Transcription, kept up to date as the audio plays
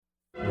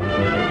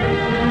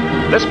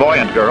This boy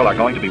and girl are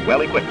going to be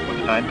well equipped when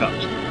the time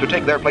comes to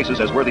take their places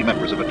as worthy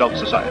members of adult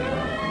society.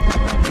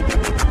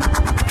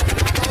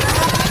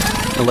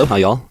 Aloha,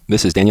 y'all.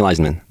 This is Daniel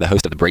Eisenman, the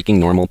host of the Breaking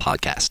Normal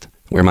podcast,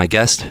 where my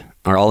guests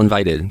are all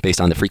invited based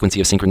on the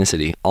frequency of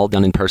synchronicity, all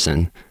done in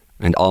person,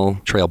 and all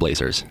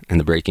trailblazers in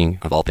the breaking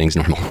of all things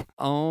normal.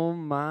 Oh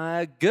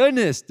my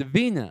goodness,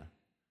 Davina.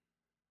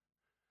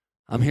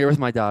 I'm here with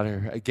my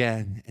daughter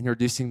again,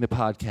 introducing the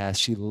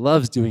podcast. She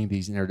loves doing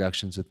these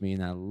introductions with me,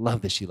 and I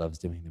love that she loves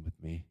doing them with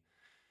me.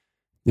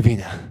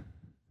 Davina,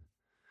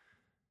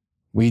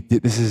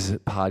 this is a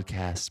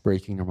podcast,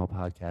 Breaking Normal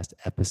Podcast,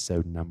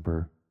 episode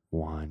number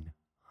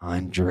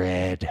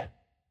 100.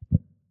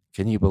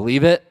 Can you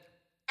believe it?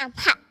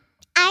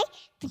 I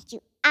think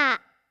you are.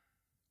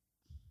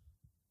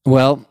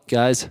 Well,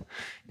 guys,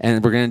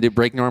 and we're going to do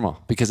Break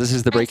Normal because this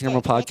is the Break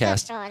Normal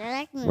podcast.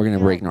 We're going to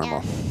break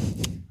normal.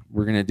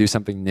 We're going to do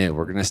something new.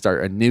 We're going to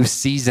start a new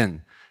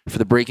season for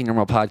the Breaking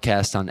Normal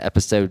podcast on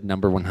episode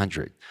number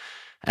 100.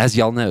 As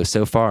y'all know,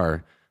 so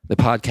far, the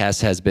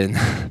podcast has been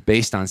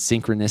based on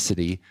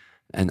synchronicity,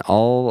 and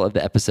all of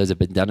the episodes have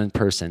been done in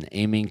person,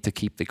 aiming to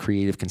keep the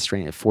creative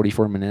constraint at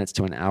 44 minutes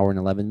to an hour and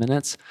 11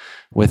 minutes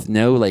with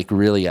no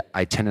really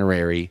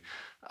itinerary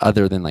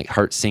other than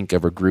heart sync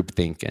over group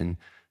think and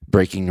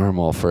breaking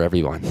normal for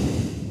everyone.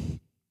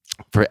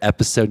 For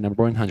episode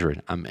number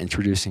 100, I'm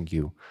introducing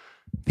you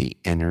the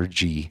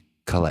InnerG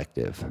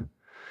Collective.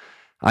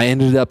 I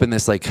ended up in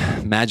this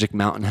magic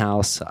mountain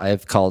house.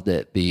 I've called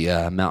it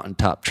the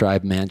Mountaintop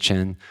Tribe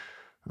Mansion,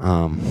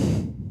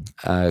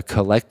 a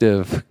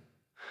collective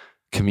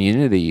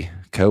community,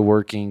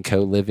 co-working,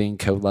 co-living,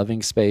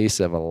 co-loving space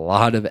of a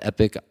lot of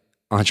epic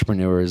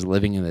entrepreneurs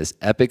living in this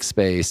epic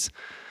space.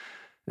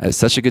 It's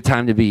such a good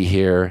time to be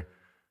here,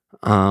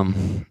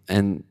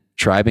 and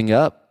tribing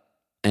up.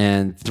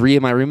 And 3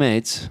 of my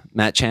roommates,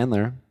 Matt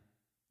Chandler,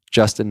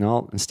 Justin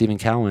Nault, and Stephen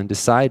Cowan,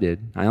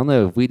 decided, I don't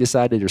know if we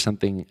decided or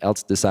something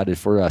else decided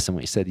for us, and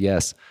we said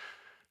yes,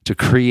 to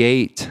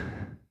create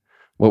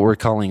what we're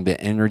calling the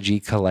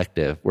InnerG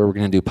Collective, where we're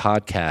going to do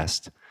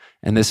podcasts.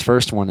 And this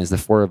first one is the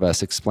 4 of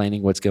us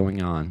explaining what's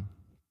going on,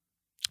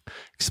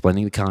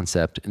 explaining the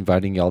concept,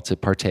 inviting y'all to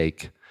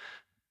partake,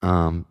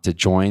 to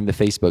join the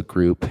Facebook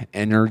group,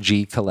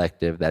 InnerG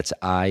Collective. That's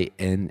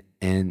INNERG,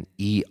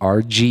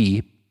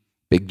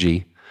 big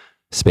G,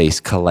 space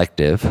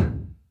collective.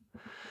 And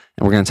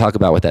we're going to talk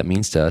about what that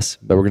means to us,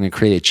 but we're going to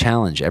create a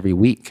challenge every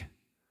week.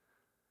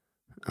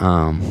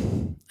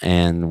 And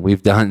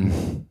we've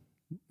done,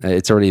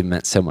 it's already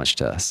meant so much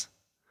to us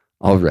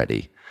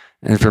already.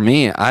 And for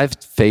me, I've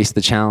faced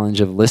the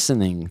challenge of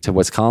listening to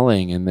what's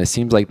calling, and it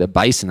seems like the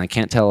bison, I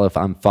can't tell if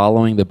I'm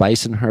following the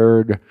bison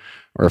herd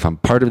or if I'm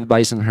part of the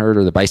bison herd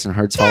or the bison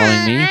herd's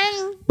following me.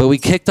 But we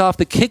kicked off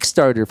the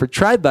Kickstarter for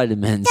Tribe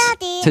Vitamins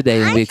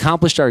today, and we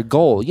accomplished our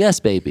goal.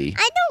 Yes, baby.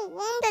 I don't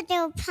want to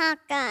do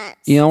podcasts.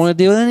 You don't want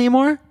to do it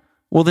anymore?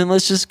 Well, then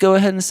let's just go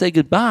ahead and say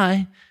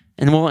goodbye,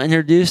 and we'll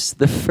introduce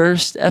the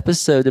first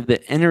episode of the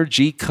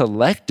InnerG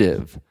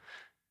Collective.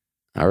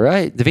 All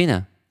right,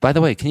 Davina, by the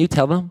way, can you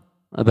tell them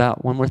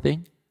about one more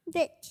thing?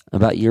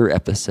 About your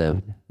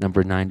episode,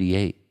 number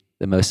 98,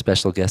 the most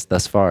special guest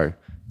thus far.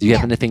 Do you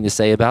have anything to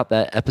say about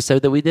that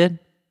episode that we did?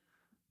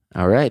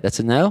 All right, that's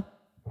a no?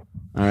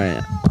 All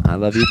right, I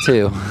love you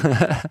too.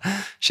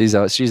 She's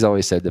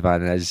always so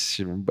divine.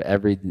 And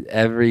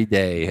every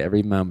day,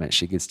 every moment,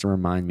 she gets to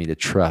remind me to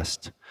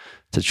trust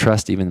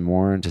even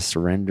more, and to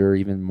surrender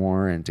even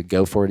more, and to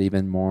go for it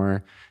even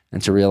more,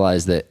 and to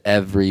realize that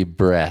every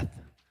breath,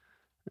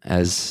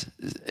 as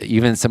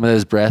even some of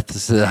those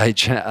breaths that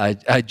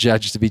I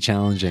judge to be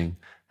challenging,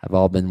 have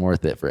all been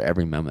worth it for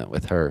every moment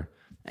with her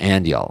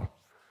and y'all.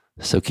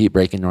 So keep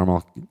breaking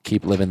normal,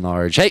 keep living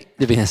large. Hey,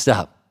 Davina,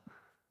 stop.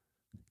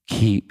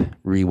 Keep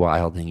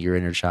rewilding your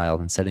inner child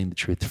and setting the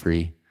truth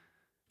free,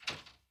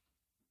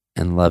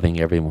 and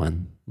loving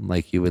everyone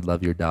like you would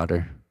love your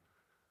daughter,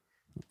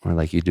 or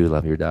like you do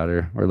love your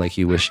daughter, or like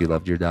you wish you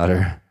loved your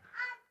daughter.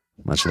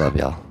 Much love,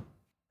 y'all.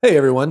 Hey,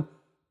 everyone.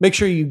 Make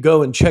sure you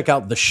go and check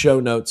out the show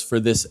notes for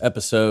this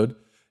episode,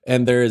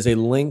 and there is a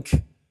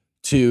link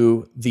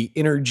to the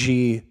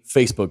InnerG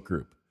Facebook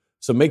group.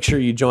 So make sure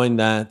you join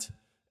that,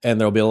 and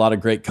there'll be a lot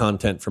of great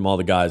content from all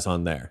the guys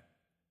on there.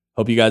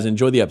 Hope you guys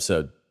enjoy the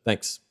episode.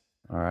 Thanks.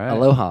 All right.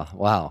 Aloha.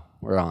 Wow.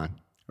 We're on.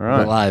 All right.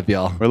 We're live,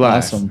 y'all. We're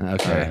live. Awesome.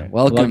 Okay. Right.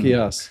 Welcome. Lucky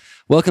us.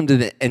 Welcome to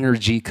the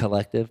InnerG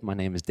Collective. My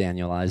name is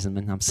Daniel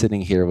Eisenman. I'm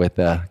sitting here with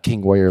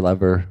King Warrior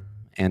Lover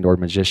and or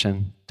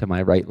Magician to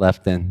my right,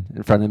 left, and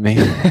in front of me.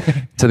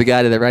 To the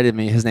guy to the right of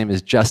me, his name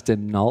is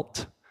Justin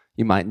Nault.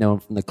 You might know him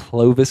from the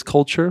Clovis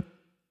culture.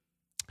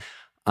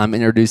 I'm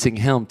introducing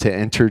him to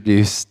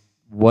introduce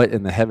what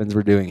in the heavens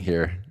we're doing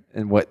here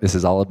and what this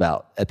is all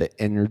about at the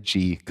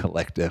InnerG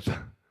Collective.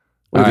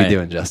 What are we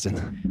doing,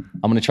 Justin?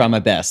 I'm going to try my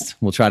best.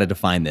 We'll try to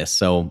define this.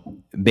 So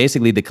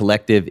basically, the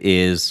collective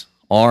is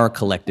our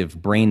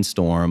collective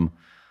brainstorm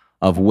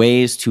of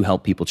ways to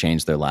help people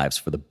change their lives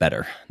for the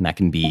better. And that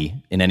can be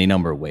in any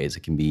number of ways.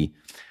 It can be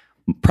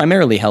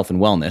primarily health and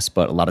wellness,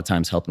 but a lot of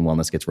times health and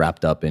wellness gets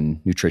wrapped up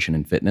in nutrition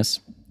and fitness,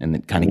 and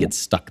it kind of gets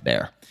stuck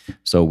there.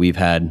 So we've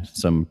had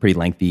some pretty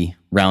lengthy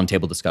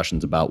roundtable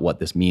discussions about what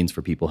this means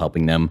for people,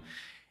 helping them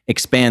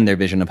expand their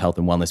vision of health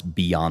and wellness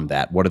beyond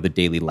that. What are the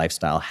daily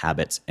lifestyle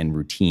habits and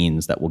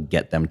routines that will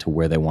get them to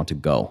where they want to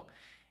go?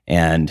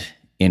 And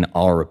in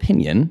our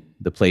opinion,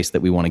 the place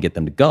that we want to get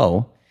them to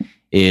go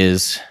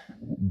is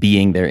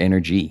being their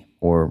InnerG,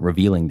 or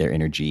revealing their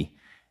InnerG.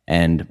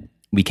 And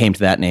we came to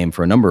that name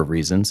for a number of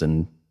reasons,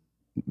 and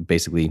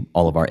basically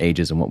all of our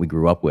ages and what we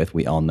grew up with,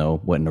 we all know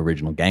what an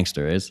original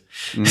gangster is.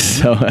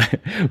 So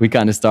we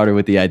kind of started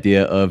with the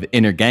idea of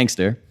inner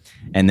gangster,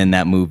 and then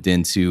that moved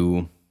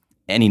into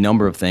any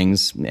number of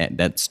things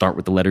that start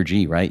with the letter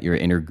G, right? Your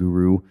inner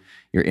guru,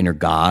 your inner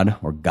god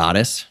or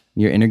goddess,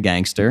 your inner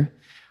gangster,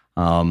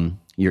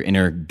 your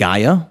inner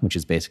Gaia, which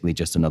is basically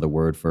just another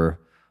word for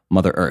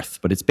Mother Earth.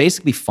 But it's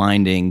basically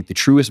finding the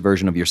truest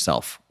version of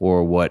yourself,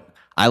 or what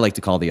I like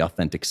to call the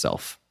authentic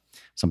self.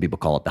 Some people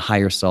call it the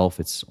higher self.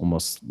 It's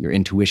almost your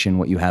intuition,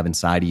 what you have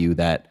inside of you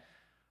that,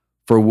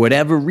 for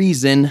whatever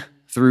reason,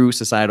 through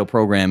societal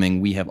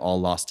programming, we have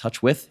all lost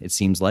touch with, it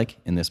seems like,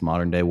 in this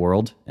modern day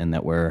world, and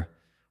that we're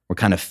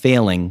kind of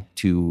failing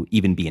to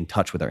even be in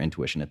touch with our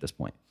intuition at this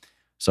point.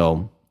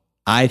 So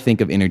I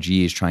think of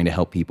InnerG as trying to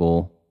help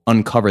people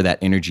uncover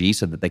that InnerG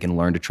so that they can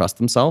learn to trust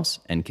themselves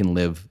and can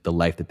live the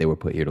life that they were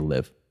put here to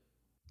live.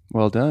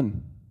 Well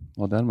done,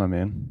 my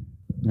man.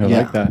 I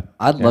like that.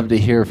 I'd love to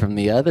hear from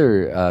the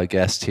other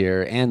guest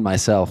here, and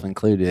myself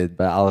included,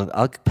 but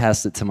I'll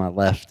pass it to my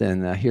left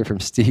and hear from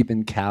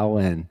Stephen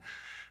Cowan,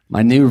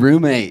 my new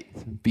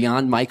roommate,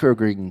 beyond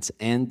microgreens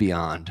and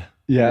beyond.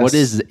 Yes. What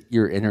is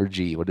your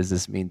InnerG? What does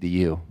this mean to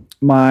you?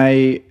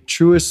 My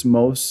truest,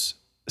 most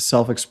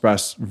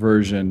self-expressed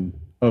version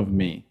of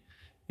me.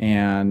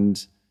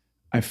 And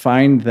I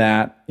find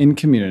that in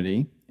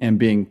community and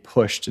being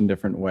pushed in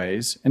different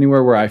ways,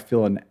 anywhere where I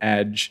feel an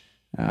edge,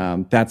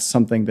 that's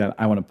something that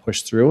I want to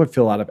push through. I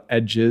feel a lot of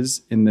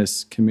edges in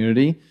this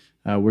community.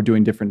 We're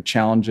doing different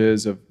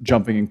challenges of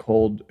jumping in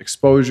cold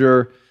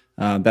exposure.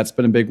 That's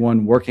been a big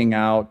one. Working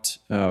out,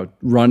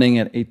 running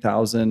at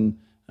 8,000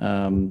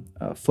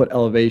 foot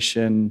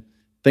elevation,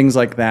 things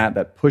like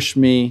that push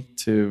me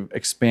to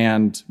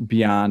expand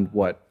beyond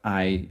what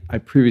I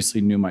previously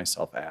knew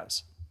myself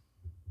as.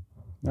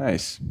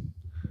 Nice.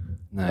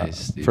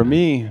 Stephen. For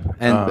me,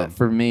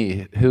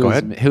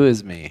 who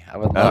is me? I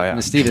would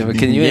love Stephen, but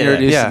can you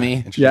introduce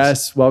me?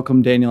 Yes,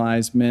 welcome Daniel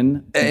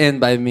Eisman. And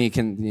by me,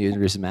 can you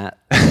introduce Matt?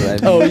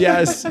 Oh,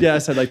 yes.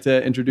 I'd like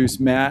to introduce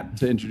Matt,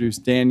 to introduce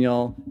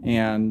Daniel,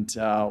 and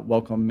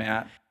welcome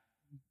Matt.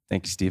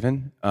 Thank you,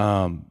 Stephen.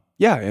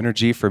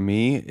 InnerG for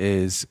me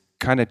is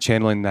kind of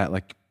channeling that,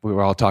 like we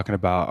were all talking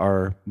about,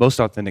 our most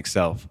authentic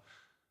self,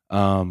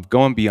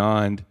 going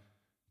beyond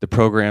the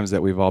programs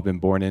that we've all been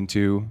born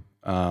into,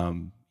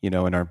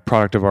 and our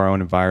product of our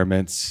own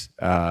environments,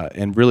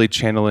 and really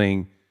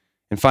channeling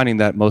and finding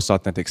that most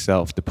authentic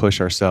self to push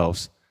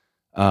ourselves,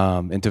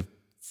 and to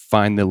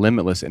find the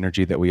limitless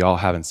energy that we all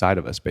have inside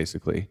of us,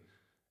 basically.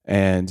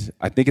 And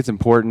I think it's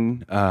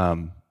important,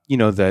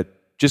 that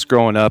just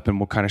growing up, and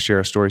we'll kind of share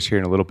our stories here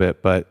in a little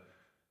bit, but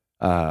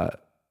all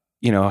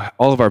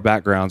of our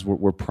backgrounds,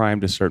 we're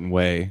primed a certain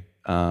way,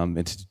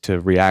 and to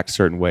react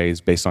certain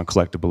ways based on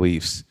collective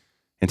beliefs.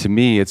 And to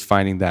me, it's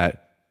finding that,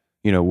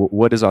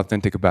 what is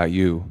authentic about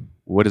you?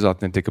 What is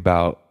authentic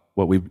about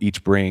what we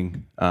each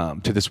bring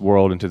to this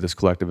world and to this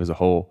collective as a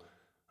whole,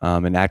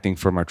 and acting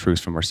from our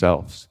truths from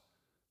ourselves.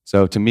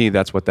 So to me,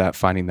 that's what that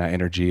finding that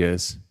InnerG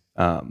is,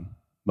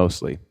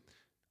 mostly.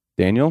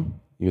 Daniel,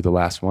 you're the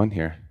last one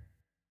here.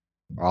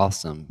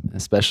 Awesome,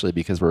 especially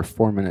because we're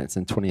 4 minutes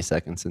and 20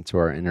 seconons into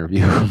our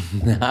interview.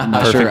 I'm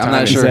not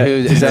sure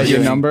is that your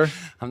number?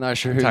 I'm not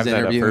sure who's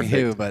interviewing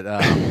who, but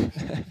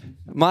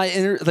my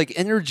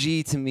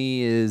InnerG to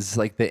me is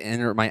like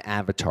my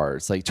avatar.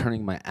 It's like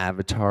turning my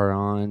avatar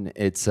on.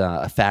 It's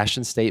a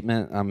fashion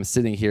statement. I'm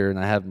sitting here and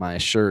I have my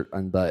shirt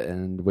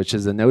unbuttoned, which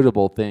is a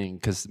notable thing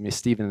because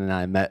Stephen and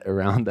I met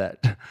around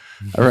that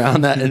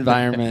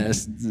environment.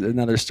 It's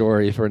another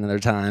story for another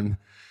time.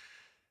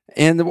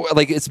 And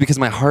it's because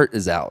my heart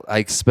is out. I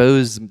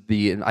expose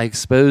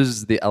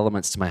the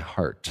elements to my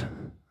heart,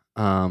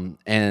 and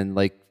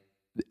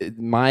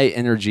my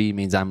InnerG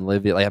means I'm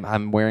living.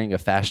 I'm wearing a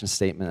fashion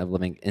statement of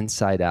living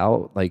inside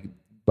out,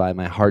 by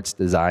my heart's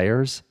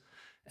desires,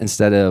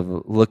 instead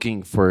of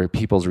looking for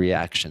people's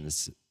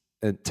reactions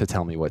to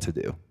tell me what to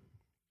do.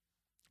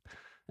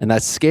 And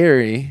that's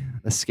scary.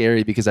 That's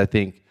scary because I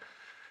think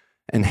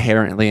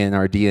inherently in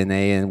our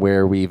DNA and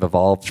where we've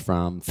evolved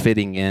from,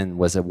 fitting in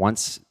was at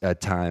once a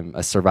time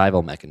a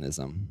survival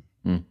mechanism.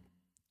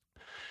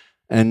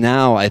 And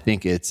now I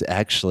think it's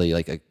actually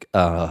a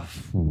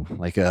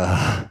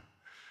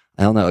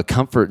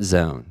comfort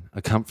zone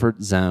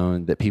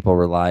that people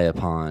rely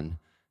upon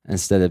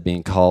instead of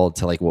being called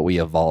to what we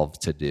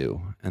evolved to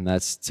do. And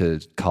that's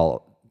in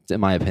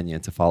my opinion,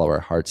 to follow our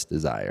heart's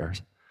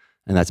desires.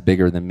 And that's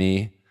bigger than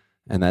me.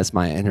 And that's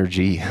my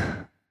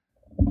InnerG.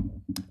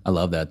 I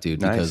love that, dude,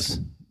 because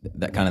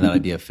that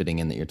idea of fitting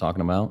in that you're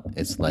talking about,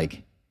 it's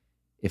like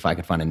if I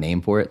could find a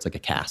name for it, it's like a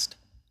cast.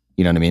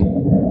 You know what I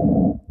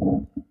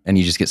mean? And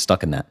you just get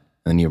stuck in that.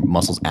 And then your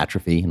muscles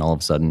atrophy, and all of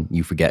a sudden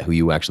you forget who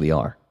you actually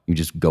are. You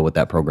just go with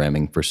that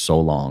programming for so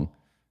long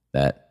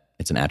that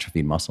it's an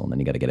atrophied muscle, and then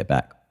you got to get it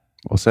back.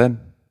 Well said.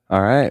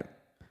 All right.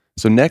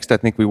 So next, I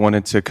think we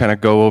wanted to kind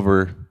of go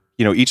over,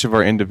 each of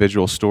our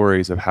individual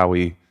stories of how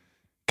we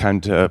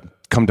kind of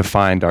come to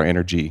find our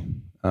InnerG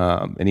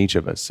in each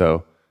of us.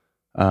 So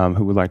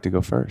who would like to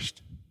go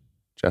first?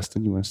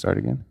 Justin, you want to start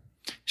again?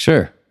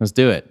 Sure. Let's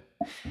do it.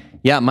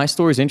 Yeah, my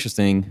story is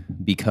interesting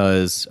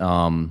because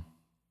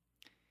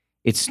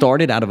it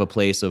started out of a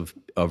place of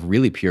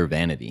really pure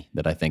vanity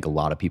that I think a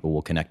lot of people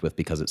will connect with,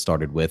 because it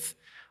started with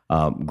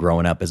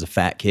growing up as a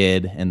fat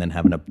kid and then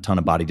having a ton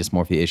of body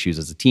dysmorphia issues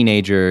as a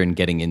teenager and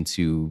getting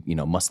into,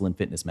 Muscle and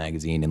Fitness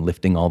magazine and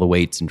lifting all the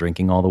weights and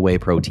drinking all the whey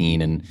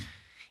protein and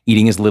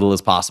eating as little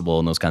as possible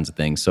and those kinds of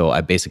things. So I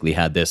basically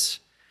had this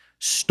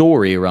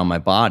story around my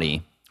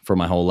body for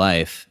my whole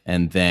life.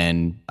 And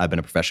then I've been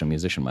a professional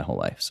musician my whole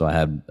life. So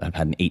I've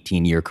had an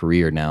 18-year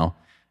career now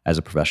as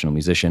a professional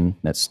musician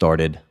that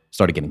started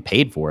getting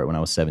paid for it when I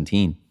was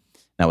 17.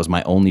 That was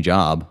my only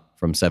job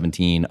from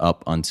 17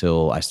 up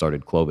until I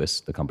started Clovis,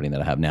 the company that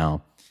I have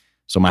now.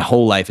 So my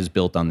whole life is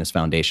built on this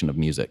foundation of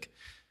music.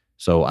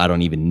 So I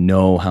don't even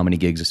know how many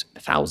gigs,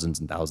 thousands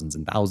and thousands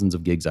and thousands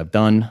of gigs I've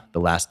done. The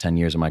last 10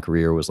 years of my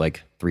career was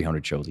like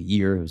 300 shows a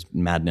year. It was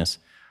madness.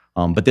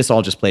 But this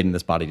all just played in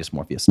this body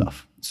dysmorphia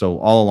stuff. So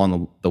all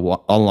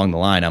along the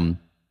line, I'm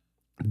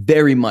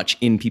very much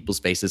in people's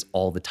faces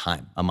all the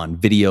time. I'm on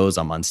videos,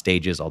 I'm on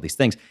stages, all these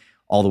things,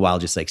 all the while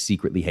just like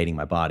secretly hating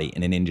my body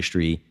in an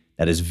industry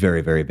that is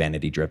very, very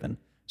vanity driven.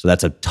 So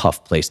that's a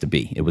tough place to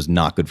be. It was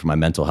not good for my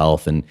mental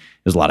health, and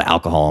there's a lot of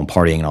alcohol and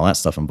partying and all that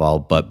stuff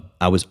involved. But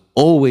I was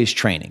always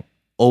training,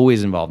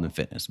 always involved in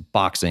fitness,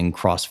 boxing,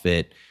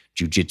 CrossFit,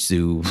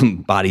 jiu-jitsu,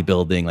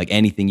 bodybuilding, like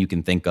anything you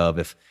can think of.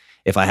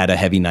 If I had a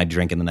heavy night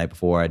drinking the night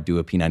before, I'd do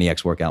a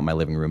P90X workout in my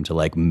living room to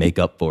like make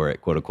up for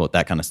it, quote unquote,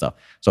 that kind of stuff.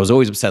 So I was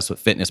always obsessed with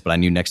fitness, but I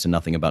knew next to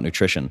nothing about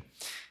nutrition.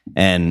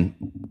 And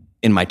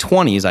in my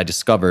 20s, I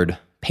discovered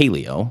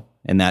paleo,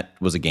 and that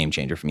was a game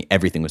changer for me.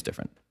 Everything was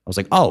different. I was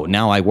like, oh,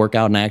 now I work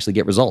out and I actually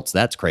get results.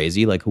 That's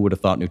crazy. Like, who would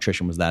have thought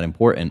nutrition was that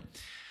important?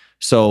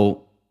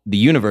 So the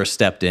universe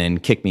stepped in,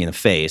 kicked me in the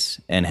face,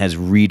 and has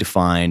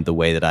redefined the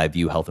way that I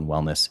view health and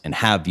wellness, and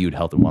have viewed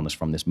health and wellness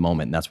from this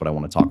moment. And that's what I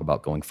want to talk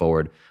about going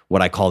forward,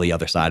 what I call the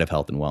other side of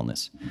health and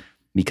wellness.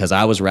 Because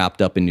I was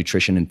wrapped up in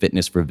nutrition and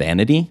fitness for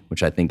vanity,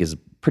 which I think is a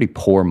pretty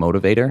poor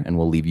motivator and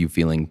will leave you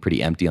feeling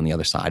pretty empty on the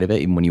other side of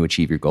it, even when you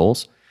achieve your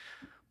goals.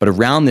 But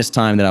around this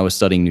time that I was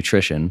studying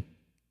nutrition,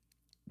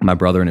 my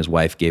brother and his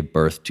wife gave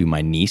birth to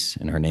my niece,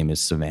 and her name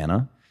is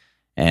Savannah.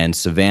 And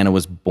Savannah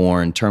was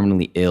born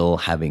terminally ill,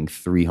 having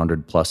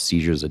 300 plus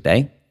seizures a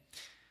day.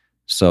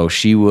 So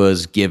she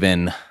was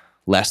given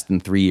less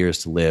than 3 years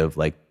to live,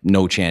 like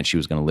no chance she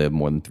was going to live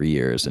more than 3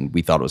 years. And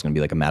we thought it was going to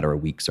be like a matter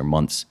of weeks or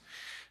months.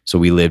 So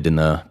we lived in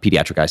the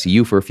pediatric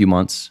ICU for a few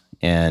months,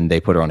 and they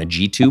put her on a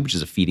G tube, which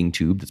is a feeding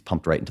tube that's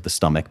pumped right into the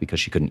stomach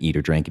because she couldn't eat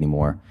or drink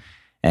anymore.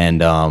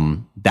 And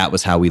that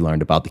was how we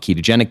learned about the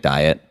ketogenic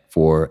diet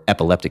for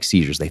epileptic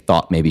seizures. They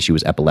thought maybe she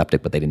was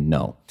epileptic, but they didn't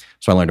know.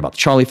 So I learned about the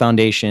Charlie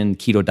Foundation,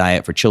 keto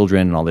diet for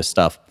children, and all this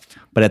stuff.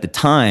 But at the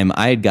time,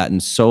 I had gotten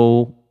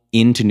so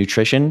into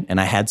nutrition, and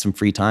I had some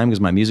free time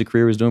because my music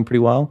career was doing pretty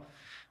well.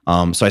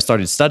 So I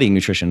started studying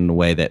nutrition in a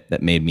way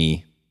that made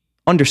me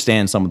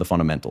understand some of the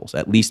fundamentals,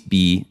 at least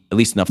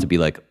enough to be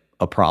like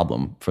a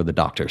problem for the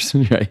doctors,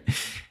 right?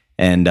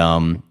 And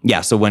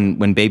so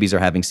when babies are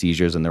having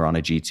seizures and they're on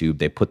a G-tube,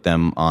 they put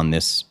them on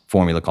this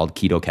formula called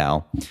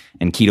KetoCal.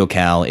 And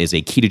KetoCal is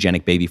a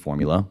ketogenic baby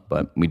formula,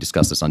 but we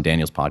discussed this on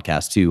Daniel's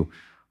podcast too.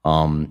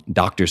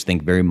 Doctors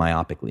think very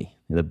myopically.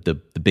 The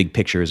big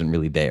picture isn't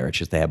really there. It's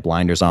just they have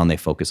blinders on, they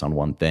focus on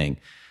one thing.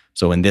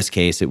 So in this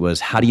case, it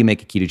was, how do you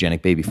make a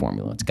ketogenic baby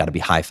formula? It's got to be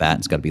high fat,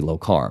 it's got to be low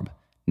carb,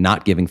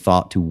 not giving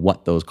thought to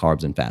what those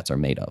carbs and fats are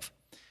made of.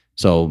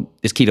 So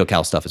this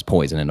KetoCal stuff is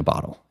poison in a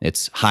bottle.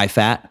 It's high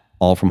fat,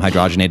 all from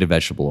hydrogenated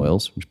vegetable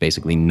oils, which are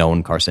basically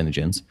known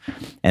carcinogens.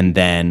 And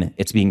then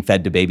it's being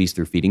fed to babies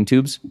through feeding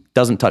tubes,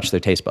 doesn't touch their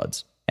taste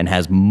buds, and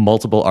has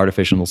multiple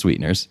artificial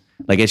sweeteners.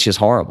 Like, it's just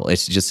horrible.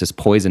 It's just this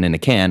poison in a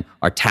can.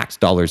 Our tax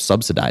dollars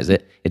subsidize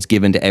it. It's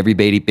given to every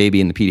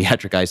baby in the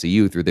pediatric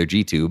ICU through their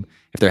G-tube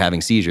if they're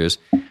having seizures.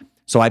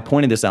 So I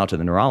pointed this out to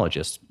the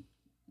neurologist.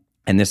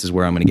 And this is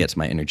where I'm going to get to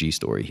my InnerG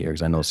story here,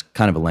 because I know it's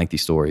kind of a lengthy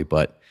story,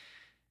 but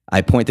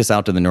I point this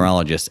out to the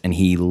neurologist, and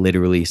he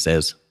literally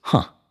says,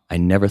 I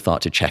never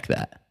thought to check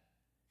that.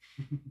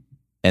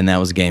 And that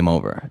was game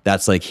over.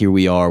 That's like, here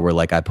we are, where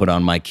like I put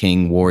on my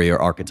king warrior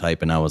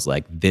archetype, and I was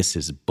like, this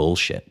is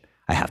bullshit.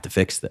 I have to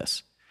fix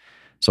this.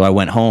 So I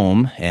went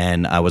home,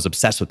 and I was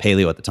obsessed with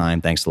paleo at the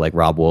time, thanks to like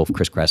Rob Wolf,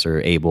 Chris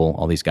Kresser, Abel,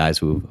 all these guys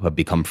who have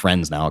become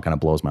friends now. It kind of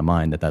blows my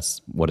mind that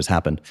that's what has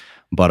happened.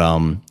 But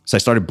so I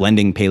started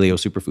blending paleo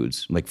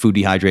superfoods, like food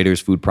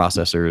dehydrators, food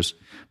processors,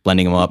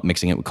 blending them up,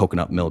 mixing it with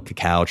coconut milk,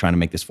 cacao, trying to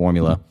make this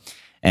formula.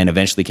 And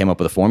eventually came up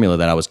with a formula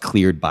that I was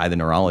cleared by the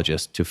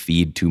neurologist to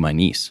feed to my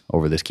niece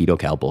over this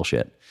KetoCal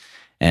bullshit.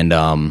 And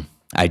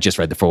I just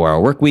read the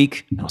 4-Hour Work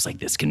Week. And I was like,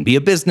 this can be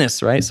a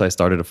business, right? So I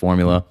started a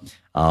formula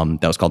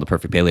that was called the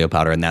Perfect Paleo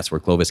Powder, and that's where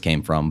Clovis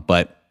came from.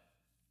 But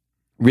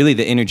really,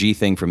 the InnerG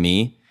thing for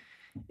me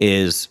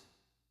is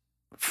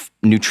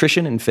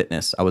nutrition and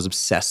fitness. I was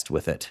obsessed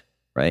with it,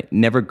 right?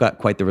 Never got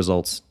quite the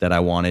results that I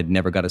wanted,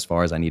 never got as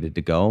far as I needed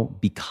to go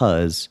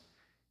because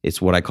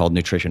it's what I called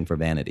nutrition for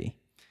vanity.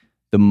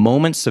 The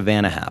moment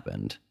Savannah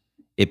happened,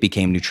 it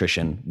became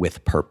nutrition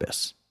with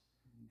purpose.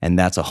 And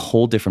that's a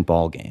whole different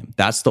ball game.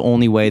 That's the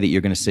only way that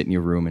you're going to sit in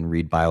your room and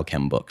read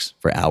biochem books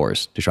for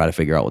hours to try to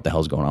figure out what the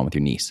hell's going on with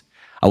your niece.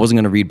 I wasn't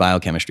going to read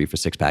biochemistry for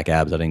 6-pack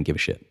abs. I didn't give a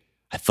shit.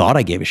 I thought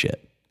I gave a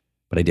shit,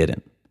 but I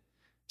didn't.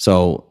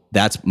 So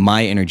that's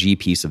my InnerG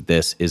piece of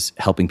this, is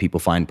helping people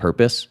find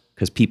purpose,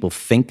 because people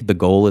think the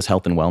goal is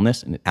health and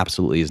wellness, and it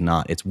absolutely is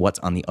not. It's what's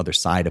on the other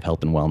side of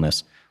health and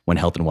wellness when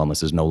health and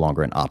wellness is no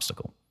longer an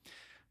obstacle.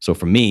 So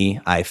for me,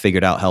 I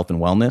figured out health and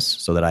wellness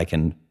so that I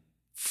can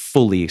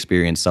fully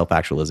experience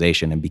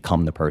self-actualization and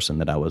become the person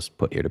that I was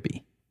put here to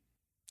be.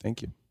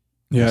 Thank you.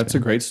 Yeah, it's a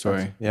great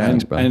story. Yeah. I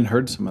Thanks, hadn't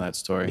heard some of that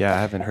story. Yeah, I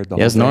haven't heard the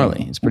Yeah, whole it's thing.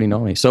 gnarly. It's pretty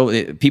gnarly.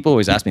 So people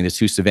always ask me this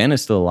too.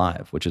 Savannah's still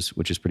alive, which is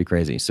pretty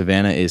crazy.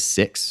 Savannah is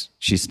 6.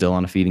 She's still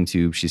on a feeding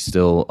tube. She's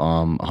still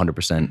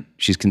 100%.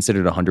 She's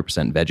considered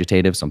 100%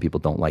 vegetative. Some people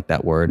don't like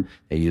that word.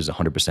 They use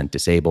 100%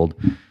 disabled.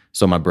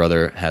 So my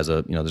brother has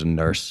there's a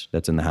nurse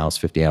that's in the house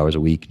 50 hours a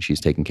week, and she's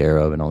taken care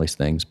of and all these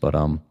things. But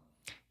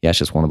yeah, it's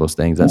just one of those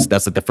things.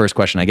 That's like the first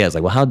question I get is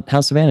like, well,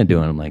 how's Savannah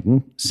doing? I'm like,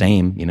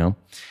 same,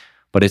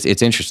 But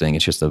it's interesting.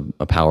 It's just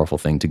a powerful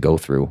thing to go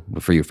through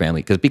for your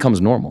family, because it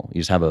becomes normal.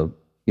 You just have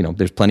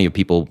there's plenty of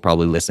people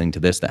probably listening to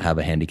this that have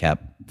a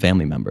handicapped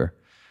family member.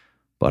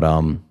 But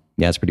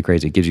yeah, it's pretty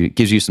crazy. It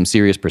gives you some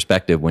serious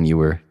perspective when you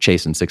were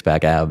chasing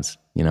 6-pack abs,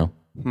 I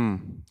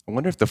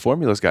wonder if the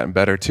formula's gotten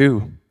better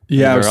too.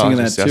 Yeah, I was thinking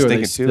that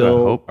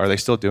too. Are they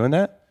still doing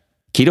that?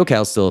 Keto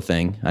Cal's still a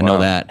thing. I know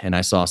Wow. that. And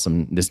I saw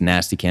this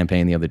nasty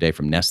campaign the other day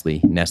from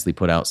Nestle. Nestle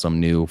put out some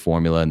new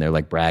formula, and they're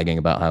like bragging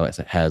about how it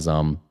has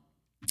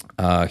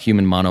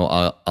human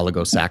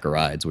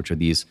mono-oligosaccharides, which are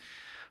these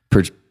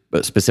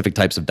specific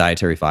types of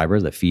dietary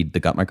fibers that feed the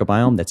gut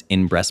microbiome that's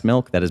in breast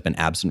milk that has been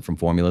absent from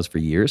formulas for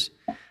years.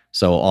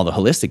 So all the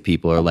holistic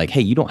people are like,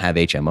 hey, you don't have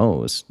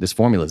HMOs. This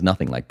formula is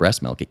nothing like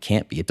breast milk. It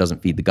can't be. It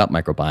doesn't feed the gut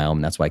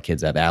microbiome. That's why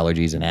kids have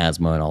allergies and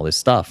asthma and all this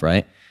stuff,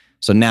 right?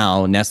 So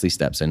now Nestle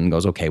steps in and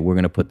goes, okay, we're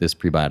going to put this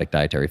prebiotic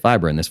dietary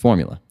fiber in this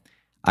formula.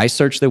 I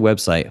searched their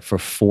website for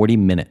 40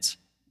 minutes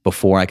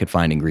before I could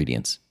find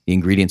ingredients. The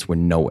ingredients were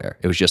nowhere.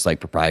 It was just like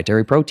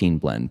proprietary protein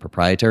blend,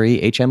 proprietary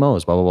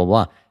HMOs, blah, blah, blah,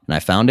 blah. And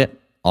I found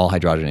it, all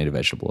hydrogenated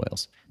vegetable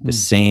oils. The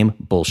same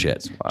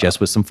bullshit,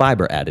 just with some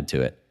fiber added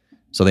to it.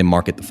 So they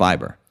market the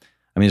fiber.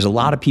 I mean, there's a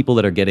lot of people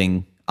that are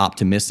getting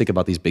optimistic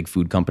about these big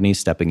food companies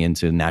stepping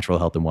into natural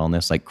health and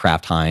wellness, like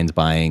Kraft Heinz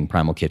buying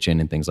Primal Kitchen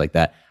and things like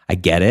that. I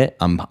get it.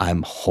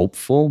 I'm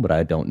hopeful, but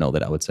I don't know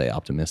that I would say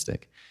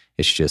optimistic.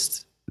 It's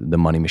just the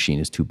money machine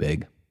is too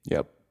big.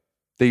 Yep.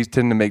 They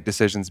tend to make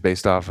decisions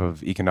based off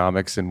of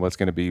economics and what's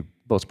going to be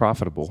most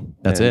profitable.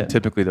 That's And it.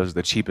 Typically, those are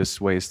the cheapest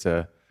ways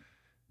to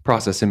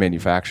process and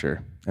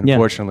manufacture. And Yeah.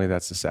 unfortunately,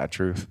 that's the sad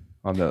truth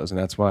on those. And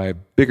that's why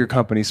bigger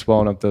companies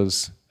swallowing up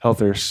those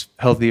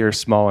healthier,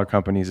 smaller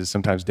companies is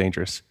sometimes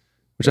dangerous,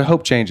 which I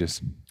hope changes.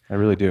 I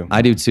really do.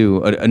 I do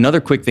too. Another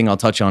quick thing I'll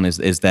touch on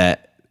is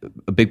that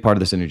a big part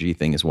of this InnerG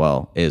thing as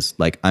well is,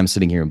 like, I'm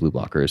sitting here in blue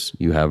blockers.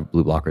 You have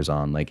blue blockers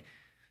on. Like,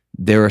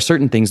 there are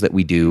certain things that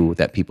we do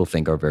that people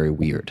think are very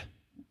weird.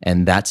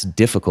 And that's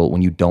difficult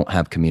when you don't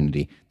have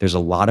community. There's a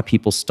lot of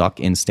people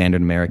stuck in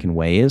standard American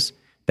ways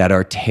that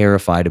are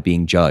terrified of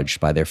being judged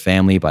by their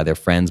family, by their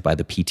friends, by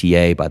the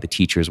PTA, by the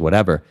teachers,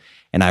 whatever.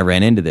 And I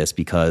ran into this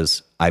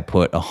because I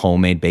put a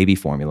homemade baby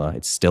formula.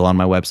 It's still on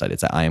my website.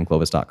 It's at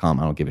iamclovis.com.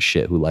 I don't give a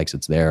shit who likes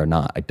it's there or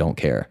not. I don't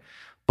care.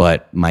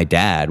 But my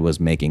dad was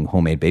making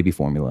homemade baby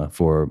formula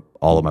for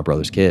all of my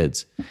brother's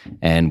kids.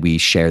 And we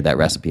shared that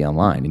recipe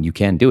online. And you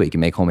can do it. You can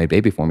make homemade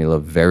baby formula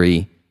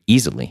very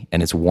easily.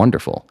 And it's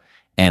wonderful.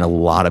 And a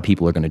lot of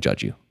people are going to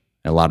judge you.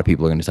 And a lot of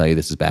people are going to tell you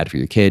this is bad for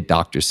your kid.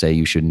 Doctors say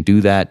you shouldn't do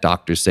that.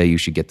 Doctors say you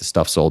should get the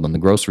stuff sold on the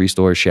grocery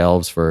store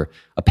shelves for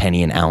a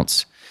penny an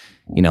ounce.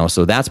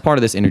 So that's part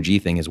of this InnerG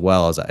thing as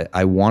well. Is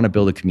I want to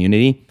build a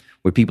community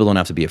where people don't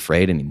have to be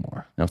afraid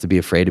anymore. They don't have to be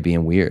afraid of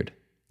being weird.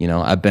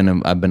 I've been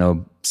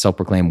a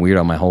self-proclaimed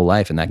weirdo my whole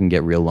life, and that can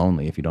get real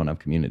lonely if you don't have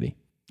community.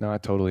 No, I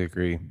totally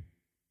agree.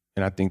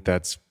 And I think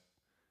that's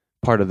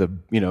part of the,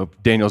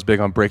 Daniel's big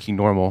on breaking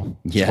normal,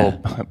 his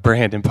whole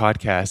brand and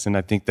podcast. And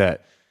I think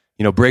that,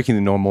 breaking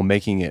the normal,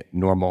 making it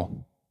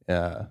normal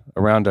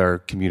around our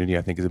community,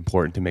 I think is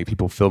important to make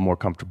people feel more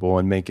comfortable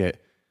and make it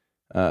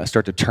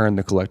start to turn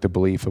the collective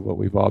belief of what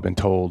we've all been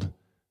told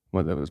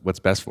what's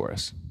best for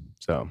us.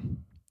 So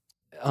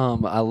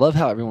I love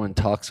how everyone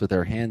talks with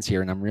their hands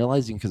here, and I'm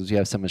realizing because we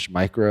have so much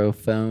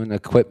microphone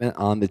equipment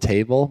on the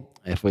table,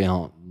 if we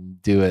don't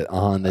do it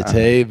on the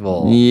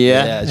table,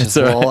 it's just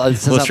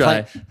We'll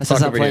try.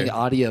 Since I'm playing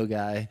audio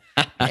guy,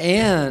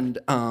 and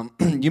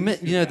you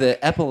meant the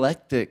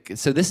epileptic.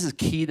 So this is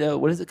keto.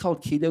 What is it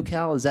called? Keto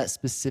Cal? Is that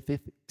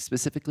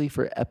specifically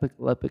for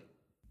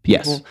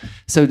Yes.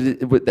 So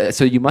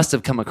you must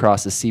have come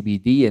across the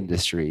CBD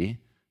industry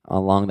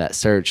along that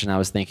search, and I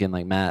was thinking,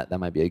 like, Matt, that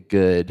might be a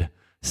good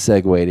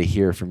segue to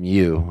hear from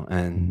you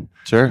and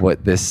Sure.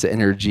 what this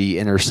InnerG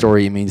inner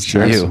story means to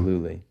you.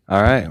 Absolutely.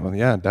 All right. Well,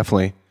 yeah,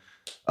 definitely.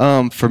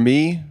 For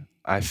me,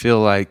 I feel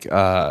like,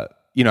 I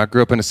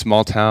grew up in a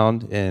small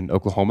town in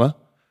Oklahoma,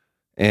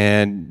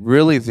 and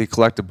really the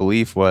collective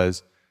belief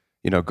was,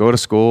 go to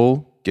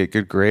school, get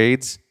good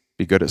grades,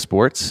 be good at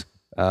sports,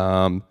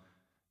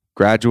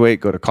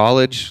 graduate, go to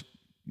college.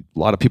 A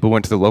lot of people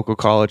went to the local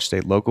college,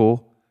 stayed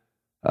local,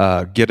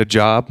 get a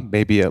job,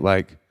 maybe at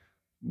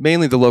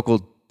mainly the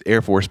local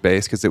Air Force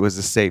base, because it was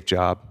a safe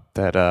job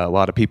that a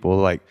lot of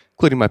people,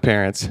 including my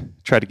parents,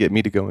 tried to get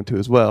me to go into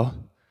as well.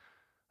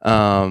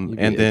 And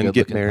then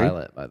get married.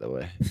 Pilot, by the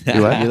way.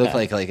 You what? You look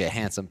like a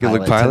handsome Good pilot.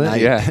 look pilot,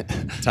 tonight. yeah.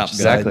 Top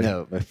Exactly.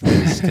 No, but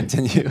please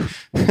continue.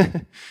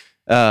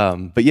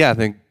 But yeah,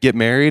 then get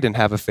married and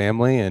have a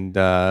family and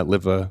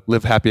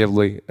live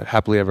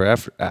happily ever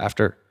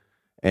after.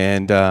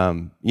 And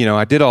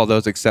I did all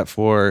those except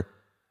for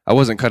I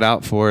wasn't cut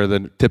out for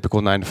the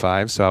typical 9 to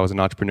 5, so I was an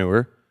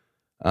entrepreneur,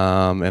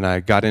 and I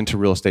got into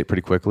real estate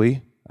pretty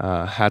quickly.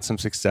 Had some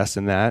success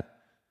in that.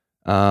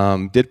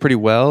 Did pretty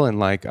well,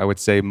 and I would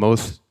say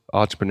most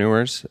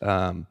entrepreneurs,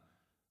 kind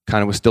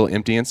of was still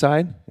empty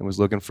inside and was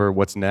looking for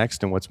what's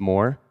next and what's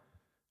more.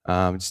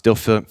 Still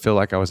feel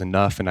like I was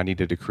enough, and I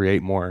needed to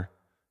create more,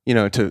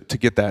 to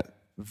get that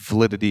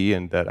validity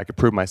and that I could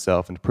prove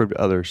myself and to prove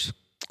to others,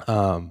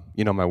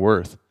 my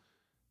worth.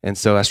 And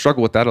so I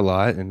struggled with that a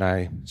lot, and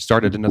I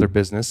started another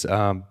business.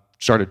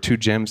 Started 2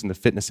 gyms in the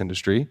fitness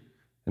industry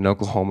in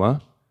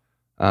Oklahoma.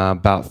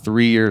 About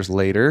 3 years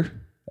later,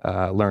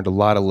 learned a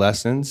lot of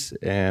lessons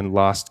and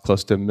lost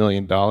close to $1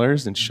 million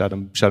and shut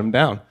them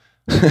down.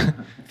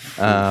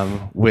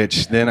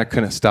 Which then I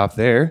couldn't stop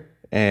there,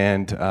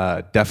 and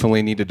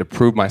definitely needed to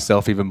prove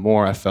myself even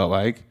more, I felt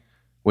like,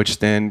 which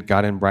then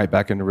got right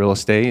back into real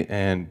estate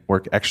and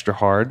worked extra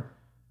hard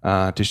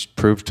to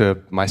prove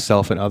to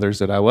myself and others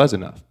that I was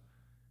enough.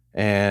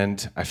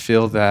 And I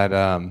feel that,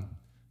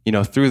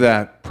 through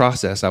that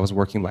process, I was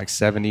working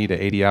 70 to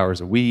 80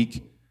 hours a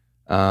week,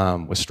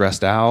 was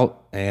stressed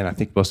out, and I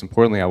think most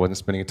importantly, I wasn't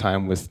spending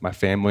time with my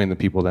family and the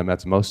people that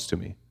meant most to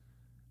me.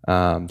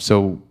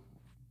 So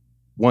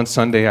one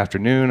Sunday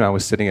afternoon, I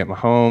was sitting at my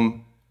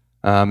home,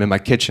 in my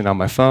kitchen on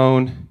my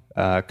phone,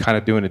 kind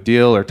of doing a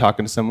deal or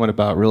talking to someone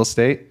about real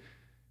estate,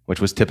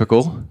 which was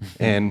typical.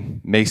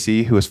 And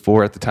Macy, who was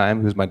 4 at the time,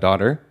 who was my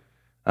daughter,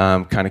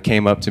 kind of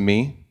came up to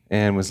me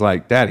and was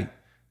like, "Daddy,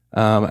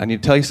 I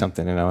need to tell you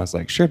something." And I was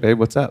like, "Sure, babe,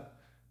 what's up?"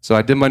 So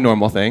I did my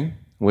normal thing,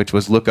 which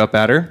was look up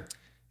at her,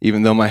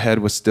 even though my head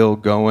was still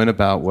going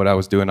about what I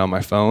was doing on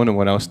my phone and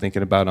what I was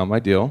thinking about on my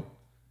deal.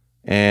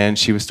 And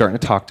she was starting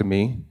to talk to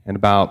me, and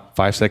about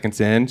 5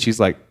 seconds in, she's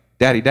like,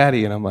 "Daddy,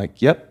 Daddy," and I'm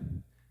like, "Yep."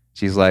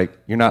 She's like,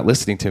 "You're not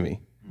listening to me."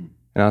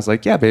 And I was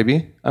like, "Yeah,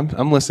 baby,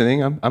 I'm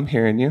listening. I'm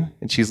hearing you."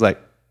 And she's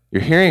like,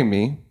 "You're hearing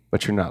me,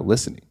 but you're not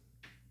listening."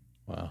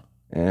 Wow.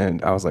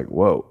 And I was like,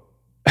 "Whoa."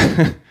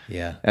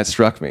 Yeah. That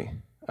struck me.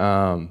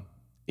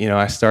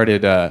 I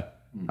started, I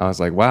was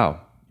like,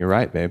 "Wow, you're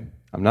right, babe.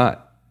 I'm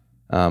not."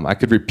 I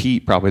could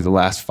repeat probably the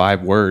last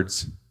 5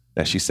 words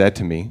that she said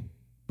to me,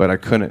 but I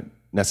couldn't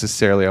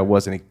necessarily, I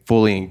wasn't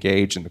fully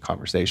engaged in the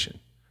conversation.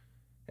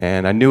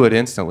 And I knew it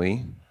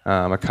instantly.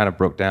 I kind of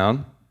broke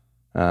down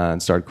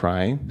and started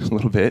crying a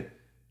little bit,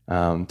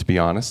 to be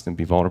honest and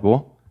be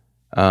vulnerable.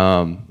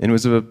 And it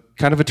was a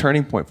kind of a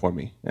turning point for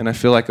me. And I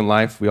feel like in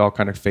life, we all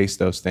kind of face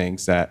those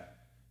things that,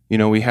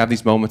 we have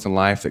these moments in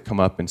life that come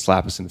up and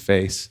slap us in the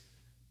face.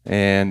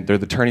 And they're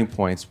the turning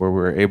points where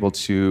we're able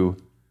to,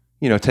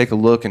 take a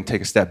look and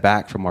take a step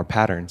back from our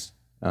patterns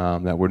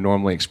that we're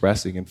normally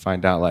expressing and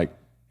find out,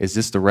 is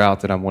this the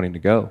route that I'm wanting to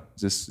go?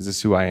 Is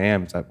this who I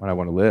am? Is that what I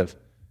want to live?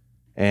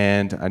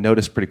 And I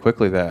noticed pretty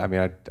quickly that,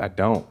 I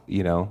don't,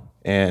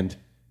 and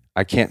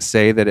I can't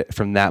say that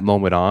from that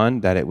moment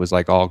on that it was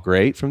all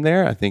great from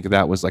there. I think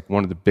that was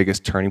one of the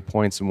biggest turning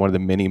points and one of the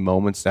many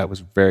moments that was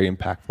very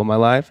impactful in my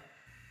life.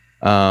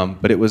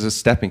 But it was a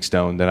stepping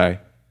stone that I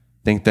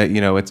think that,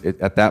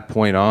 at that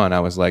point on, I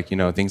was like,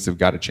 things have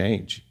got to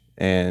change.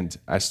 And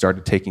I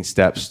started taking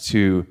steps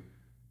to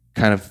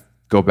kind of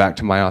go back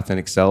to my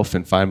authentic self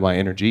and find my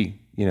InnerG,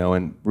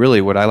 and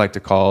really what I like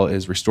to call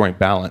is restoring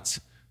balance,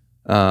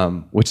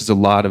 which is a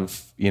lot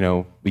of,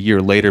 a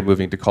year later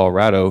moving to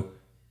Colorado,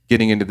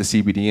 getting into the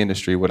CBD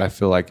industry, what I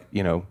feel like,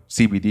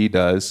 CBD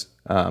does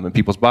in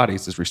people's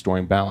bodies is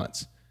restoring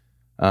balance.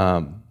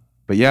 But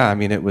yeah,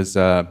 it was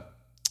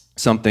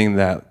something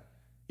that,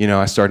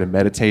 I started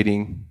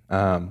meditating.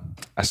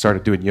 I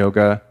started doing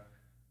yoga,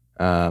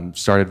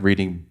 started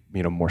reading,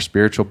 more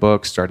spiritual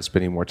books, started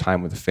spending more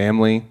time with the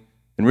family,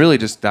 and really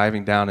just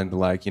diving down into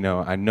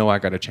I know I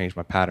got to change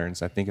my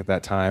patterns. I think at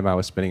that time I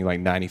was spending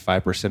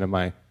 95% of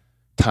my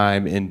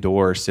time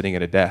indoors sitting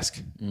at a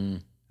desk,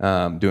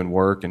 doing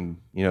work and,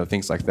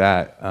 things like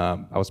that.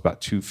 I was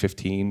about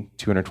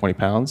 220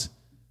 pounds.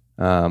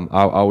 I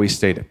always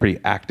stayed pretty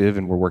active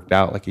and were worked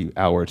out an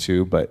hour or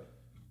two, but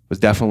was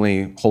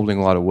definitely holding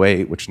a lot of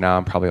weight, which now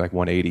I'm probably like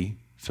 180,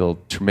 feel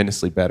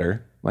tremendously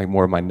better, like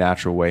more of my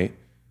natural weight.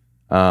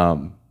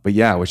 But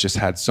yeah, it was just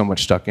had so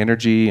much stuck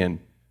energy and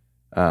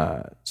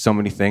so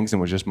many things,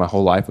 and was just my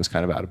whole life was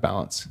kind of out of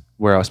balance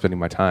where I was spending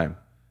my time.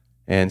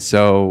 And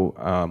so,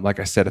 like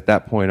I said, at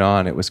that point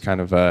on, it was kind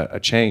of a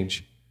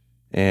change,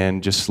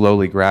 and just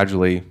slowly,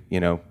 gradually,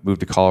 moved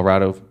to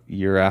Colorado a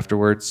year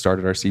afterwards,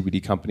 started our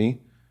CBD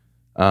company,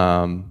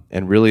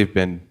 and really have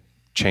been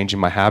changing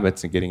my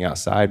habits and getting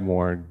outside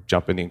more and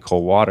jumping in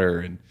cold water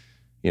and,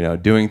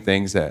 doing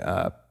things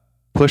that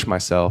push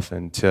myself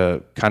and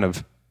to kind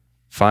of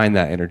find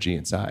that energy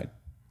inside.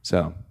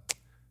 So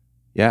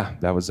yeah,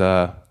 that was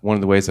one of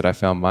the ways that I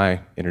found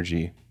my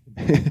energy.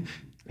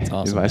 That's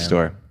awesome, in my man.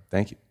 store.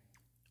 Thank you.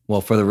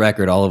 Well, for the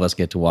record, all of us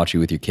get to watch you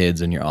with your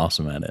kids, and you're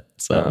awesome at it.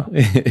 So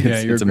it's, you're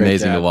a it's great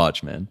amazing dad. to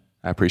watch, man.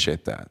 I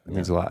appreciate that. It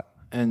means a lot.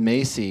 And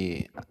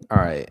Macy, all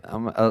right,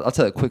 I'll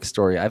tell a quick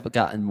story. I've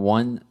gotten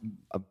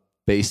a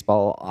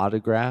baseball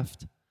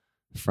autographed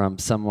from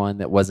someone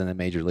that wasn't a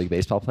Major League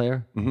Baseball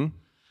player. Mm-hmm.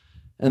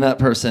 And that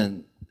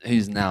person,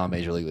 he's now a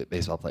Major League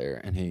Baseball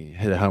player, and he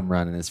hit a home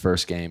run in his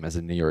first game as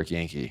a New York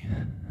Yankee.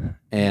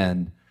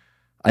 And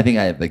I think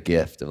I have the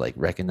gift of like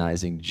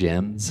recognizing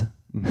gems.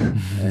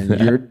 And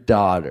your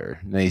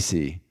daughter,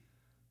 Macy,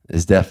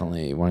 is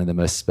definitely one of the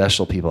most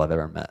special people I've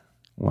ever met.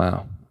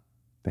 Wow.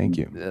 Thank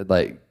you.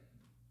 Like,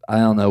 I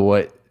don't know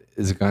what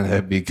is going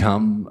to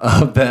become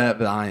of that,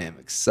 but I am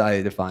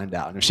excited to find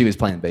out. And if she was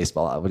playing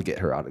baseball, I would get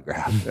her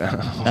autograph.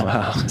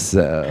 Wow.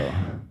 So,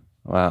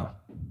 Wow.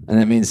 and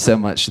it means so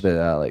much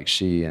that like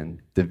she and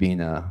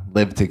Davina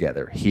live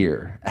together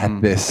here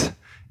at this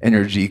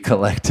InnerG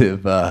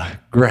Collective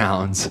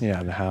grounds.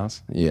 Yeah, the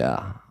house.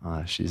 Yeah,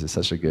 she's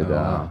such a good.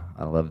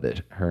 I love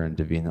that her and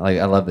Davina. Like,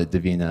 I love that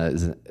Davina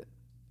is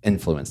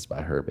influenced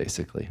by her,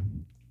 basically.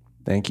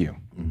 Thank you.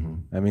 Mm-hmm.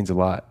 That means a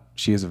lot.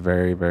 She is a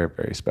very, very,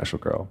 very special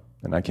girl,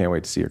 and I can't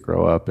wait to see her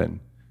grow up and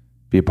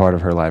be a part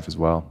of her life as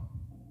well.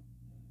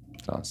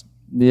 It's awesome.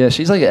 Yeah,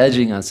 she's like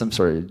edging on some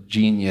sort of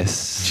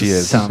genius. She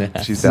is.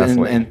 She's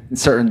definitely. in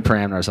certain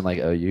parameters. I'm like,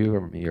 oh, you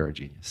or me are a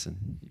genius,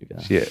 and you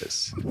guys. She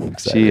is.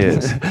 She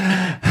is.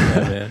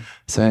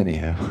 So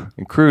anyhow,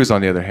 And Cruz,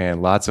 on the other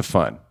hand, lots of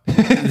fun.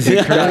 Cruz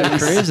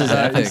is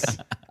epic.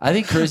 I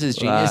think Cruz is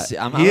genius.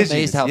 I'm He is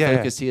amazed genius. how Yeah,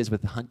 focused he is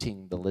with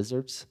hunting the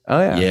lizards. Oh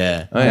yeah.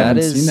 Yeah. Oh, yeah. That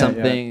haven't is seen that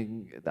yet.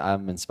 something that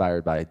I'm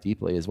inspired by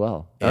deeply as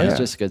well. Oh, He's yeah.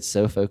 just gets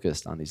so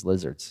focused on these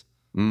lizards.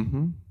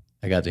 Mm-hmm.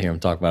 I got to hear him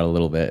talk about it a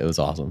little bit. It was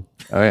awesome.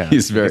 Oh yeah.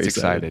 He's very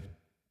excited.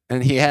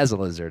 And he has a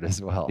lizard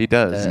as well. He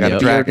does. He's got a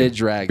bearded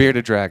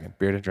dragon. dragon.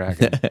 Bearded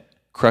dragon.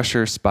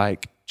 Crusher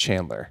Spike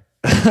Chandler.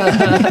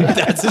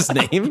 That's his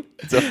name?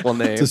 It's a full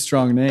name. It's a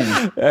strong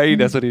name. Hey,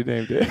 that's what he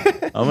named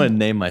it. I'm going to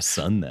name my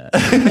son that.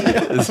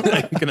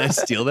 Can I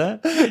steal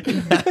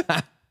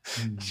that?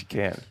 You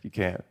can't. You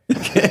can't.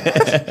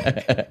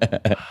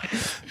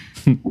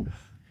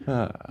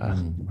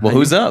 Well,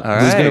 who's up? All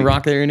Who's going to right.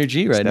 rock their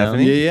energy right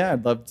Stephanie? now? Yeah,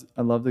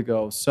 I'd love to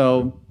go.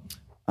 So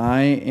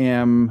I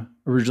am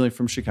originally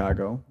from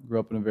Chicago,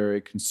 grew up in a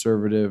very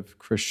conservative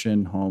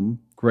Christian home,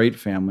 great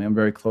family. I'm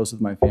very close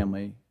with my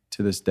family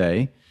to this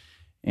day.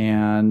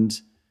 And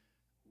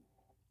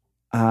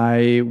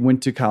I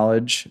went to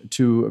college,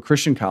 to a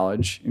Christian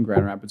college in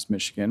Grand Rapids,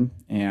 Michigan,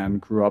 and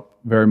grew up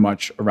very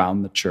much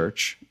around the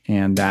church.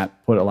 And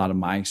that put a lot of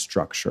my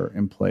structure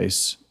in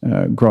place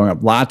growing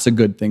up. Lots of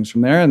good things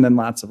from there, and then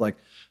lots of like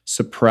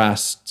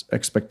suppressed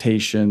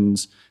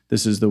expectations.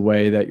 This is the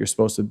way that you're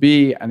supposed to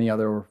be. Any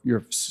other,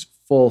 your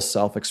full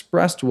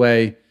self-expressed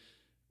way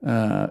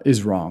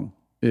is wrong,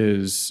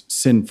 is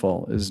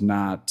sinful, is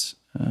not.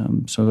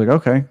 So I was like,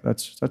 okay,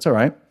 that's all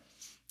right.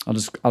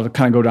 I'll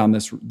kind of go down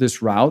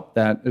this route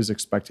that is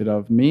expected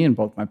of me, and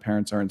both my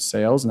parents are in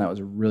sales, and that was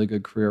a really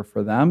good career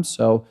for them.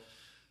 So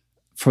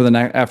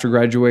after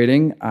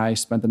graduating, I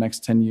spent the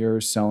next 10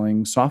 years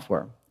selling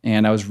software,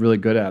 and I was really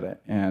good at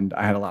it, and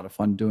I had a lot of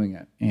fun doing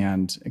it,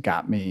 and it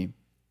got me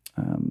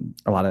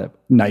a lot of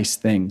nice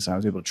things. I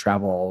was able to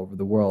travel all over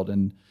the world,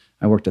 and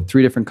I worked at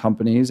 3 different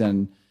companies,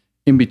 and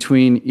in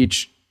between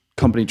each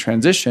company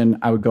transition,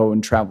 I would go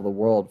and travel the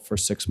world for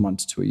 6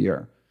 months to a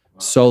year,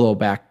 solo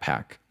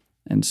backpack.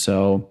 And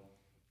so,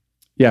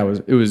 yeah,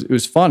 it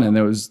was fun. And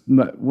it was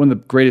one of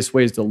the greatest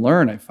ways to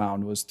learn, I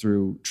found, was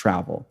through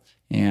travel.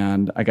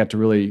 And I got to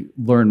really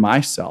learn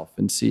myself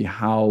and see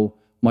how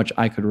much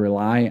I could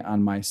rely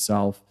on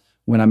myself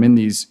when I'm in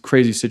these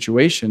crazy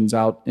situations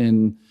out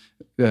in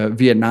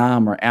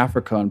Vietnam or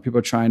Africa, and people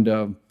are trying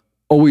to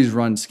always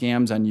run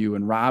scams on you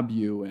and rob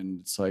you.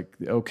 And it's like,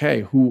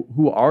 okay,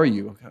 who are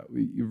you?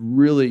 It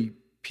really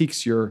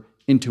piques your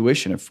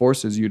intuition. It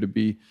forces you to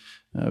be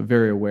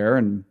very aware,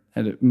 and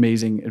had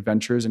amazing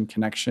adventures and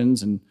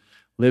connections, and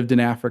lived in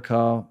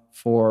Africa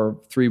for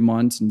 3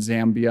 months in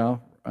Zambia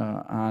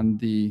on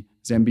the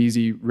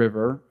Zambezi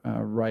River,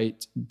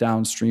 right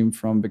downstream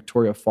from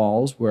Victoria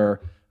Falls, where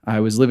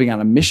I was living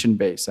on a mission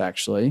base,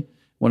 actually.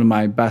 One of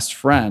my best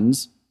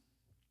friends,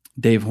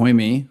 Dave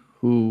Hoyme,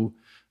 who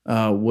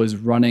was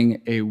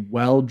running a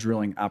well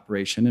drilling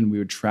operation, and we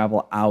would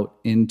travel out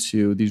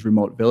into these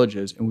remote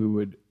villages, and we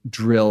would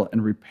drill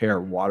and repair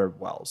water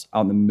wells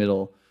out in the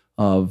middle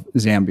of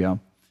Zambia.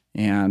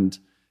 And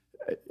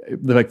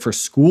like for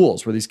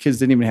schools where these kids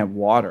didn't even have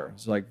water.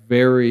 It's like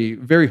very,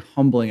 very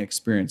humbling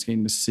experience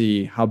getting to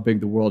see how big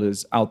the world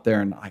is out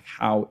there, and like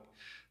how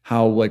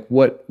like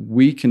what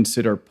we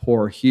consider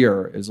poor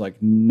here is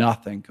like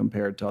nothing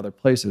compared to other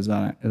places,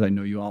 as I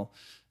know you all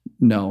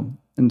know.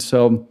 And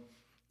so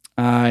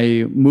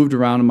I moved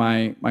around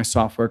in my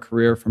software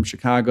career from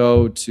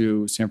Chicago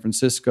to San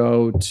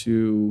Francisco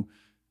to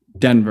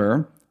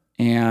Denver.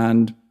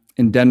 And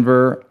in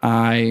Denver,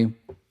 I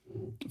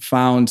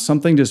found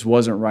something just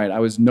wasn't right. I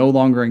was no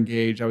longer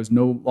engaged. I was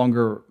no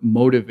longer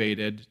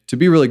motivated. To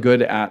be really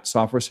good at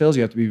software sales,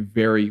 you have to be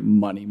very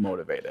money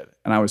motivated.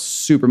 And I was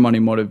super money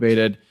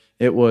motivated.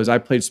 I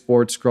played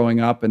sports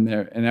growing up, and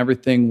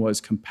everything was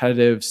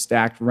competitive,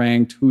 stacked,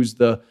 ranked, who's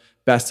the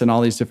best in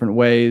all these different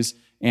ways.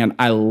 And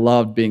I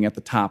loved being at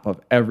the top of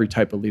every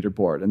type of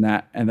leaderboard.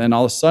 And then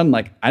all of a sudden,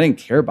 like, I didn't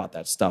care about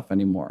that stuff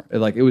anymore.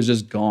 It was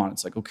just gone.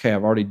 It's like, okay,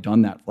 I've already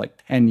done that for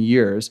like 10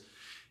 years.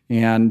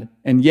 And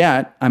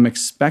yet I'm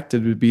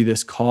expected to be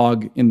this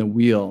cog in the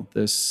wheel.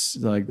 This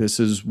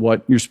is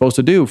what you're supposed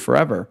to do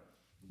forever.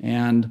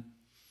 And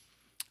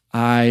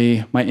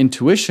my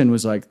intuition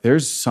was like,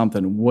 there's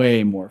something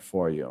way more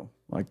for you.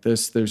 Like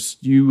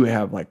you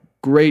have like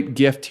great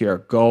gift here.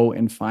 Go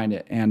and find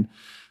it. And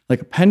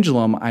like a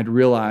pendulum, I'd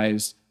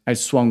realized I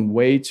swung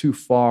way too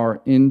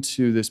far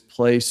into this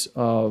place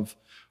of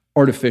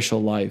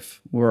artificial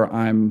life where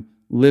I'm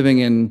living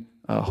in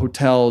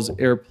hotels,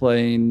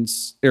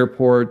 airplanes,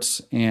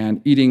 airports, and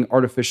eating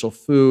artificial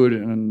food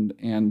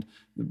and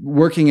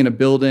working in a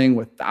building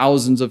with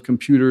thousands of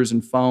computers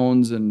and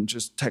phones and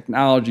just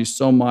technology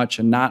so much,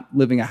 and not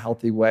living a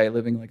healthy way,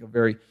 living like a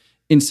very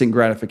instant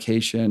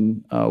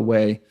gratification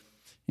way.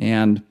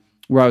 And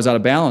where I was out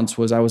of balance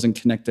was I wasn't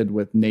connected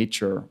with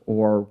nature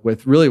or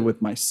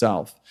with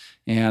myself.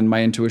 And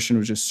my intuition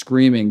was just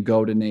screaming,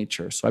 go to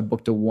nature. So I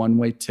booked a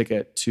one-way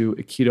ticket to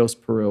Iquitos,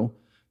 Peru,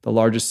 the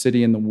largest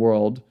city in the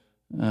world,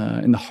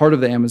 in the heart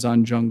of the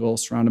Amazon jungle,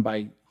 surrounded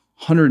by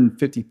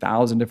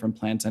 150,000 different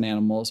plants and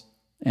animals.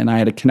 And I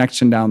had a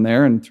connection down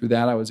there. And through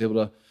that, I was able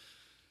to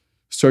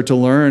start to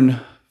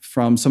learn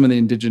from some of the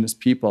indigenous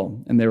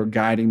people. And they were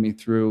guiding me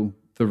through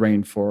the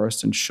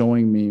rainforest and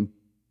showing me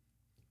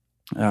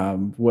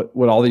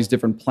what all these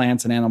different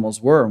plants and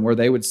animals were, and where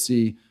they would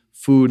see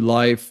food,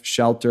 life,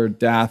 shelter,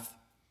 death.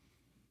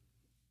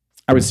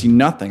 I would see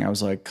nothing. I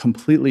was like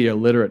completely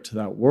illiterate to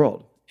that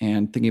world.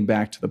 And thinking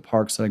back to the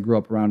parks that I grew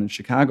up around in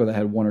Chicago that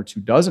had 1 or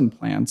 2 dozen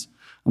plants,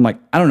 I'm like,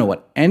 I don't know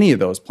what any of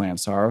those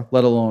plants are,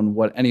 let alone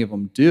what any of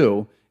them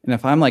do. And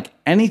if I'm like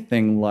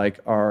anything like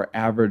our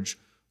average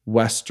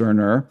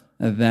Westerner,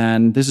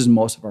 then this is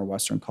most of our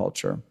Western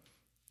culture.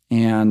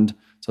 And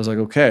so I was like,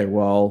 okay,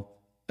 well,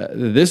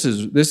 this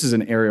is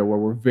an area where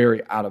we're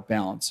very out of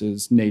balance,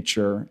 is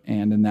nature,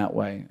 and in that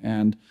way.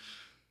 And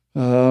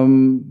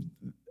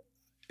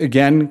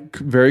again,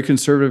 very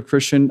conservative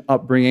Christian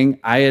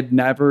upbringing. I had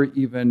never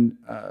even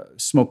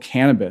smoked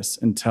cannabis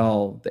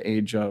until the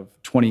age of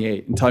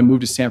 28, until I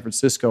moved to San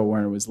Francisco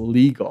where it was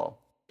legal.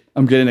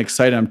 I'm getting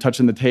excited. I'm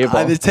touching the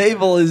table. The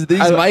table is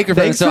these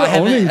microphones. So I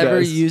haven't ever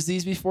this. used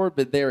these before,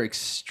 but they're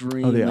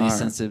extremely are.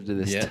 sensitive to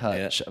this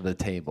touch of the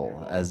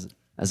table as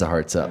a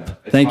heart's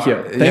up. Thank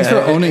you. Thanks for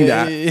owning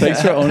that.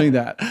 Thanks for owning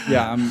that.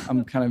 Yeah,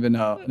 I'm kind of in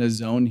a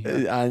zone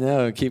here. I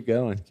know. Keep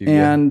going.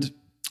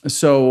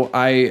 So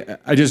I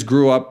just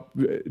grew up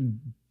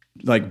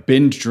like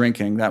binge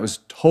drinking. That was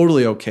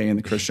totally okay in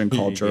the Christian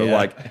culture.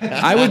 Like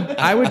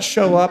I would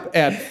show up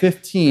at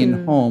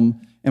 15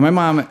 home, and my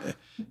mom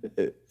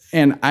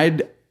and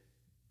I'd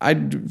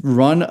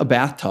run a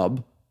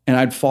bathtub, and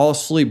I'd fall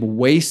asleep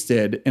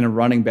wasted in a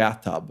running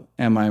bathtub.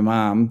 And my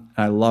mom,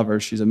 I love her,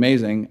 she's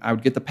amazing, I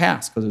would get the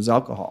pass because it was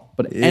alcohol.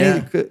 But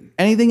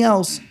anything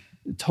else,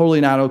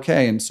 totally not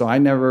okay. And so I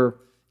never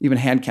even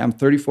had I'm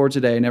 34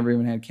 today, never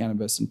even had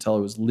cannabis until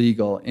it was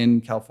legal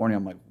in California.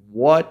 I'm like,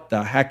 what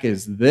the heck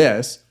is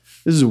this?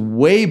 This is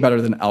way better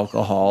than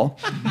alcohol.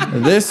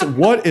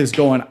 What is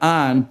going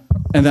on?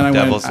 And then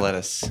Devil's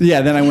lettuce.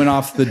 Yeah, then I went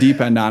off the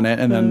deep end on it,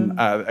 and then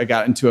I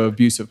got into an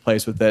abusive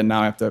place with it. And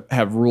now I have to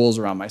have rules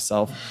around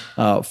myself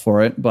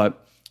for it.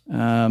 But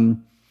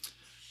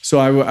so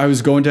I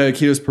was going to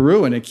Iquitos,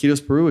 Peru, and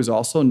Iquitos, Peru is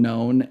also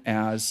known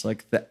as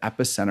like the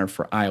epicenter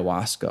for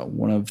ayahuasca,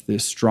 one of the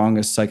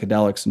strongest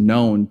psychedelics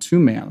known to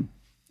man.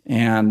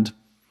 And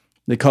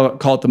they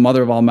call it the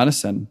mother of all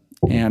medicine.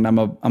 And I'm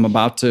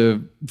about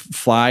to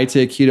fly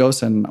to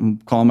Iquitos, and I'm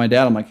calling my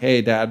dad. I'm like,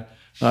 hey, Dad,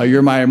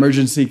 you're my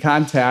emergency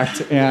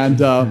contact,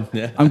 and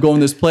I'm going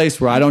this place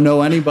where I don't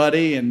know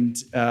anybody,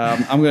 and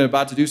I'm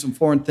about to do some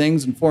foreign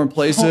things in foreign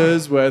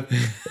places.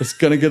 It's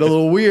going to get a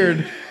little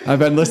weird. I've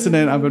been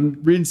listening. I've been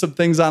reading some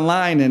things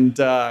online, and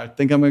I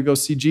think I'm going to go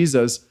see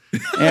Jesus.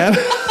 And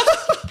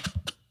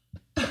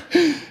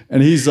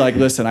and he's like,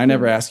 listen, I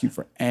never ask you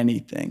for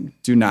anything.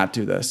 Do not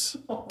do this.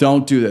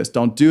 Don't do this.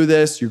 Don't do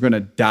this. You're going to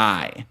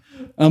die.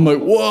 I'm like,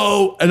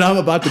 whoa. And I'm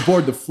about to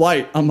board the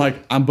flight. I'm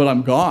like, but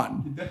I'm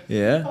gone.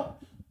 Yeah.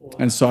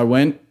 And so I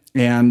went,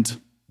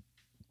 and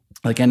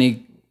like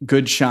any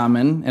good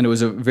shaman, and it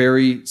was a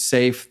very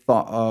safe,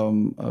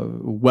 well-run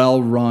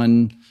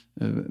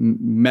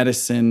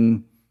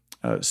medicine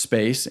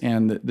space.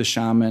 And the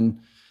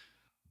shaman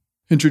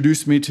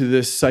introduced me to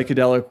this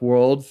psychedelic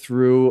world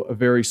through a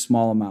very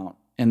small amount,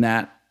 and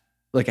that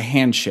like a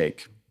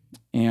handshake.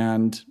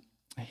 And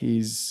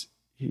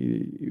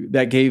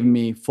that gave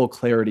me full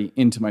clarity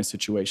into my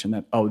situation,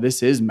 that, oh,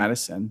 this is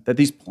medicine, that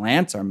these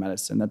plants are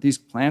medicine, that these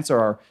plants are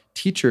our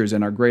teachers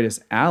and our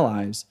greatest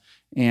allies.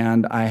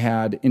 And I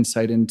had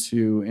insight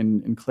into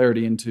and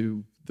clarity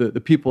into the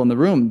people in the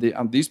room.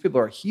 These people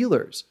are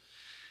healers.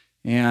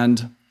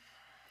 And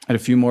I had a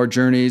few more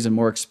journeys and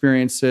more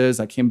experiences.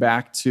 I came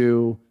back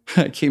to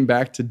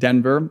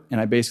Denver,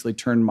 and I basically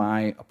turned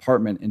my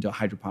apartment into a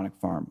hydroponic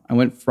farm. I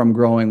went from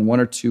growing 1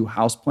 or 2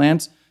 house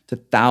plants to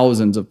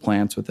thousands of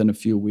plants within a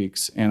few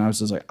weeks. And I was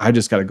just like, I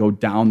just got to go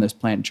down this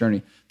plant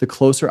journey. The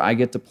closer I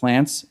get to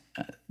plants,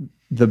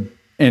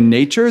 in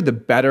nature, the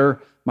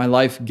better my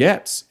life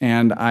gets.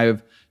 And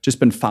I've just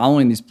been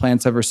following these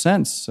plants ever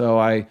since. So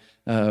I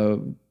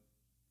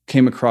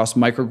came across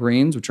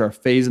microgreens, which are a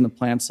phase in the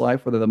plant's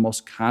life where they're the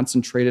most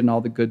concentrated in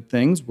all the good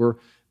things. We're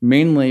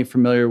mainly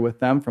familiar with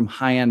them from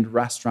high-end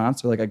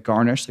restaurants. They're like a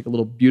garnish, like a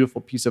little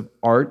beautiful piece of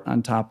art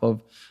on top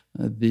of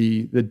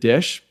the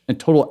dish. A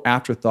total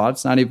afterthought.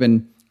 It's not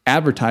even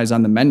advertised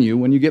on the menu.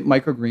 When you get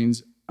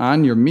microgreens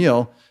on your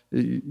meal,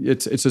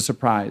 it's a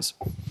surprise.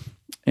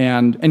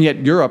 And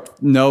yet Europe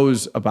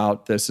knows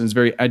about this and is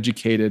very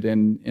educated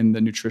in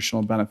the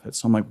nutritional benefits.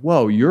 So I'm like,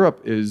 whoa,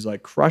 Europe is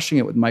like crushing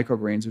it with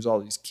microgreens. There's all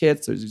these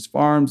kits, there's these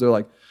farms, they're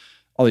like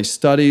all these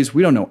studies.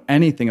 We don't know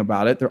anything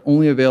about it. They're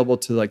only available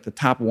to like the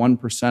top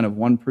 1% of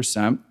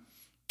 1%.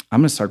 I'm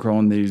going to start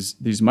growing these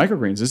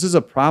microgreens. This is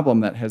a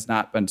problem that has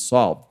not been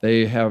solved.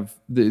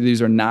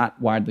 These are not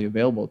widely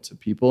available to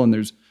people, and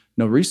there's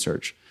no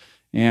research.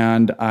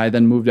 And I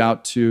then moved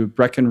out to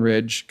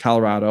Breckenridge,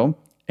 Colorado,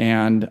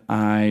 and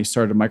I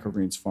started a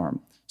microgreens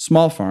farm,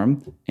 small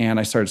farm, and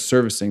I started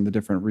servicing the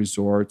different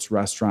resorts,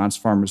 restaurants,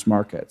 farmers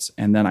markets.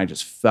 And then I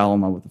just fell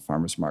in love with the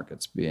farmers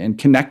markets and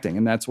connecting.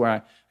 And that's where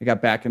I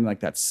got back in like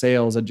that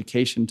sales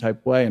education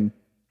type way, and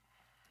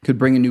could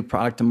bring a new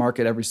product to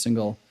market every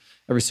single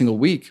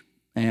week,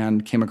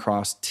 and came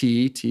across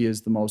tea. Tea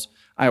is the most,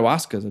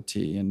 ayahuasca is a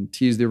tea, and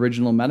tea is the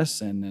original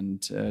medicine,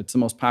 and it's the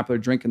most popular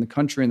drink in the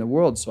country and the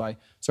world. So I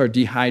started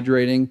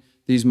dehydrating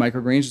these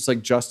microgreens, just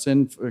like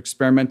Justin,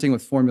 experimenting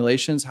with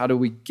formulations. How do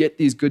we get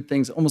these good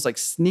things, almost like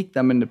sneak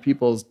them into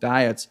people's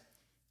diets?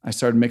 I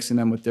started mixing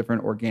them with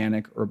different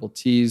organic herbal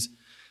teas.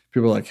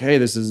 People were like, hey,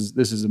 this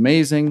is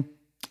amazing.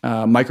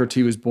 Micro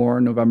Tea was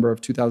born November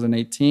of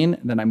 2018.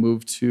 And then I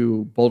moved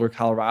to Boulder,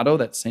 Colorado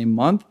that same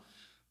month.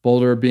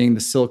 Boulder being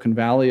the Silicon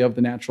Valley of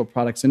the natural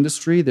products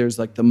industry. There's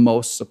like the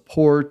most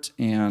support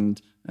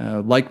and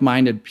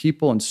like-minded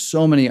people, and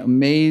so many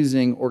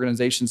amazing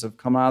organizations have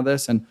come out of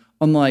this. And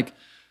unlike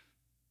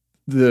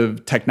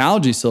the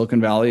technology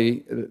Silicon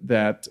Valley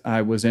that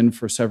I was in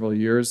for several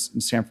years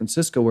in San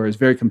Francisco, where it's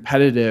very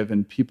competitive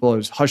and people,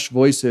 there's hushed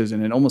voices,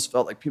 and it almost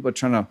felt like people are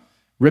trying to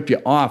rip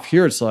you off.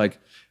 Here it's like,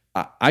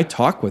 I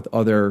talk with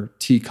other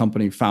tea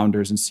company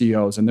founders and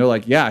CEOs, and they're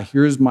like, yeah,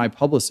 here's my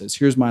publicist.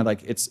 Here's my,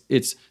 like, it's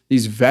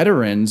these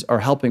veterans are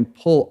helping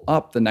pull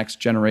up the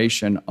next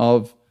generation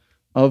of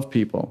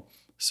people.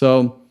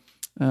 So,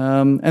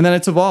 and then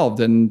it's evolved,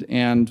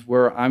 and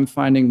where I'm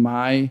finding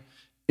my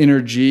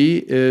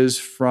InnerG is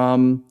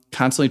from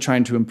constantly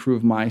trying to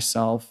improve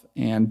myself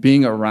and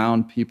being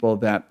around people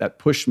that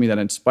push me, that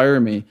inspire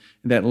me,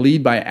 that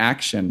lead by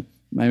action.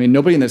 I mean,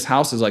 nobody in this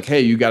house is like,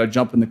 hey, you got to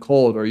jump in the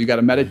cold, or you got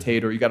to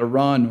meditate, or you got to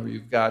run, or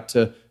you've got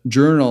to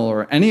journal,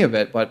 or any of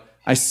it. But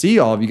I see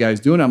all of you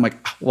guys doing it. I'm like,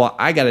 well,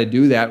 I got to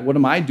do that. What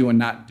am I doing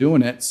not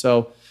doing it?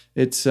 So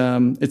it's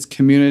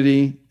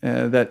community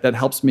that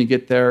helps me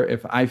get there.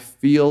 If I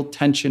feel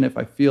tension, if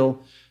I feel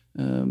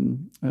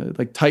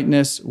like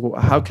tightness,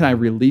 how can I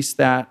release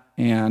that?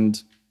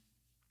 And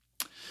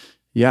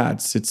yeah,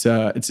 it's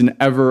an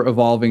ever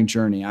evolving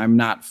journey. I'm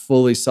not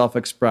fully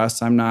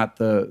self-expressed. I'm not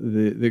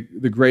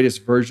the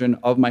greatest version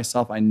of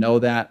myself. I know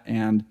that,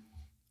 and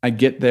I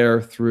get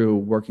there through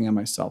working on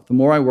myself. The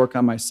more I work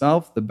on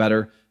myself, the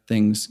better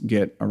things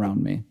get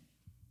around me.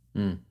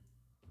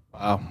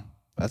 Wow.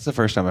 That's the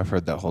first time I've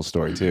heard that whole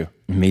story too.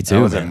 Me too.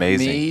 That was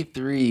amazing. Me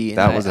three.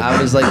 That was I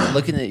was like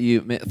looking at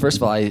you. First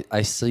of all,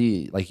 I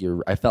see like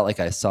I felt like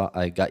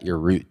I got your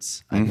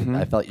roots.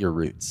 I felt your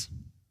roots.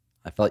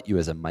 I felt you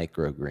as a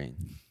microgreen.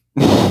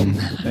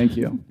 Thank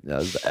you. That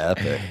was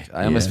epic.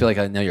 I almost feel like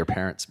I know your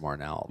parents more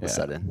now all of a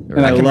sudden.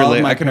 And I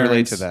love my I can relate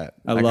parents. to that.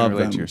 I can love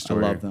relate them. to your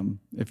story. I love them.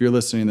 If you're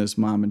listening to this,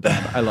 Mom and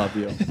Dad, I love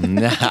you.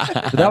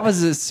 But that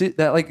was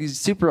that like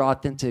super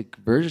authentic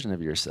version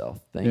of yourself.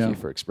 Thank Yeah. you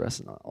for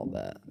expressing all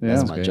that. Yeah.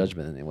 That's my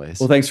judgment,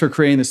 anyways. Well, thanks for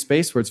creating the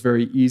space where it's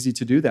very easy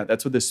to do that.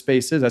 That's what this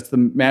space is. That's the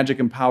magic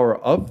and power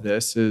of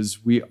this.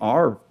 Is we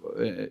are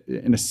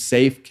in a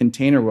safe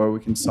container where we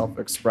can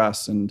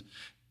self-express and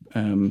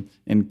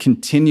and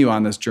continue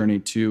on this journey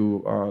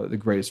to the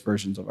greatest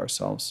versions of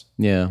ourselves.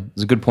 Yeah,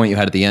 it's a good point you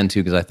had at the end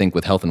too, because I think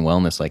with health and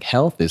wellness, like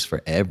health is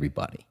for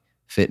everybody.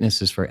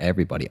 Fitness is for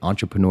everybody.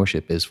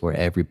 Entrepreneurship is for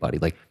everybody.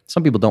 Like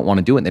some people don't want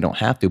to do it and they don't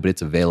have to, but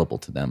it's available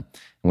to them.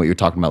 And what you're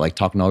talking about, like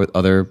talking to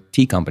other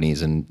tea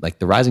companies and like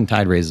the rising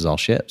tide raises all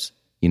ships.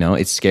 You know,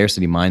 it's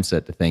scarcity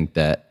mindset to think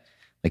that,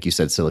 like you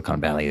said,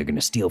 Silicon Valley, you're going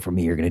to steal from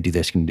me, you're going to do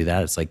this, you're going to do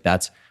that. It's like,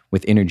 that's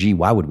with InnerG.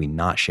 Why would we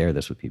not share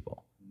this with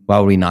people? Why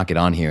would we not get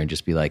on here and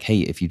just be like, hey,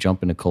 if you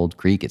jump into Cold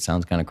Creek, it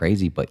sounds kind of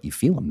crazy, but you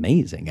feel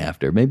amazing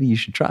after. Maybe you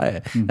should try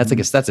it.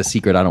 That's a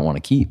secret I don't want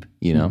to keep,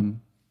 you know?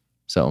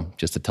 So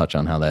just to touch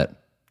on how that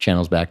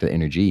channels back to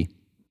InnerG.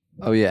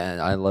 Oh yeah,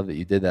 and I love that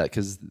you did that,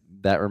 because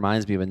that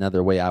reminds me of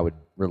another way I would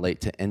relate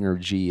to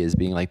InnerG as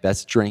being like,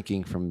 that's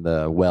drinking from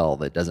the well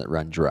that doesn't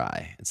run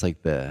dry. It's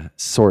like the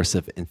source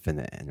of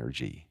infinite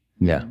energy.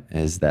 Yeah.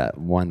 Is that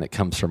one that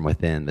comes from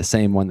within, the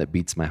same one that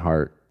beats my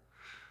heart,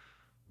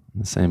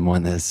 the same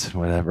one that's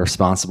whatever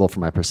responsible for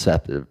my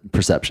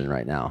perception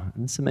right now.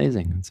 And it's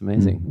amazing. It's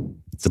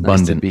amazing. It's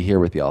abundant. nice to be here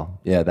with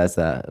y'all. Yeah, that's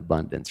that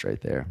abundance right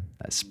there.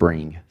 That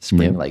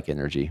spring-like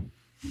energy.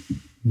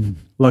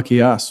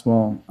 Lucky us.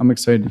 Well, I'm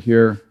excited to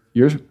hear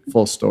your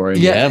full story.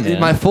 Yeah, man.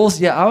 my full.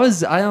 Yeah,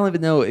 I don't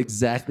even know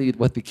exactly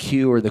what the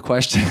cue or the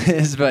question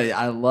is, but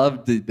I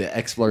love the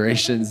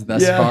explorations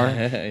thus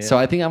far. So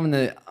I think I'm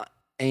going to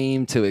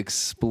aim to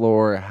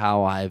explore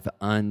how I've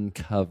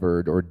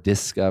uncovered or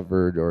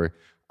discovered or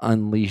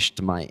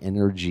unleashed my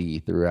energy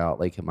throughout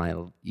like my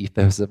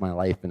ethos of my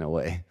life in a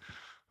way.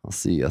 I'll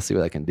see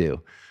what I can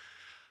do.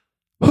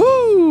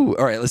 Woo!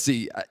 All right, let's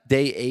see.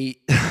 Day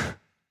 8.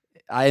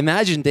 I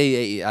imagine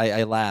day 8,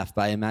 I laughed,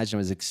 but I imagine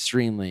it was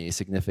extremely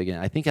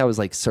significant. I think I was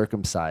like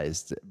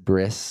circumcised,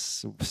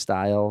 bris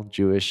style,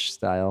 Jewish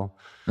style.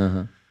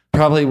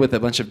 Probably with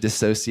a bunch of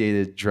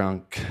dissociated,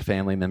 drunk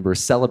family members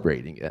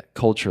celebrating it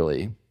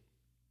culturally.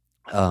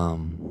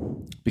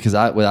 Because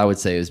what I would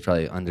say is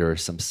probably under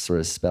some sort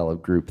of spell of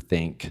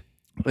groupthink.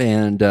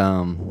 And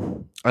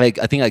I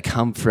think I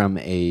come from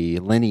a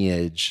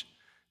lineage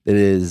that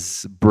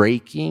is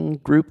breaking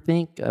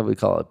groupthink. I would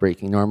call it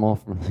breaking normal.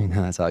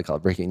 That's how I call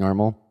it, breaking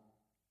normal.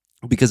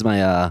 Because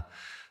my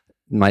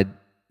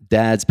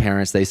dad's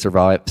parents, they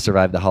survived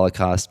the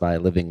Holocaust by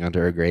living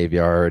under a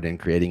graveyard and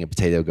creating a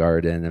potato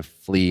garden and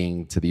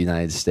fleeing to the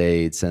United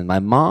States. And my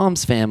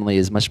mom's family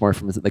is much more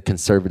from the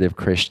conservative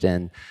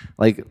Christian.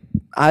 Like,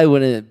 I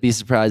wouldn't be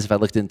surprised if I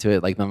looked into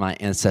it, like my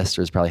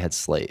ancestors probably had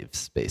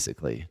slaves,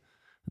 basically.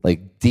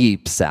 Like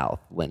deep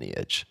South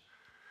lineage.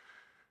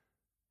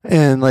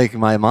 And like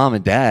my mom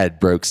and dad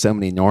broke so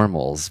many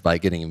normals by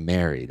getting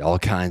married, all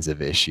kinds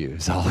of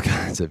issues. Like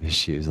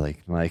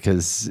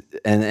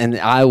and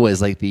I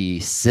was like the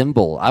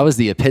symbol. I was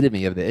the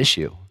epitome of the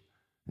issue.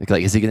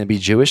 Like, is he going to be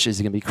Jewish? Is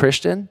he going to be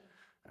Christian?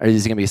 Or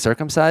is he going to be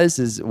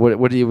circumcised? What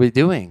are we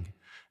doing?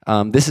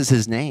 This is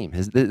his name.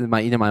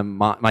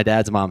 My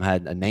dad's mom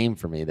had a name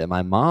for me that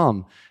my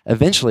mom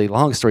eventually,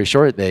 long story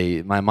short,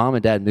 my mom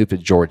and dad moved to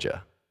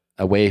Georgia,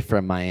 away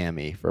from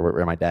Miami, for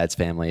where my dad's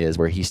family is,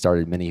 where he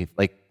started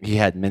he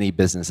had many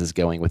businesses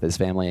going with his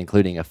family,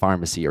 including a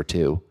pharmacy or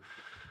two.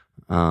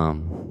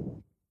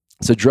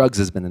 So drugs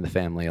has been in the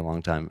family a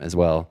long time as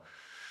well.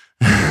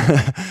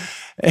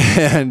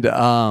 And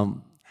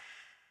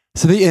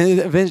so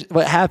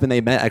what happened,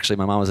 they met, actually,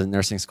 my mom was in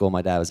nursing school,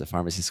 my dad was at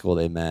pharmacy school,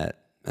 they met,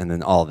 and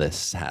then all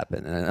this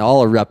happened, and it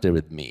all erupted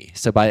with me.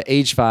 So by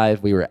age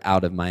 5, we were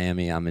out of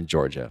Miami, I'm in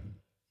Georgia.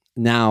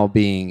 Now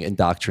being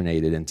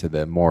indoctrinated into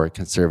the more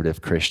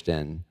conservative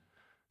Christian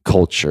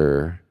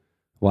culture,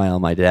 while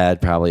my dad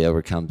probably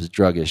overcomes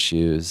drug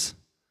issues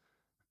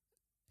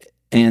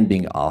and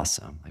being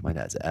awesome. Like, my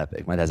dad's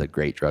epic. My dad's a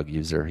great drug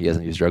user. He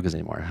doesn't use drugs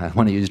anymore. I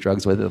want to use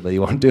drugs with him, but he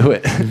won't do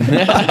it.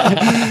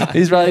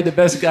 He's probably the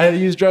best guy to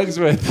use drugs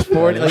with.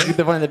 One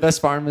of the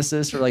best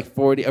pharmacists for like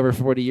over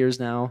 40 years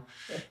now.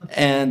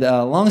 And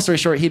long story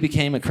short, he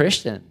became a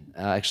Christian.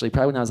 Actually,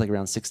 probably when I was like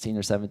around 16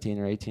 or 17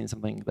 or 18,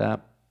 something like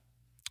that.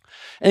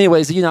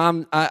 Anyways,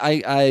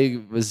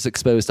 I was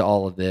exposed to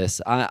all of this.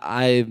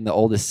 I'm the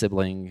oldest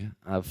sibling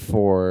of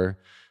 4.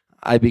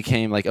 I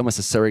became like almost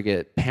a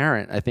surrogate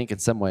parent, I think, in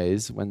some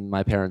ways, when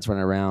my parents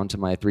weren't around, to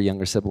my 3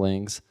 younger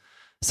siblings.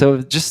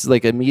 So just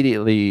like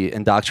immediately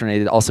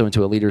indoctrinated also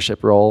into a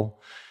leadership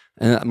role.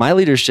 And my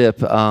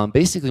leadership,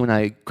 basically when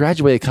I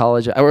graduated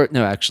college,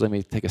 let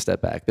me take a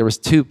step back. There was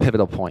 2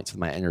 pivotal points with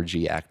my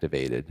InnerG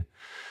activated.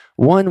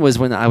 One was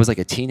when I was like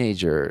a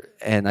teenager,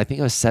 and I think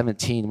I was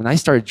 17. When I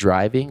started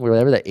driving,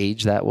 whatever the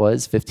age that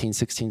was, 15,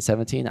 16,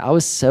 17, I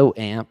was so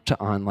amped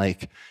on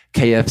like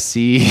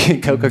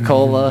KFC,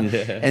 Coca-Cola,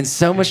 and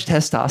so much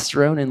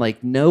testosterone and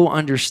like no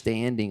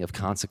understanding of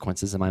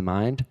consequences in my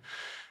mind.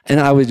 And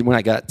when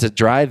I got to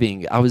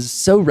driving, I was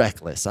so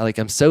reckless.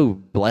 I'm so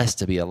blessed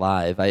to be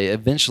alive. I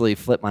eventually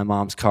flipped my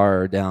mom's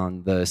car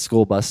down the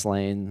school bus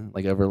lane,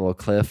 like over a little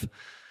cliff.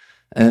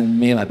 And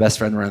me and my best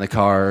friend were in the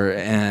car,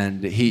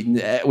 and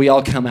we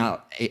all come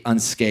out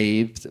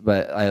unscathed,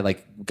 but I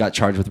got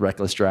charged with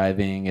reckless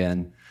driving.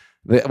 And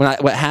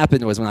what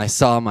happened was when I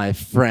saw my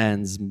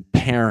friend's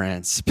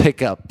parents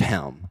pick up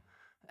him,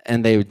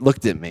 and they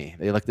looked at me.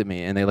 They looked at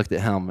me, and they looked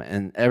at him,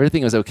 and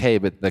everything was okay,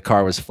 but the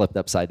car was flipped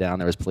upside down.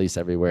 There was police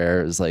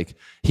everywhere. It was like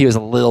he was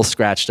a little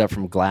scratched up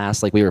from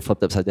glass, like we were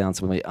flipped upside down.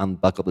 So when we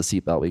unbuckled the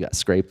seatbelt, we got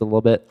scraped a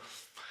little bit.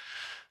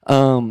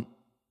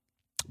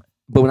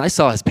 But when I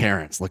saw his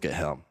parents look at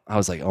him, I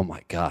was like, oh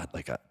my God,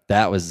 like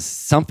that was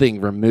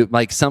something removed,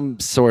 like some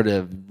sort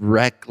of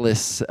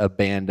reckless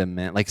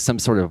abandonment, like some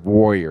sort of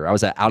warrior. I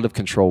was an out of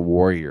control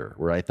warrior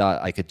where I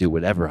thought I could do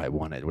whatever I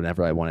wanted,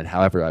 whenever I wanted,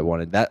 however I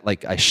wanted. That,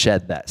 like, I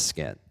shed that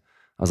skin.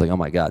 I was like, oh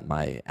my God,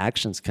 my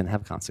actions can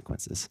have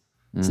consequences.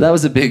 So that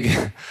was a big,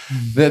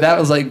 that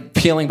was like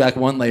peeling back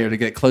one layer to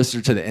get closer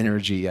to the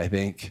InnerG, I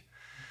think.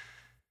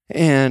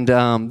 And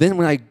then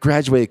when I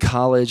graduated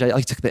college, I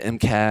took the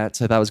MCAT.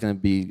 So I thought I was going to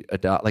be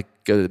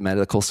go to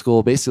medical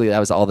school. Basically, that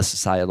was all the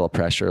societal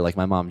pressure. Like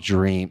my mom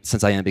dreamed,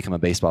 since I didn't become a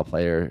baseball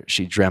player,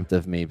 she dreamt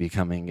of me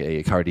becoming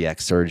a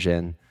cardiac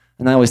surgeon.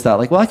 And I always thought,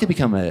 like, well, I could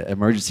become an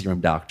emergency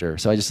room doctor.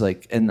 So I just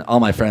and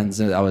all my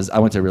friends, I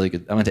went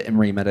to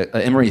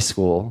Emory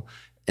school,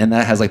 and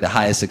that has like the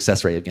highest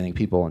success rate of getting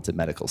people into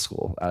medical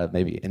school out of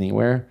maybe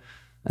anywhere.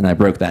 And I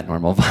broke that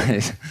normal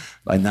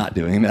by not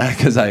doing that,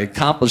 because I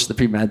accomplished the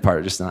pre-med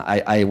part. Just not.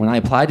 When I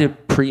applied to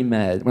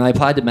pre-med, when I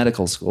applied to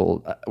medical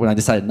school, when I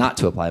decided not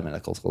to apply to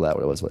medical school, that's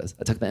what it was.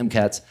 I took the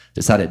MCATs,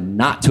 decided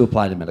not to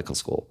apply to medical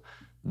school.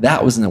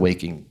 That was an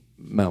awakening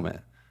moment,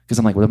 because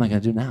I'm like, what am I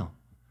going to do now?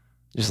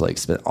 Just like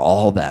spent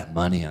all that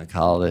money on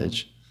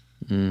college,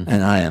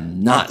 and I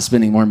am not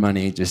spending more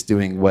money just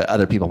doing what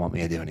other people want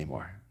me to do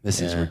anymore.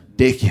 This is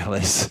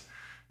ridiculous.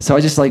 So I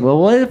just well,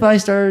 what if I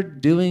started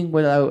doing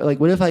what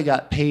if I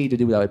got paid to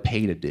do what I would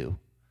pay to do?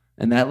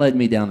 And that led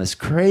me down this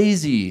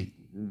crazy,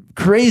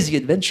 crazy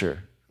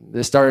adventure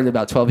that started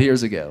about 12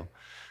 years ago.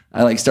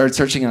 I started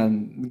searching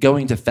on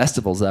going to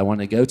festivals that I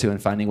wanted to go to and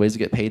finding ways to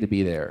get paid to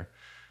be there.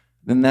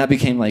 Then that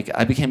became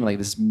I became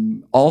this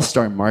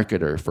all-star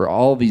marketer for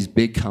all these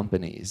big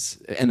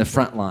companies in the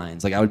front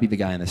lines. I would be the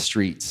guy in the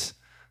streets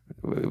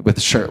with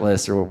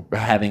shirtless or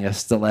having a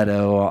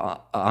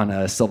stiletto on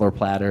a silver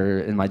platter,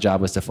 and my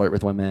job was to flirt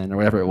with women or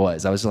whatever it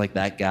was. I was like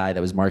that guy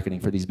that was marketing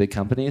for these big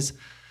companies.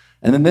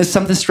 And then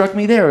something struck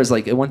me there. It was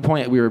at one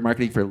point we were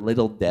marketing for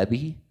Little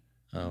Debbie.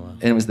 Oh, wow.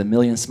 And it was the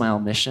Million Smile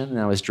Mission, and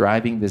I was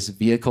driving this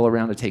vehicle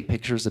around to take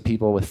pictures of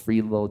people with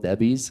free Little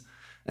Debbies.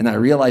 And I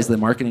realized the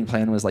marketing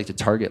plan was to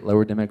target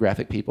lower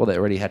demographic people that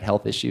already had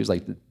health issues,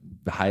 like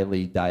the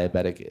highly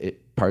diabetic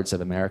parts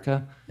of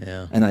America.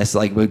 Yeah. And I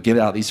would give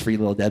out these free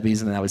Little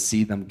Debbies, and then I would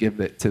see them give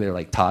it to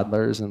their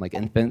toddlers and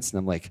infants.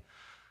 And I'm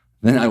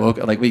then I woke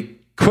up, we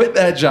quit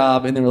that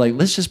job, and they were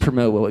let's just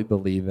promote what we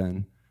believe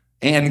in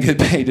and get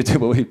paid to do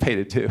what we pay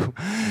to do.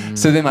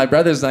 So then my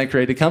brothers and I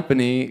created a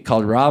company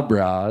called Raw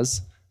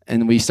Bras,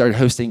 and we started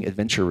hosting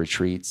adventure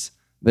retreats.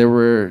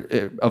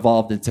 It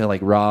evolved into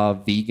raw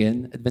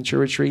vegan adventure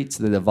retreats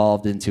that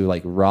evolved into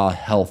raw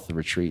health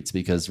retreats,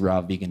 because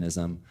raw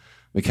veganism,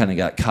 we kind of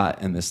got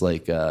caught in this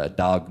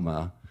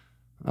dogma,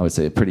 I would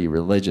say a pretty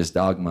religious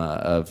dogma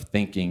of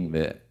thinking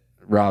that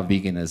raw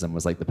veganism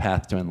was the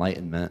path to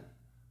enlightenment.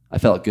 I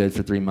felt good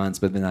for 3 months,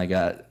 but then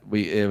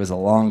it was a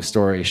long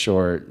story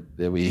short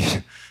that we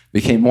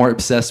became more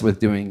obsessed with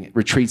doing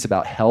retreats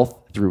about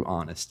health through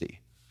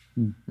honesty.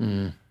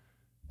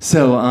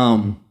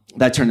 So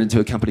that turned into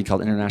a company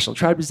called International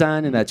Tribe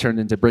Design, and that turned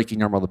into Breaking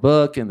Normal, the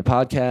book, and the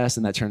podcast,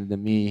 and that turned into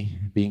me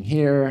being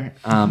here.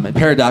 And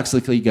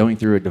paradoxically, going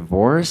through a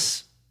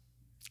divorce,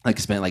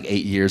 spent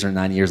 8 years or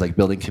 9 years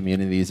building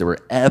communities that were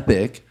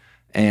epic,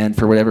 and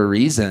for whatever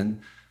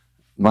reason,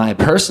 my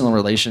personal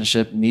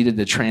relationship needed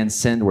to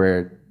transcend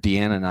where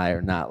Deanna and I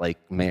are not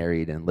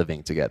married and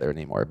living together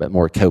anymore, but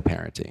more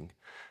co-parenting.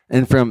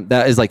 And from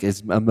that is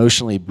as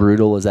emotionally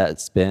brutal as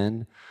that's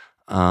been.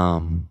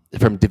 From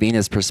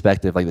Davina's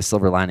perspective, the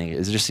silver lining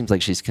is it just seems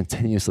like she's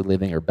continuously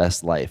living her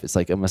best life. It's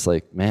almost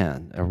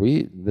man, are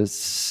we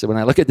this? When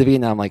I look at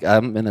Davina, I'm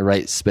I'm in the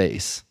right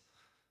space.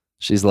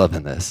 She's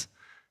loving this.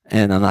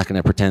 And I'm not going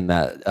to pretend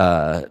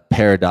that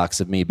paradox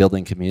of me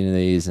building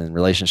communities and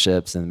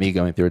relationships and me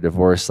going through a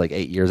divorce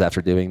 8 years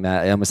after doing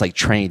that, it almost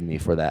trained me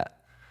for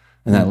that.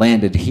 And I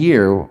landed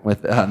here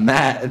with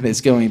Matt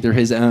that's going through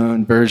his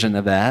own version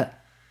of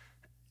that,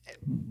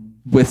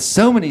 with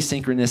so many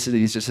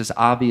synchronicities, just as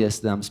obvious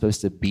that I'm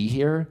supposed to be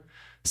here.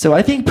 So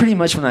I think pretty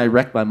much when I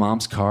wrecked my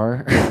mom's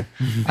car,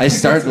 I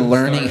started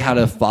learning how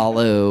to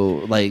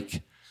follow,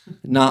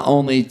 not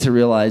only to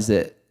realize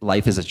that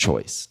life is a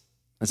choice.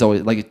 It's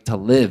always to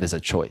live is a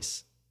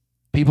choice.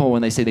 People,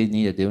 when they say they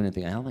need to do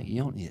anything, I'm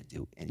you don't need to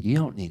do anything. You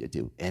don't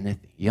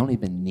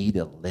even need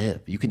to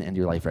live. You can end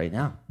your life right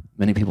now.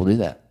 Many people do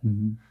that.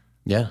 Mm-hmm.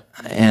 Yeah.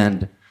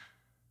 And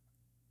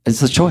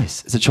it's a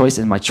choice. It's a choice,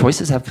 and my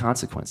choices have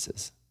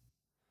consequences.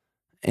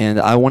 And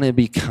I want to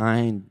be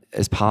kind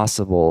as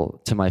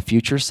possible to my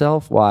future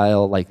self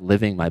while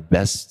living my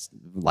best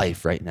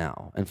life right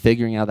now and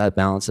figuring out that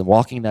balance and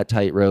walking that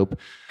tightrope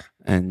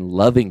and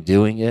loving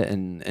doing it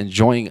and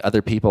enjoying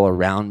other people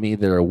around me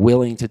that are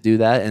willing to do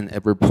that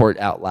and report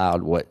out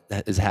loud what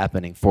is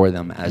happening for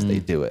them as they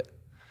do it.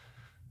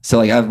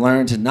 So I've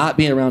learned to not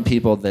be around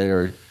people that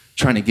are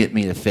trying to get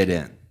me to fit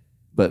in.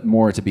 but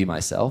more to be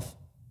myself.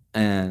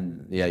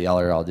 And yeah, y'all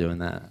are all doing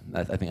that.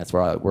 I think that's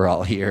why we're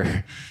all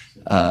here,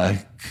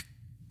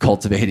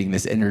 cultivating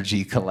this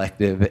InnerG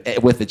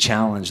collective with a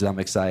challenge that I'm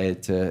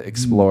excited to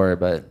explore.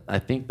 But I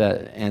think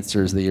that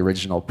answers the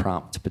original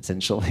prompt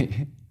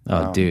potentially.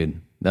 Oh, dude,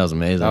 that was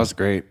amazing. That was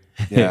great.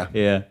 Yeah.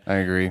 Yeah. I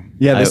agree.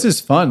 Yeah, this is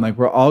fun. Like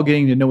we're all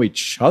getting to know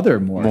each other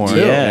more. Too.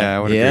 Yeah, I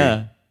would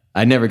agree.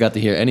 I never got to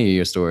hear any of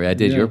your story. I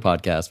did your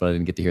podcast, but I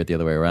didn't get to hear it the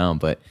other way around.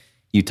 But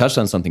you touched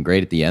on something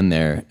great at the end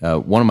there.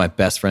 One of my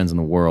best friends in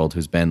the world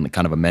who's been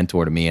kind of a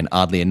mentor to me, and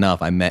oddly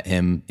enough, I met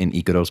him in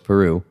Iquitos,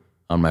 Peru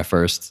on my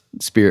first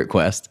spirit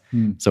quest.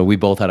 So we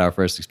both had our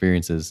first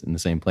experiences in the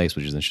same place,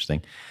 which is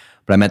interesting.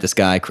 But I met this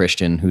guy,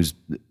 Christian, who's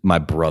my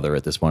brother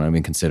at this point. I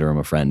mean, consider him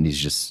a friend. He's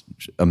just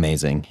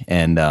amazing.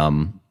 And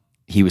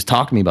he was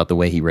talking to me about the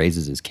way he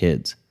raises his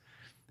kids.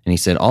 And he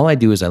said, all I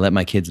do is I let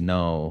my kids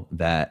know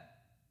that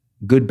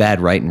good,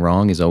 bad, right, and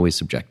wrong is always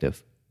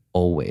subjective.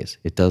 Always.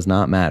 It does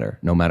not matter.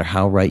 No matter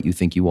how right you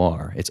think you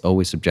are, it's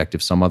always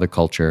subjective. Some other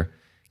culture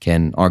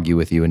can argue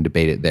with you and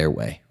debate it their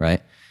way,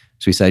 right?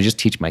 So he said, I just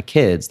teach my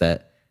kids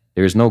that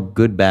there is no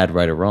good, bad,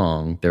 right, or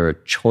wrong. There are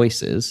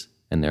choices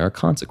and there are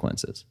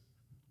consequences.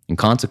 And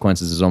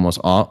consequences is almost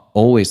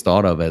always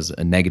thought of as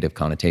a negative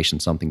connotation,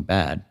 something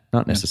bad.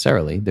 Not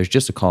necessarily. There's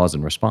just a cause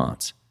and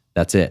response.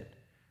 That's it,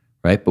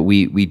 right? But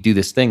we do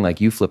this thing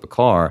like you flip a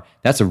car.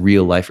 That's a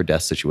real life or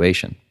death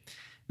situation.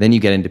 Then you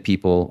get into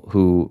people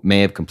who may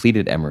have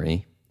completed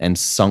Emory and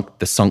sunk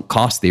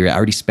cost theory. I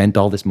already spent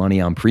all this money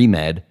on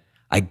pre-med.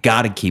 I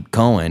got to keep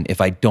going.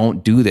 If I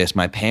don't do this,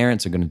 my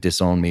parents are going to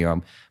disown me,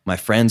 or my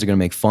friends are going to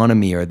make fun of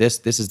me, or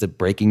this is the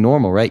breaking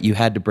normal, right? You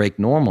had to break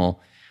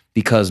normal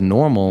because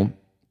normal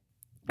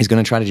is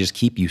going to try to just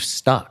keep you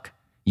stuck.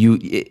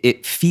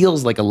 It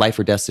feels like a life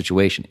or death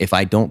situation. If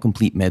I don't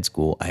complete med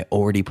school, I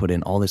already put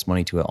in all this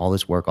money to it, all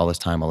this work, all this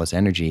time, all this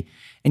energy.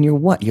 And you're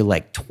what? You're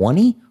like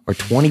 20 or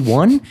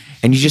 21?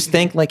 And you just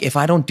think like, if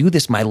I don't do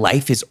this, my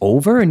life is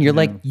over. And you're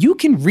like, you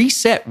can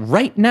reset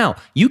right now.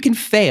 You can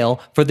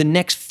fail for the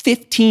next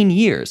 15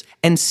 years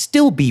and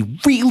still be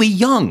really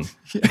young.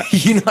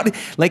 You know,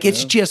 like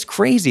it's just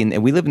crazy.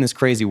 And we live in this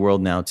crazy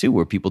world now too,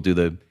 where people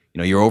do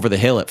you're over the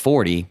hill at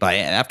 40.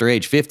 After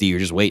age 50, you're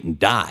just wait and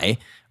die.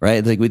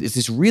 Right? Like it's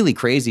this really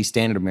crazy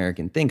standard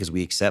American thing because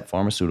we accept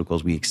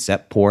pharmaceuticals, we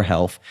accept poor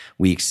health,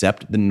 we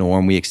accept the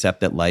norm, we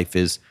accept that life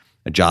is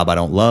a job I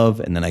don't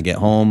love, and then I get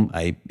home,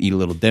 I eat a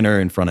little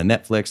dinner in front of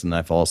Netflix, and then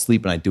I fall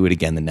asleep, and I do it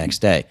again the next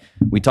day.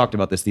 We talked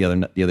about this the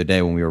other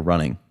day when we were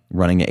running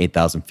at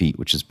 8,000 feet,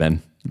 which has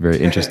been very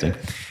interesting.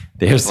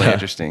 There's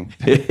interesting.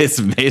 It's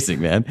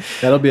amazing, man.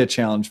 That'll be a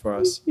challenge for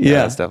us.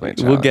 Yeah, it's definitely a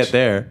challenge. We'll get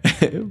there.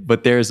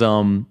 But there's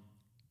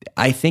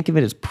I think of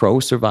it as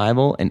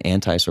pro-survival and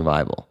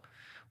anti-survival.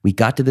 We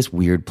got to this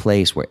weird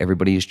place where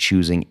everybody is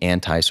choosing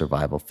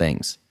anti-survival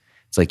things.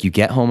 It's like you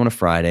get home on a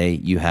Friday,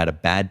 you had a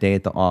bad day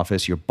at the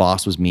office, your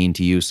boss was mean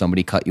to you,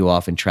 somebody cut you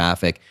off in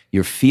traffic,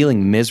 you're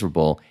feeling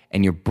miserable,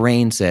 and your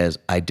brain says,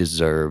 I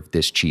deserve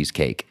this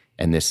cheesecake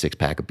and this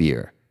 6-pack of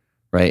beer,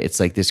 right?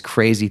 It's like this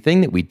crazy thing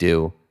that we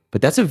do,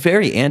 but that's a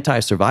very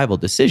anti-survival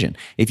decision.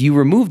 If you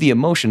remove the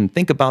emotion,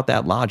 think about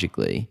that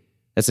logically,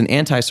 that's an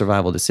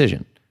anti-survival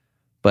decision.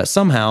 But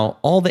somehow,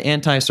 all the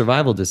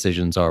anti-survival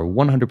decisions are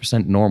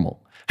 100% normal.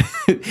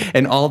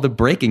 And all the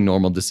breaking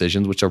normal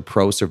decisions, which are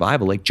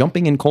pro-survival, like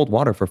jumping in cold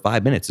water for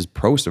 5 minutes is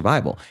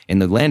pro-survival. In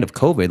the land of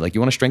COVID, like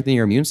you want to strengthen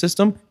your immune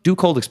system, do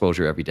cold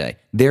exposure every day.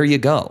 There you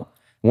go.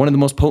 One of the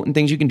most potent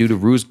things you can do to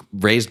raise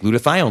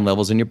glutathione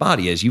levels in your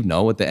body, as you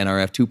know, with the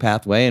NRF2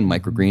 pathway and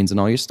microgreens and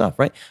all your stuff,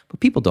 right? But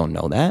people don't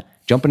know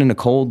that. Jumping in a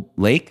cold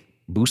lake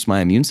boosts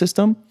my immune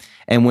system.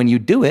 And when you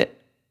do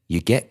it, you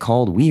get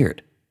called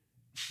weird.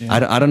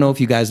 Yeah. I don't know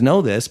if you guys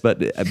know this, but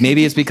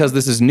maybe it's because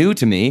this is new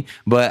to me,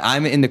 but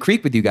I'm in the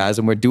creek with you guys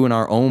and we're doing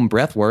our own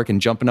breath work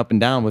and jumping up and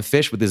down with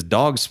fish with this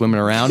dog swimming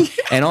around.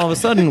 And all of a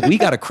sudden we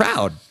got a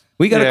crowd.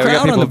 We got a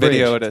crowd on the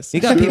bridge.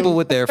 You got people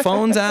with their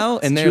phones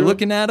out and they're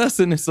looking at us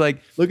and it's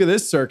like, look at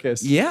this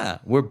circus. Yeah,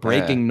 we're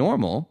breaking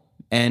normal.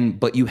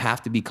 But you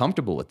have to be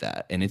comfortable with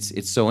that. And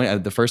it's so,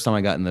 the first time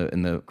I got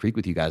in the creek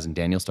with you guys and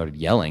Daniel started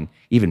yelling,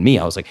 even me,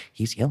 I was like,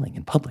 he's yelling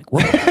in public.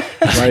 What?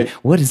 Right.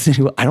 What is it?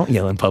 I don't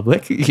yell in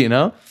public, you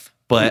know?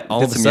 But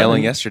all of a sudden.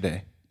 Yelling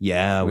yesterday.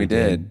 Yeah, we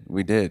did.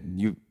 We did.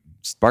 You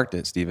sparked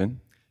it,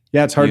 Stephen.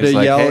 Yeah, it's hard to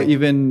yell,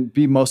 even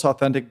be most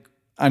authentic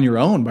on your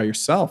own by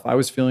yourself. I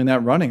was feeling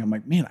that running. I'm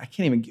like, man, I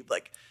can't even give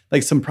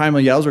like some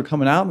primal yells were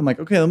coming out. And I'm like,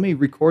 okay, let me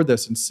record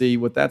this and see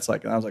what that's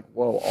like. And I was like,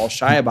 whoa, all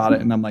shy about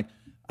it. And I'm like,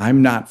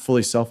 I'm not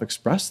fully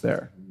self-expressed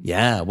there.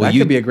 Yeah. Well, that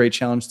could be a great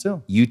challenge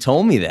too. You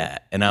told me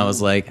that. And I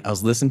was like, I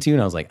was listening to you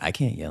and I was like, I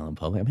can't yell in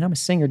public. I mean, I'm a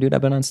singer, dude.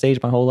 I've been on stage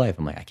my whole life.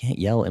 I'm like, I can't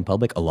yell in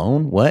public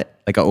alone?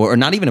 What? Like, or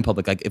not even in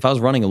public. Like if I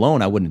was running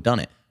alone, I wouldn't have done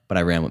it. But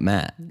I ran with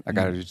Matt. I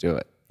got to just do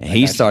it. And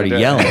he started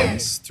yelling.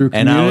 Through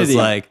community. And I was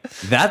like,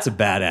 that's a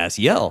badass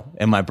yell.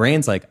 And my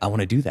brain's like, I want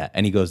to do that.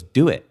 And he goes,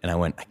 do it. And I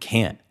went, I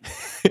can't.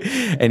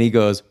 And he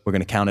goes, we're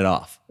going to count it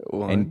off.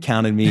 And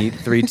counted me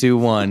 3, 2,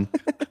 1.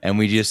 And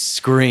we just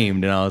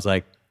screamed. And I was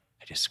like,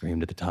 I just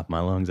screamed at the top of my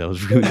lungs. That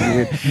was really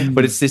weird.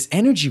 But it's this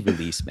energy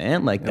release,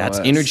 man. Like that's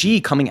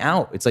energy coming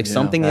out. It's like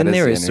something in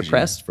there is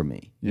suppressed for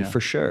me, for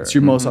sure. It's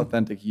your most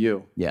authentic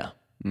you. Yeah.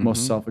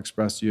 Most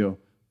self-expressed you.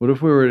 What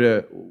if we were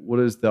to? What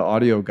does the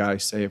audio guy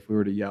say if we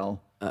were to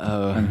yell?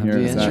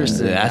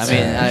 Interesting.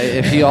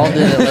 If you all did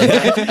it,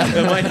 like,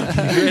 That might not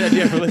be a great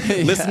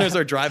idea. Listeners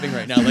are driving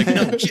right now, like,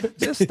 no,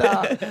 just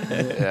stop.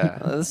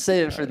 let's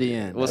save it for the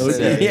end. We'll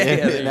save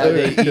it.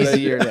 That'd be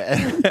easier to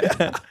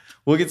edit.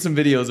 We'll get some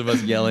videos of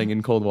us yelling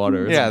in cold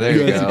water. Yeah, there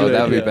you go.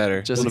 That would be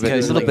better. Just a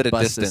little bit of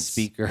bust a distance.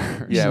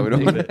 speaker. Yeah, we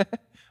don't want to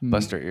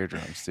bust our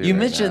eardrums too. You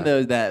mentioned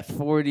though that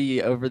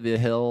 40 over the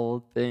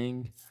hill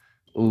thing.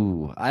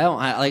 Ooh,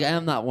 I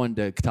am not one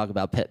to talk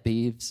about pet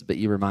peeves, but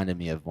you reminded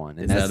me of one,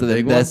 and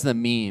that's the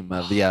meme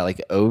of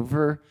like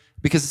over,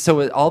 because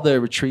so at all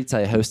the retreats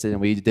I hosted and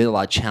we did a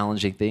lot of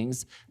challenging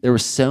things, there were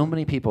so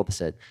many people that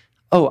said,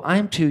 "Oh,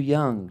 I'm too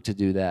young to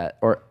do that,"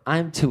 or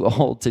 "I'm too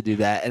old to do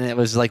that," and it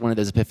was like one of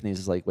those epiphanies.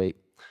 It's like, wait,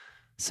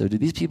 so do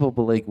these people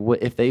believe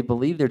if they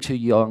believe they're too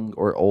young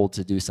or old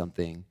to do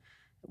something?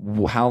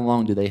 How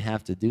long do they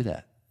have to do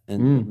that?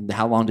 And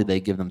how long did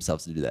they give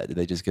themselves to do that? Did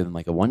they just give them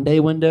like a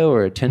 1-day window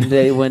or a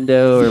 10-day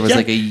window, or it was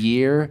like a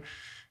year?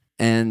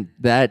 And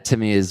that to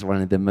me is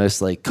one of the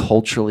most like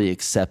culturally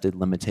accepted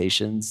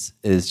limitations,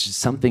 is just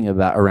something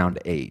around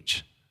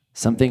age.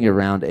 Something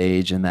around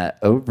age, and that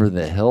over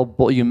the hill.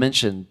 Well, you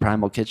mentioned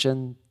Primal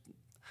Kitchen.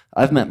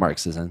 I've met Mark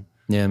Sisson.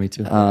 Yeah, me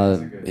too.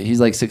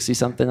 He's like 60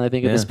 something, I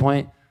think, at this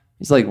point.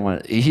 He's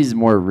like he's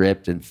more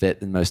ripped and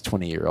fit than most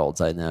 20-year-olds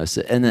I know.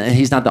 So, and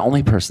he's not the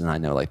only person I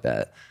know like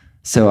that.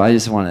 So I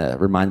just want to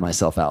remind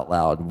myself out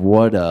loud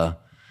what a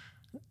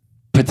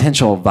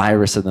potential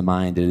virus of the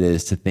mind it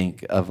is to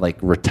think of like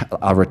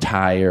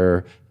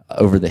retire,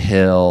 over the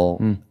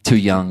hill, too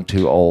young,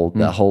 too old,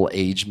 that whole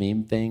age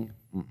meme thing.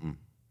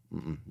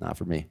 Not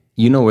for me.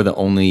 You know, we're the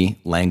only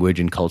language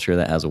and culture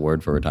that has a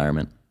word for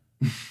retirement.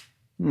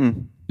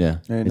 Yeah,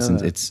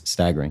 it's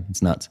staggering.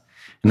 It's nuts.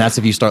 And that's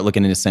if you start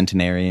looking into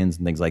centenarians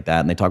and things like that,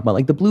 and they talk about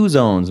like the blue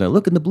zones. They're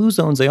look in the blue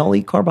zones, they all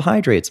eat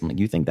carbohydrates. I'm like,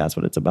 you think that's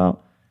what it's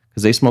about?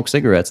 Because they smoke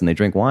cigarettes and they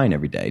drink wine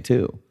every day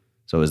too.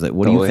 So is that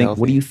what do you think? Healthy.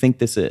 What do you think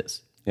this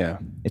is? Yeah,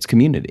 it's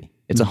community.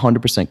 It's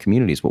 100%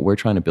 community. It's what we're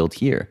trying to build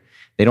here.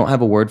 They don't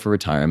have a word for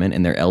retirement,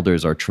 and their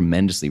elders are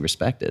tremendously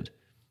respected.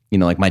 You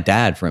know, like my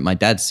dad's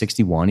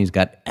 61. He's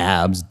got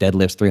abs,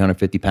 deadlifts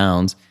 350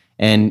 pounds,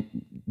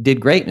 and did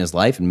great in his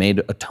life and made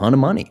a ton of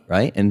money,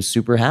 right? And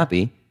super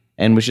happy,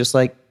 and was just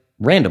like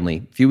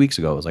randomly a few weeks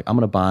ago, I was like, I'm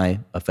going to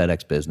buy a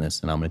FedEx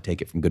business and I'm going to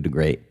take it from good to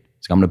great.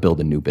 So I'm going to build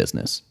a new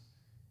business.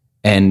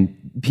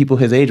 And people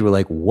his age were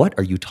like, what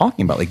are you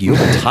talking about? Like, you're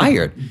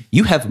retired.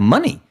 You have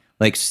money.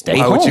 Like, stay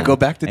home. Why would you go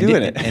back to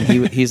doing it? And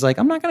he's like,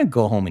 I'm not going to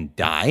go home and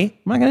die.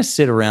 I'm not going to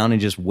sit around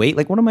and just wait.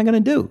 Like, what am I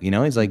going to do? You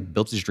know, he's like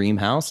built his dream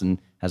house and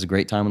has a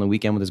great time on the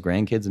weekend with his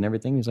grandkids and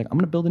everything. He's like, I'm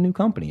going to build a new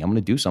company. I'm going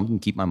to do something,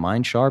 keep my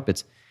mind sharp.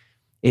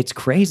 It's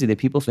crazy that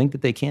people think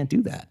that they can't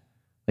do that.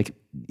 Like,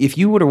 if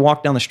you were to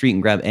walk down the street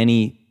and grab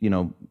any,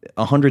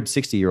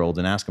 160-year-olds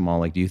and ask them all,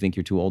 like, do you think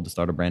you're too old to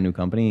start a brand new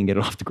company and get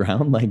it off the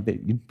ground? Like,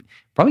 you'd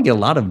probably get a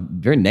lot of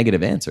very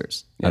negative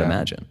answers, I'd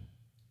imagine.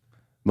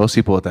 Most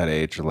people at that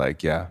age are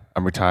like, yeah,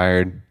 I'm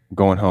retired,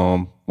 going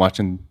home,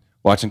 watching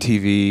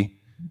TV,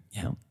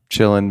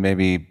 chilling,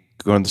 maybe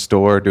going to the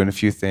store, doing a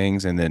few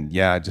things, and then,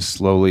 just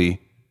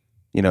slowly,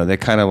 they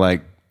kind of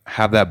like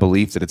have that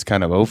belief that it's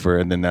kind of over,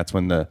 and then that's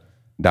when the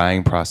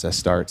dying process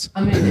starts.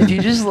 I mean, if you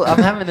just, I'm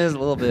having this is a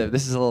little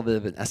bit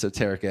of an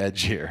esoteric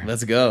edge here.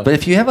 Let's go. But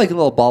if you have like a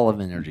little ball of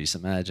energy, so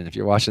imagine if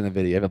you're watching the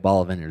video, you have a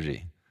ball of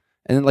energy.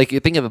 And then like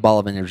you think of a ball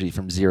of energy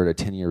from 0 to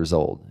 10 years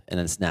old in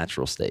its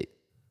natural state.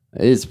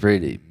 It's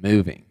pretty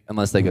moving,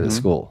 unless they go to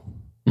school.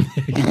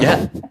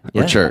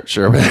 Or church,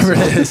 or whatever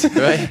it is.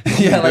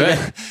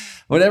 Right?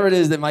 Whatever it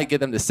is that might get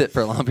them to sit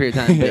for a long period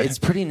of time. But it's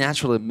pretty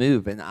natural to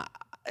move. And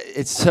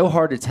it's so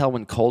hard to tell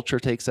when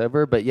culture takes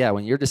over. But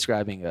when you're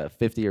describing a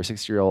 50 or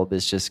 60-year-old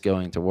that's just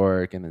going to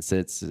work and then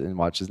sits and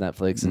watches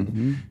Netflix,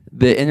 and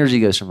the energy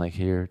goes from like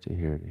here to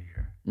here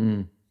to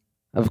here.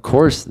 Of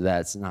course,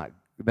 that's not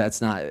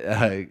that's not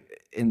going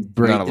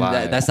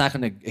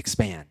to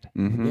expand.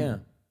 Yeah.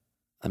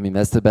 I mean,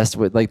 that's the best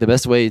way. Like the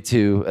best way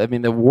to. I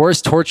mean, the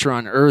worst torture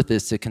on earth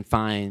is to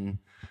confine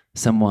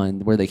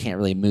someone where they can't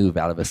really move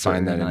out of a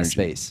certain amount of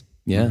space.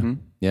 Yeah,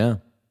 yeah,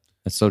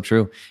 that's so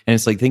true. And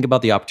it's like, think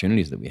about the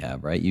opportunities that we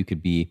have, right? You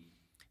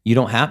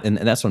don't have, and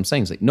that's what I'm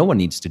saying. It's like, no one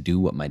needs to do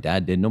what my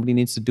dad did. Nobody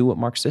needs to do what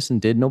Mark Sisson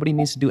did. Nobody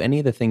needs to do any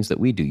of the things that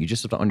we do. You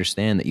just have to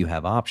understand that you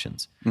have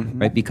options,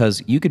 right?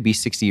 Because you could be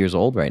 60 years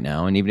old right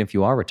now, and even if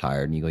you are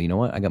retired and you go, you know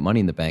what, I got money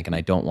in the bank and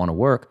I don't want to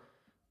work,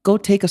 go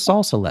take a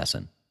salsa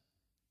lesson.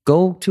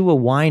 Go to a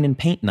wine and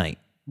paint night.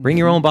 Bring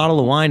your own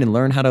bottle of wine and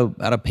learn how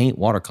to paint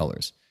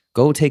watercolors.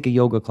 Go take a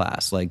yoga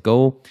class. Like,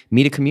 go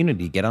meet a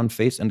community. Get on a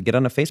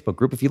Facebook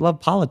group. If you love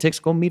politics,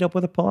 go meet up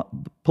with a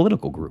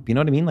political group. You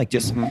know what I mean? Like,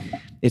 just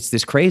it's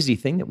this crazy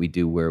thing that we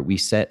do where we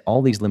set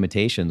all these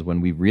limitations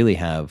when we really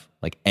have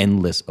like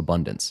endless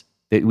abundance.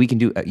 That we can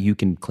do. You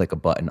can click a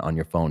button on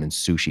your phone and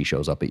sushi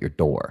shows up at your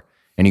door.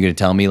 And you're going to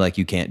tell me like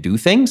you can't do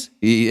things?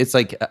 It's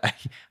like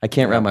I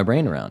can't wrap my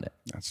brain around it.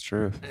 That's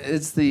true.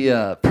 It's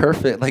the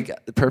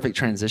perfect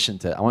transition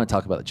to, I want to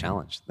talk about the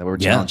challenge that we're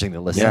challenging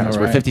the listeners.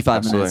 Yeah, we're right.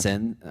 55 minutes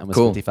in, almost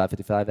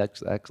 55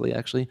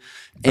 actually.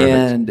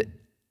 And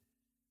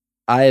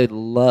I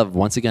love,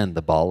 once again,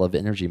 the ball of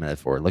energy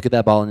metaphor. Look at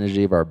that ball of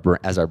energy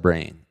as our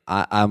brain.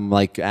 I'm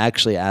like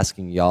actually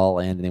asking y'all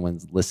and anyone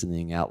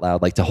listening out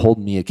loud, like to hold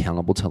me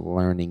accountable to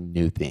learning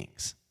new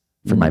things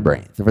for my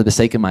brain, for the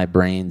sake of my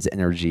brain's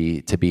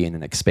energy to be in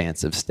an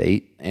expansive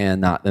state,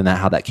 and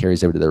how that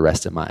carries over to the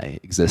rest of my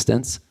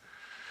existence.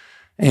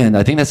 And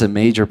I think that's a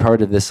major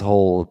part of this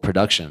whole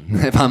production,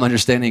 if I'm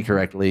understanding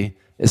correctly,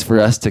 is for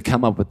us to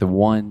come up with the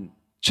one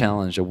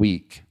challenge a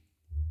week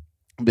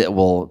that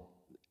will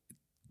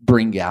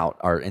bring out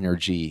our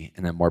energy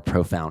in a more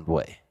profound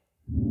way.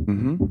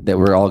 That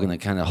we're all going to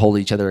kind of hold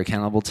each other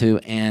accountable to,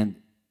 and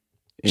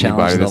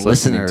challenge the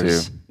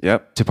listeners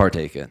to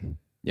partake in.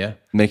 Yeah.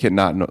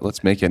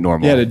 Let's make it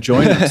normal. Yeah, to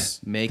join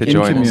us Make To it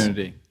join us.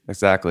 community.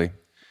 Exactly.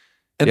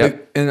 And,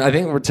 and I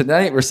think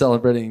tonight we're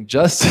celebrating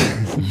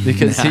Justin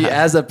because he,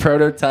 as a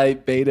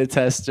prototype beta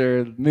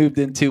tester, moved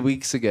in 2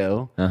 weeks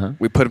ago.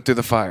 We put him through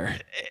the fire.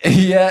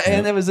 Yeah,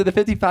 and it was at the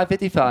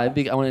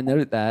 55-55. I want to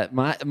note that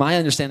my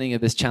understanding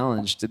of this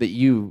challenge that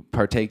you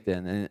partaked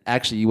in, and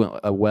actually you went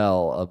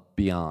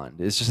beyond.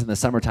 It's just in the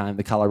summertime,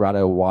 the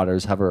Colorado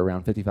waters hover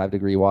around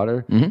 55-degree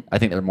water. I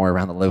think they're more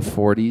around the low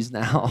 40s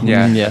now.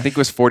 Yeah, I think it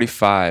was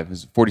 45. It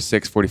was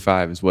 46,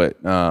 45 is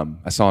what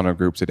I saw in our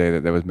group today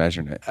that was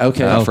measuring it.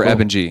 Okay. For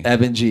Ebb and G.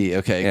 Ebb and G,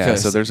 okay. Yeah,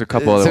 so there's a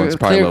couple other ones,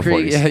 probably Clear low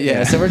Creek, 40s.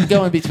 Yeah. So we're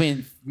going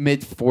between mid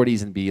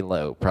 40s and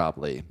below,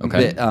 probably.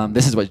 Okay. But,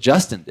 this is what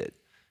Justin did.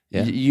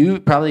 Yeah. You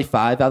probably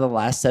 5 out of the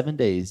last 7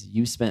 days,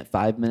 you spent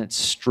 5 minutes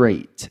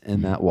straight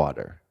in that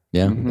water.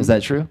 Yeah. Is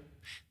that true?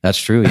 That's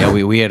true. Yeah,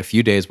 we had a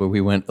few days where we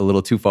went a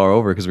little too far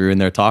over because we were in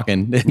there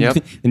talking.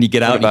 Yep. And you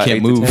get out and you About can't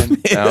 8 to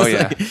move. 10. Oh,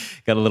 yeah.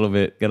 Got a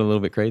little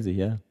bit crazy.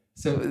 Yeah.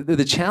 So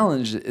the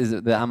challenge is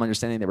that I'm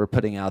understanding that we're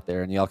putting out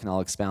there, and y'all can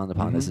all expound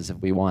upon this if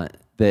we want,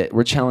 that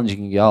we're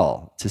challenging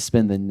y'all to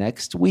spend the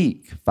next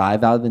week,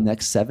 5 out of the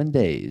next 7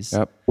 days.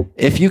 Yep.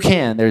 If you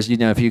can,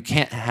 if you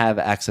can't have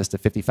access to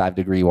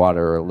 55-degree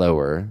water or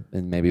lower,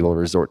 then maybe we'll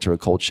resort to a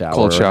cold shower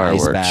or an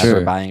ice works. bath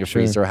or buying a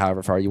freezer or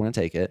however far you want to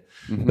take it.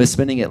 But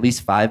spending at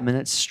least 5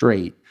 minutes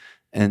straight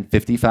in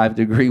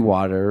 55-degree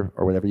water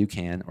or whatever you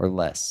can or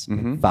less,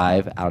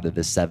 5 out of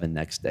the 7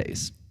 next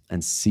days,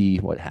 and see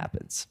what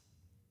happens.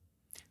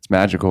 It's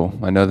magical.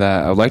 I know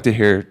that. I would like to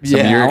hear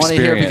some of your I want to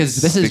experience. hear,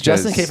 because this is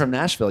Justin came from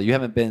Nashville. You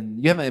haven't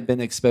been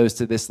exposed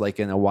to this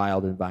like in a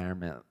wild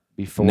environment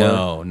before.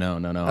 No.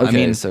 Okay, I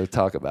mean, so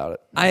talk about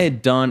it.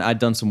 I'd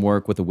done some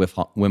work with a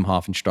Wim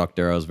Hof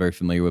instructor. I was very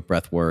familiar with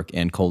breath work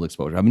and cold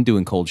exposure. I've been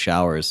doing cold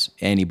showers.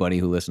 Anybody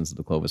who listens to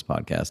the Clovis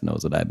podcast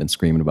knows that I've been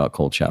screaming about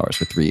cold showers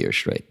for 3 years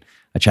straight.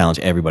 I challenge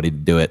everybody to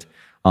do it.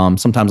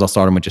 Sometimes I'll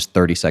start them with just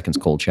 30 seconds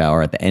cold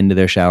shower at the end of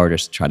their shower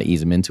just to try to ease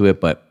them into it.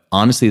 But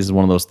honestly, this is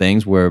one of those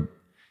things where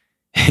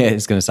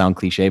it's going to sound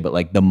cliche, but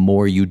like the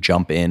more you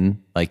jump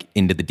in, like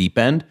into the deep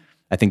end,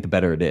 I think the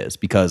better it is,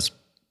 because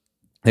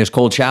there's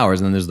cold showers.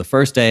 And then there's the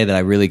first day that I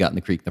really got in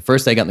the creek. The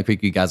first day I got in the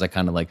creek, you guys, I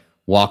kind of like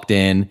walked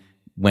in,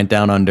 went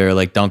down under,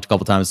 like dunked a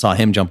couple times, saw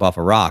him jump off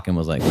a rock and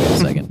was like, wait a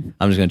second,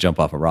 I'm just going to jump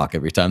off a rock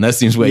every time. That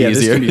seems way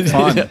easier. This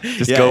can be fun.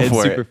 Just go for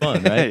it's super it.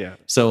 fun, right? Yeah.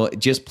 So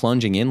just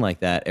plunging in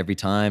like that every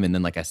time. And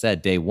then, like I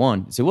said, day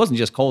one, so it wasn't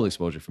just cold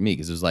exposure for me,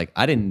 because it was like,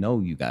 I didn't know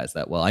you guys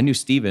that well. I knew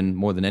Steven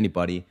more than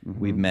anybody.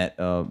 We met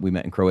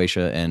in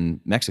Croatia and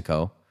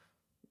Mexico.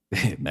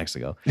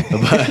 Mexico.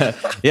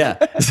 But,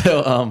 yeah.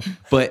 So,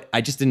 but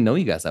I just didn't know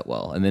you guys that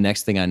well. And the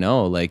next thing I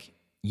know, like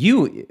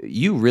you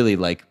really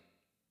like,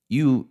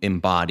 you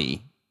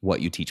embody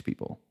what you teach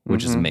people,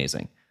 which is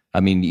amazing. I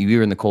mean, you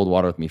were in the cold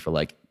water with me for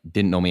like,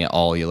 didn't know me at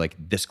all. You're like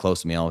this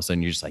close to me. All of a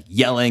sudden you're just like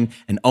yelling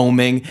and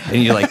oming.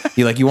 And you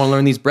want to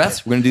learn these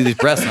breaths? We're going to do these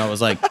breaths. And I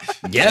was like,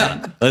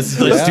 yeah, let's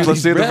do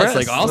the breaths.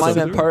 Like, awesome. I'm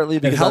then partly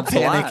because I'm helps a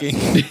lot.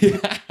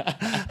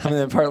 panicking. I'm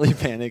then partly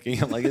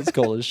panicking. I'm like, it's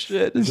cold as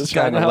shit. Is this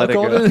trying kind to of how let it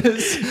cold go. it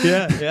is?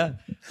 Yeah.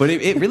 But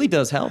it really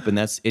does help. And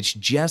it's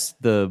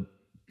just the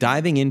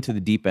diving into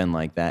the deep end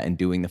like that and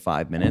doing the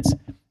 5 minutes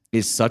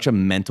is such a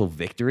mental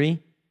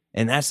victory.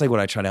 And that's like what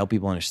I try to help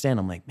people understand.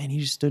 I'm like, man, you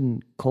just stood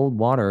in cold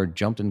water or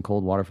jumped in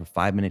cold water for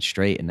 5 minutes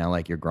straight, and now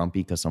like you're grumpy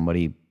because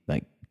somebody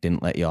like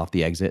didn't let you off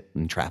the exit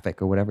in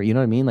traffic or whatever. You know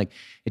what I mean? Like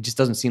it just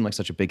doesn't seem like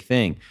such a big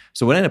thing.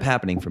 So what ended up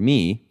happening for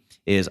me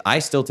is I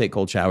still take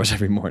cold showers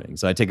every morning.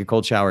 So I take a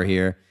cold shower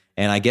here,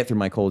 and I get through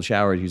my cold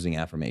showers using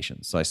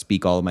affirmations. So I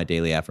speak all of my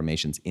daily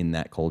affirmations in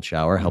that cold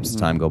shower. Helps the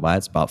time go by.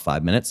 It's about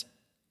 5 minutes.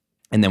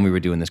 And then we were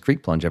doing this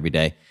creek plunge every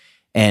day.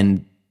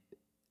 And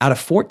out of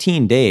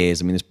 14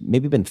 days, I mean, there's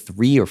maybe been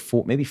 3 or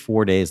 4, maybe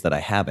 4 days that I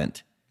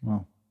haven't.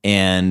 Wow.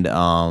 And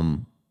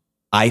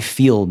I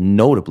feel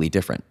notably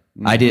different.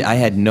 I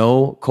had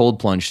no cold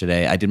plunge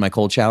today. I did my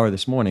cold shower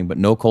this morning, but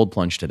no cold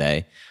plunge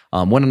today.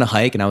 Went on a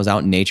hike and I was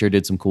out in nature,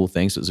 did some cool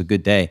things. So it was a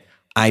good day.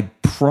 I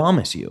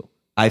promise you,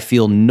 I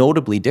feel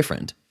notably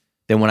different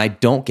than when I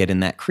don't get in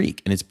that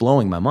creek. And it's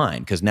blowing my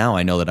mind because now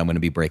I know that I'm going to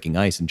be breaking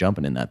ice and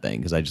jumping in that thing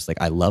because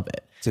I love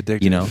it. It's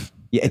addictive. You know?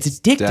 Yeah, it's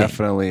addictive.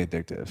 Definitely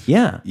addictive.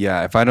 Yeah.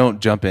 Yeah. If I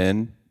don't jump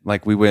in,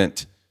 like we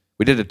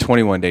did a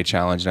 21-day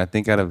challenge, and I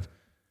think out of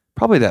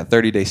probably that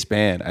 30-day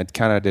span, I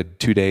kind of did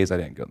 2 days I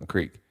didn't go in the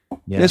creek.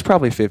 Yeah. It's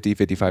probably 50,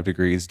 55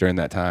 degrees during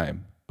that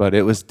time, but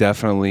it was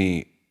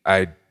definitely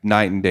a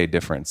night and day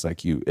difference.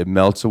 Like it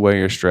melts away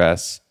your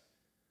stress.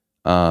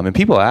 And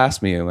people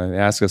ask me, and they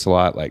ask us a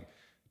lot, like,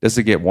 does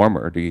it get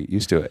warmer? Do you get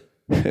used to it?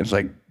 It's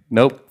like,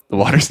 nope, the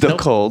water's still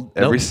cold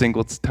every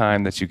single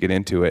time that you get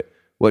into it.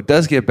 What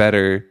does get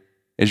better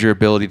is your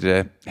ability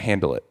to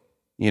handle it,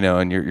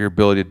 and your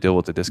ability to deal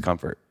with the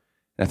discomfort.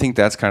 And I think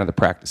that's kind of the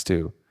practice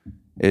too,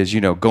 is,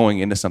 going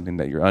into something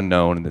that you're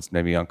unknown and that's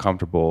maybe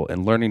uncomfortable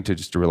and learning to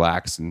just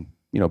relax and,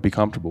 be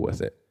comfortable with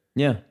it.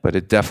 Yeah. But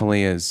it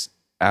definitely is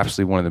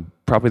absolutely one of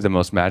probably the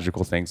most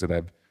magical things that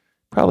I've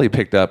probably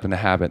picked up in a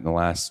habit in the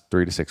last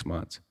 3 to 6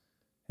 months.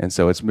 And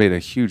so it's made a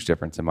huge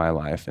difference in my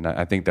life. And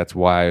I think that's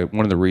one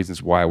of the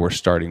reasons why we're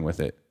starting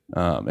with it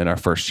in our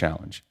first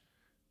challenge.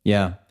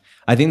 Yeah.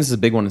 I think this is a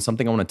big one and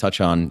something I want to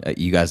touch on.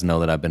 You guys know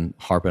that I've been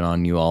harping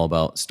on you all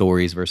about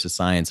stories versus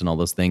science and all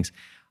those things.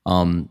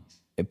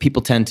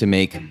 People tend to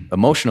make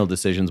emotional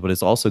decisions, but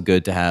it's also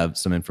good to have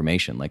some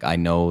information. Like I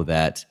know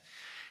that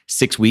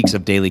 6 weeks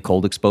of daily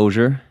cold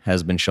exposure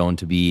has been shown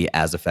to be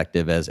as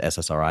effective as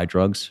SSRI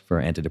drugs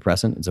for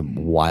antidepressant. It's a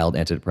wild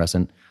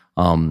antidepressant.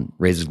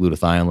 Raises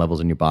glutathione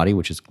levels in your body,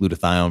 which is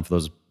glutathione, for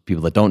those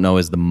people that don't know,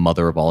 is the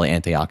mother of all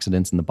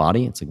antioxidants in the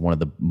body. It's like one of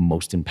the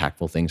most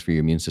impactful things for your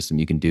immune system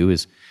you can do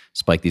is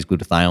spike these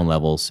glutathione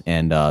levels.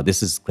 And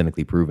this is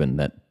clinically proven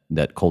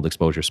that cold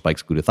exposure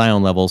spikes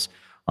glutathione levels.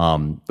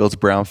 Builds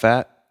brown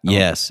fat.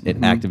 Yes,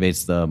 it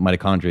activates the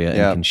mitochondria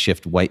and can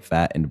shift white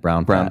fat into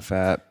brown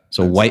fat.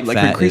 So white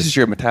fat increases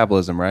your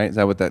metabolism, right? Is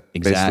that what that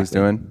basically is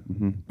doing?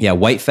 Mm-hmm. Yeah,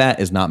 white fat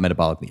is not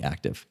metabolically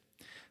active.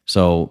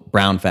 So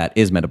brown fat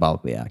is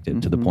metabolically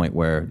active to the point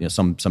where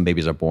some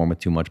babies are born with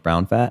too much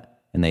brown fat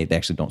and they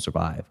actually don't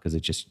survive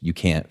because you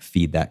can't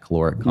feed that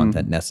caloric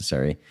content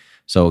necessary.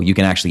 So you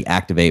can actually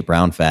activate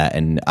brown fat.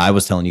 And I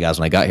was telling you guys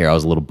when I got here, I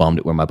was a little bummed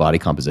at where my body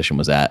composition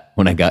was at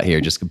when I got here,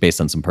 just based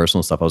on some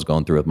personal stuff I was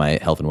going through with my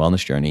health and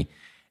wellness journey.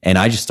 And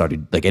I just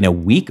started, like, in a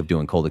week of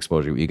doing cold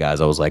exposure with you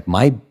guys, I was like,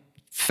 my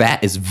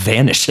fat is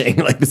vanishing.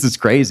 Like, this is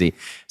crazy.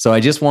 So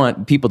I just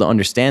want people to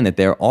understand that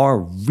there are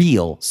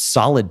real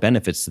solid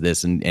benefits to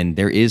this. And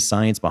there is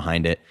science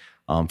behind it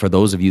for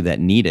those of you that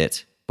need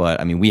it.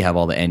 But I mean, we have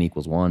all the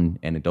N=1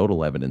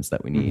 anecdotal evidence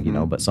that we need,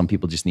 but some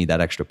people just need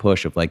that extra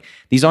push of like,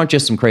 these aren't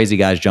just some crazy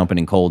guys jumping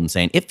in cold and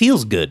saying, it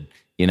feels good,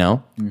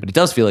 but it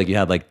does feel like you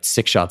had like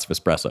 6 shots of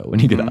espresso when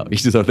you get out. You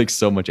just have like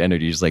so much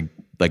energy, just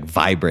like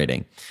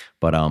vibrating.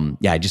 But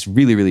I just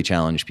really, really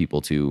challenge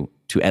people to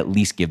at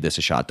least give this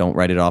a shot. Don't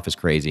write it off as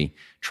crazy.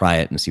 Try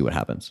it and see what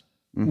happens.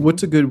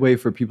 What's a good way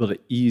for people to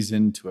ease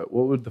into it?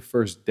 What would the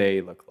first day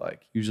look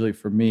like? Usually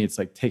for me, it's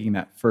like taking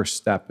that first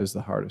step is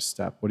the hardest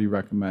step. What do you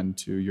recommend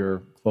to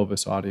your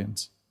Clovis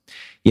audience?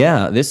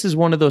 Yeah, this is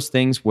one of those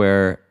things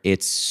where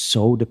it's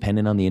so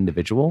dependent on the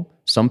individual.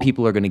 Some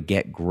people are going to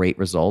get great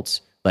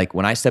results. Like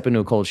when I step into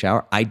a cold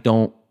shower, I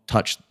don't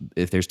touch,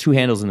 if there's 2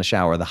 handles in the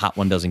shower, the hot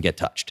one doesn't get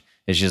touched.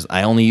 It's just,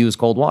 I only use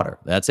cold water.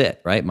 That's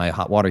it, right? My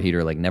hot water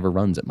heater like never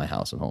runs at my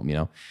house at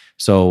home,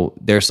 So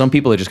there's some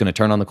people that are just going to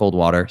turn on the cold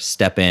water,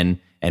 step in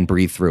and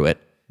breathe through it.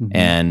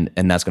 And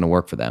that's going to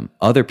work for them.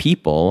 Other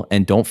people,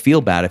 and don't feel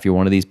bad if you're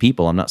one of these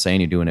people. I'm not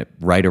saying you're doing it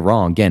right or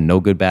wrong. Again,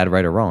 no good, bad,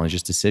 right or wrong. It's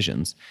just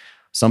decisions.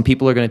 Some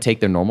people are going to take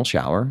their normal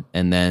shower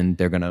and then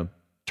they're going to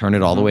turn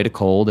it all the way to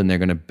cold and they're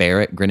going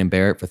to grin and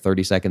bear it for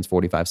 30 seconds,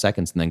 45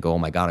 seconds, and then go, oh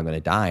my God, I'm going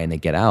to die. And they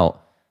get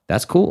out.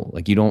 That's cool.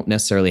 Like you don't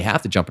necessarily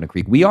have to jump in a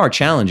creek. We are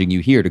challenging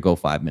you here to go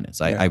 5 minutes.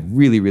 I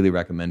really, really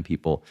recommend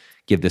people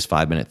give this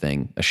 5-minute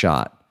thing a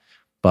shot.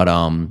 But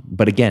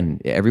again,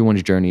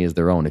 everyone's journey is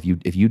their own. If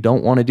you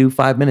don't want to do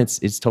 5 minutes,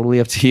 it's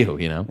totally up to you,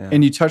 Yeah.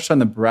 And you touched on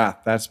the breath.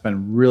 That's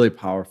been really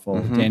powerful.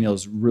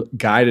 Daniel's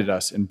guided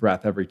us in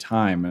breath every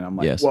time. And I'm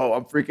like, whoa,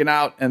 I'm freaking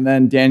out. And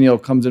then Daniel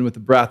comes in with the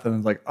breath and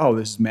it's like, oh,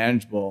 this is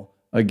manageable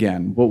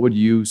again. What would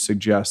you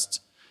suggest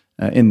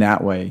in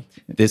that way?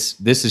 This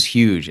is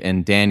huge.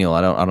 And Daniel, I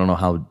don't know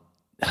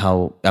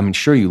how I'm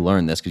sure you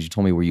learned this because you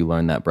told me where you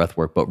learned that breath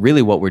work, but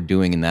really what we're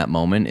doing in that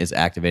moment is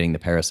activating the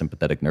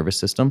parasympathetic nervous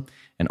system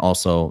and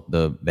also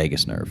the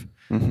vagus nerve.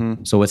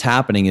 So what's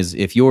happening is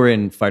if you're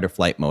in fight or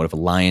flight mode, if a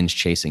lion's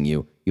chasing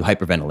you, you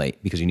hyperventilate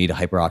because you need to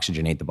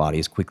hyperoxygenate the body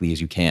as quickly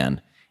as you can.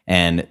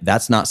 And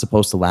that's not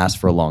supposed to last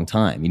for a long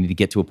time. You need to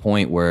get to a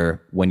point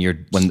where when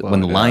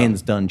the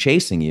lion's done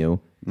chasing you,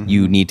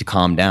 you need to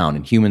calm down.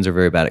 And humans are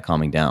very bad at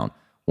calming down.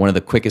 One of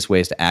the quickest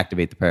ways to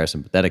activate the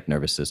parasympathetic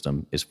nervous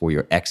system is for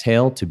your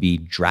exhale to be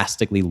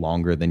drastically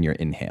longer than your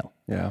inhale.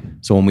 Yeah.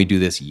 So when we do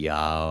this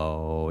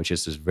yow, it's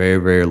just this very,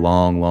 very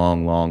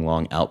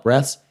long out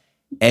breaths.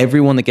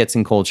 Everyone that gets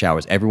in cold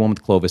showers, everyone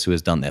with Clovis who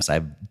has done this, I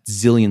have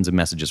zillions of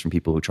messages from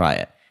people who try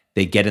it.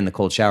 they get in the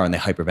cold shower and they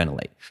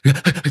hyperventilate.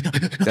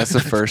 That's the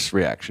first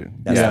reaction.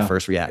 That's the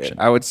first reaction.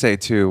 I would say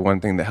too, one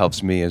thing that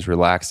helps me is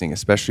relaxing,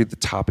 especially at the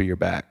top of your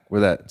back,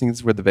 I think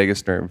it's where the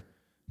vagus nerve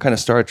kind of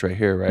starts right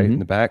here, right in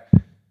the back,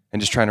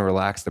 and just trying to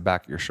relax the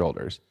back of your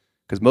shoulders.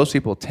 Because most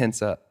people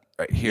tense up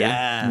right here,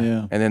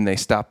 and then they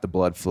stop the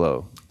blood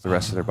flow to the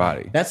rest of their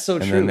body. That's so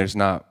true. And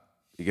then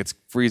it gets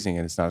freezing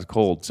and it's not as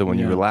cold. So when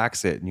you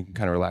relax it and you can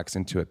kind of relax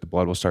into it, the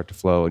blood will start to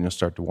flow and you'll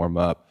start to warm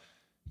up,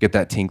 get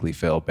that tinkly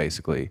feel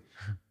basically.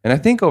 And I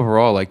think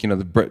overall, like,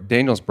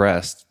 Daniel's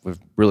breast was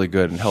really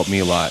good and helped me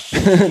a lot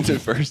to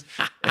first.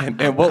 And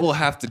what we'll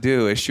have to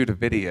do is shoot a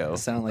video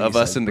of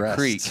us in the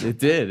creek. It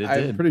did.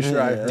 I'm pretty sure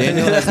I heard.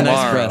 Daniel has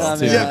nice breasts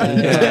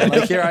too.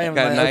 Like here I am.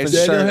 Got a nice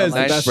Daniel shirt, has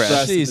nice the best breast.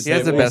 breast at the He has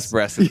the table. best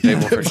breast at the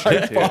table for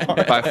sure,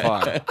 too. By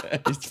far.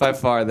 He's by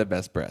far the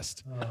best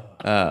breast.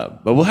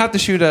 But we'll have to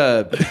shoot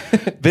a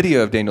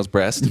video of Daniel's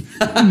breast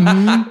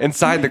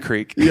inside the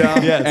creek.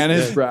 And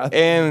his breath.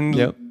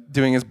 And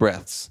doing his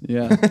breaths.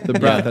 Yeah, the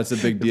breath, that's a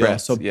big deal.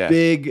 breath, So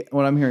big,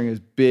 what I'm hearing is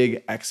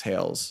big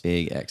exhales.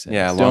 Big exhale.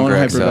 Yeah, Don't longer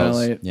exhales.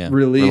 hyperventilate. Yeah.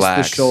 Release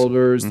Relax. the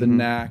shoulders, the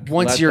neck.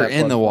 Once let you're that in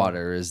blood the flow.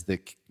 water is the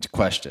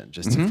question,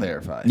 just to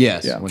clarify.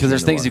 Yes. Yeah. Because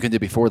there's things you can do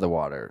before the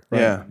water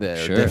Yeah. that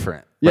are Sure.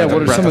 different. Yeah, Breath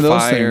what of- are some of breath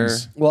those of fire.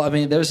 things? Well, I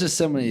mean, there's just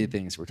so many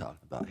things we're talking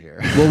about here.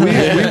 Well,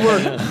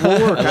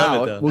 we'll work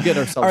out. We'll get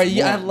ourselves. All right,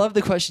 I warm. love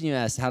the question you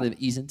asked, how to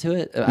ease into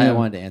it. I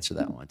wanted to answer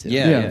that one too.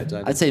 Yeah.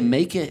 I'd say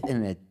make it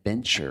an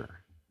adventure.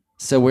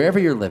 So wherever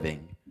you're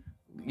living,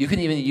 you can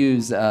even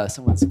use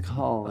someone's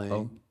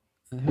calling.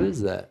 Who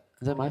is that?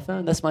 Is that my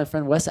phone? That's my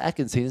friend Wes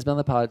Atkins. He's been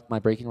on the my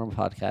Breaking Normal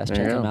podcast.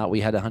 Check him out.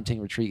 We had a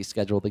hunting retreat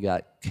scheduled that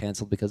got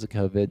canceled because of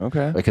COVID.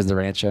 Okay. Because the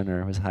ranch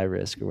owner was high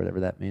risk or whatever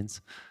that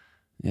means.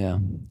 Yeah,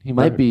 he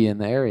might be in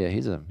the area.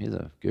 He's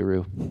a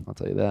guru. I'll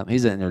tell you that.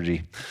 He's an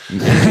energy.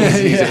 He's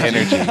an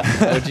energy.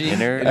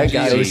 That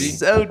guy Energy. was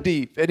so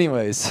deep.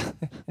 Anyways,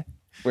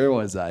 where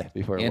was I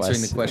before Answering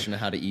Wes? the question of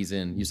how to ease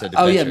in, you said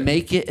Oh yeah, adventure.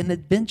 make it an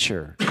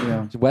adventure.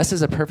 Yeah. Wes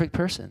is a perfect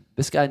person.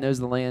 This guy knows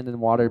the land and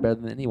water better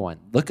than anyone.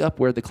 Look up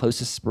where the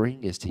closest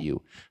spring is to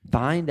you.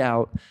 Find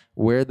out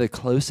where the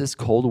closest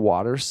cold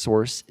water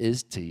source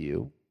is to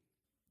you.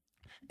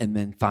 And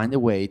then find a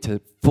way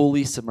to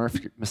fully submerge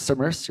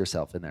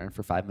yourself in there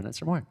for 5 minutes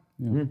or more.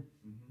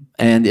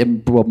 And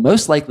it will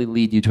most likely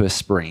lead you to a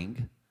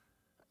spring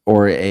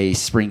or a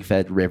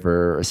spring-fed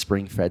river or a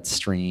spring-fed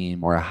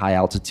stream or a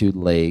high-altitude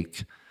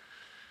lake.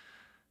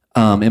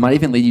 It might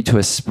even lead you to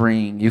a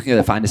spring. You can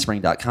go to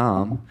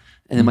findaspring.com,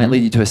 and it might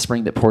lead you to a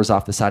spring that pours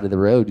off the side of the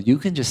road. You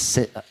can just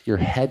sit your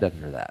head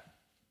under that.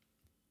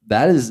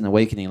 That is an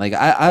awakening. Like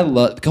I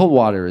love cold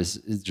water is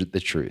the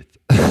truth,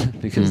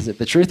 because if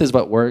the truth is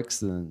what works,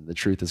 then the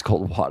truth is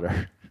cold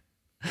water.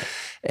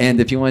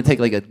 And if you want to take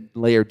like a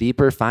layer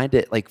deeper, find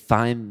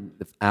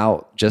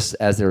out, just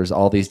as there's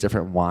all these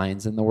different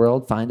wines in the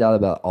world, find out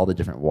about all the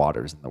different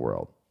waters in the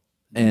world.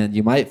 And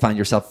you might find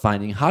yourself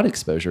finding hot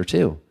exposure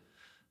too,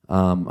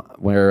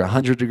 where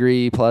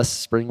 100-degree plus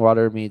spring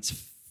water meets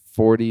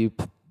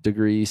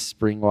 40-degree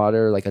spring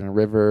water, like in a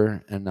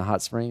river and a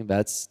hot spring.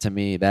 That's, to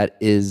me, that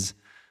is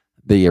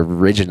the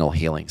original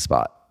healing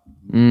spot,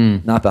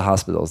 not the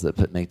hospitals that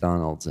put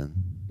McDonald's in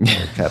the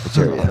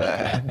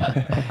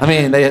cafeteria. I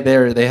mean,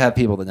 they have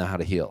people that know how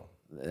to heal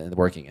and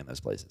working in those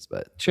places,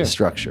 but the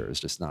structure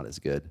is just not as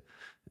good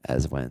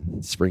as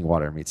when spring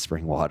water meets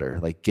spring water.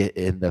 Like, get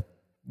in the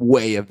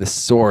way of the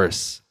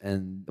source,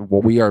 and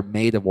we are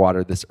made of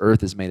water. This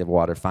earth is made of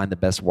water. Find the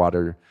best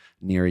water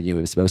near you.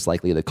 It's most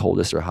likely the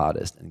coldest or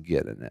hottest, and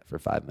get in it for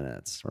 5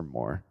 minutes or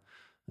more.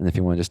 And if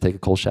you want to just take a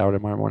cold shower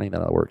tomorrow morning,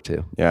 that'll work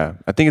too. Yeah,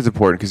 I think it's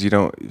important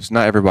because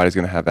not everybody's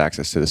going to have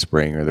access to the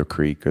spring or the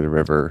creek or the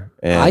river.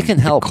 And I can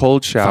help. a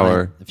cold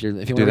shower. If you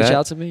want to do reach that?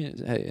 out to me,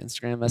 hey,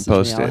 Instagram message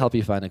Post me. I'll it. help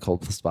you find a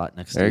cold spot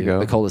next There to you you. go.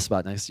 The coldest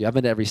spot next to you. I've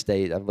been to every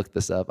state. I've looked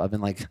this up. I've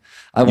been like,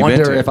 I You've been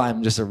wonder to if it.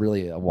 I'm just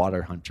really a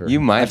water hunter.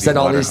 You might I've be said a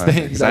all water these hunter,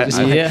 things. 'cause I just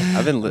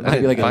I've been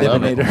might be like a I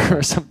love it. eliminator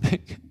or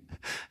something.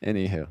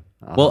 Anywho.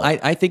 Well,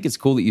 I think it's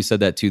cool that you said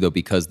that too, though,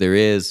 because there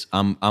is,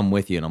 I'm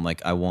with you, and I'm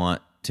like, I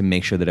want to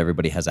make sure that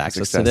everybody has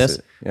access to Access this.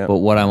 it, yeah. But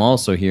what I'm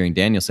also hearing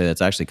Daniel say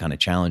that's actually kind of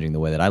challenging the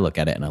way that I look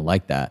at it, and I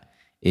like that,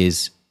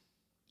 is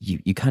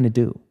you kind of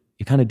do.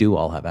 You kind of do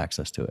all have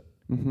access to it.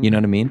 You know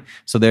what I mean?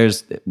 So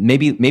there's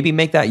maybe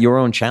make that your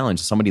own challenge.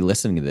 Somebody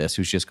listening to this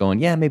who's just going,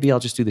 yeah, maybe I'll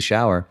just do the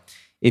shower.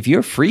 If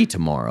you're free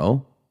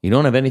tomorrow, you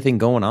don't have anything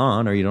going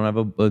on, or you don't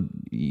have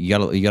you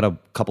got a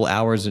couple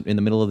hours in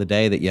the middle of the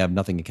day that you have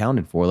nothing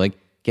accounted for, like,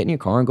 get in your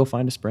car and go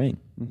find a spring.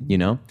 You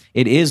know,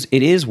 it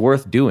is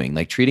worth doing.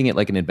 Like, treating it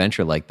like an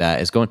adventure like that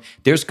is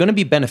there's going to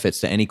be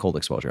benefits to any cold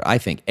exposure. I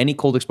think any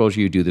cold exposure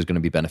you do, there's going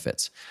to be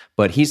benefits.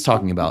 But he's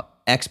talking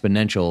about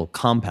exponential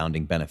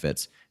compounding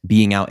benefits,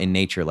 being out in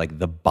nature, like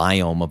the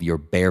biome of your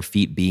bare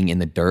feet being in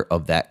the dirt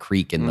of that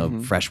creek and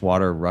the fresh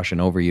water rushing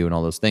over you and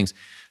all those things.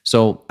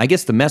 So I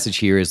guess the message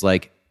here is,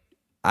 like,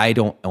 I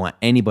don't want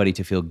anybody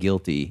to feel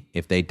guilty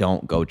if they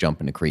don't go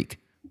jump in a creek.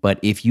 But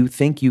if you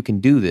think you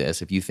can do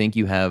this, if you think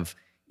you have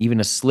even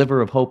a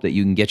sliver of hope that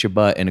you can get your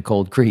butt in a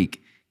cold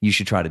creek, you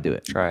should try to do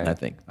it. Try it. I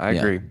think. I Yeah.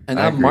 agree. And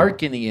I I'm agree.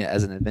 marketing it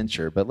as an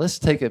adventure, but let's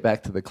take it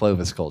back to the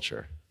Clovis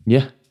culture.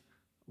 Yeah.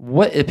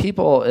 What if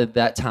people at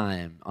that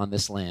time on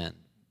this land,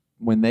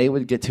 when they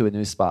would get to a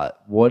new spot,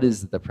 what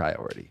is the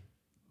priority?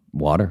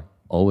 Water.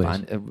 Always.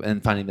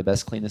 And finding the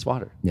best, cleanest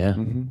water. Yeah.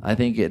 I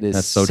think it is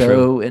That's so, so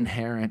true.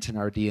 inherent in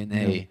our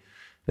DNA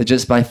that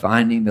just by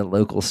finding the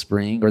local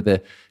spring or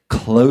the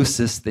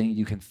closest thing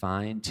you can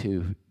find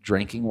to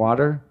drinking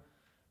water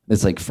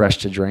that's like fresh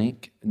to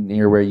drink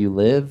near where you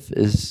live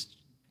is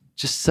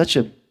just such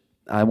a.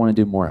 I want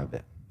to do more of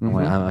it.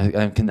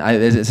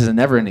 This is a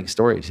never-ending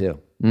story too.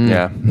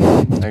 Yeah.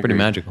 It's pretty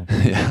magical.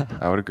 Yeah.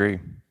 I would agree.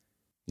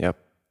 Yep.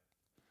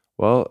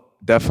 Well,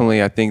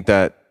 definitely, I think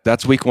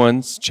that's week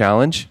 1's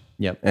challenge.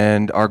 Yep.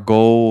 And our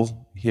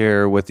goal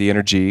here with the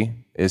InnerG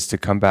is to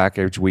come back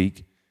each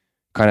week,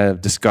 kind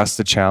of discuss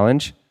the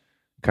challenge,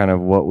 kind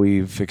of what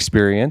we've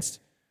experienced.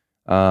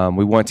 We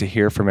want to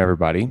hear from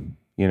everybody.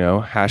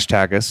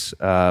 Hashtag us.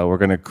 We're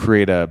going to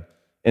create a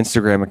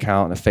Instagram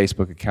account and a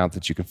Facebook account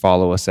that you can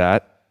follow us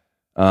at.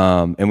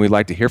 And we'd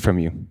like to hear from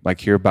you,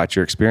 hear about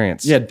your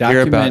experience. Yeah,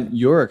 Hear about- document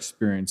your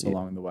experience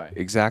along the way.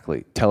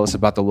 Exactly. Tell us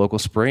about the local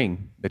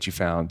spring that you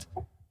found,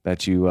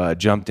 that you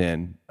jumped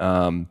in.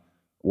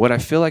 What I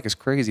feel like is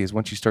crazy is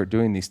once you start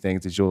doing these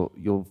things, is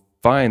you'll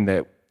find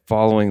that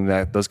following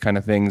those kind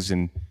of things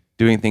and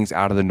doing things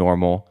out of the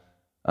normal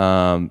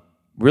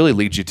really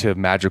leads you to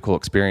magical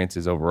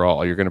experiences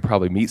overall. You're going to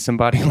probably meet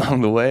somebody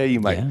along the way. You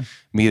might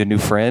meet a new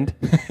friend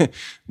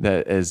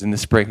that is in the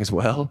spring as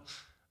well.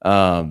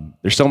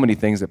 There's so many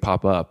things that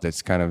pop up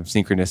that's kind of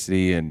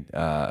synchronicity and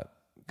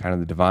kind of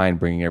the divine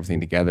bringing everything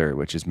together,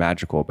 which is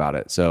magical about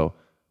it. So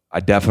I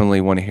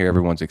definitely want to hear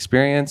everyone's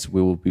experience.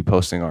 We will be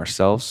posting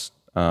ourselves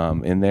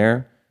in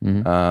there.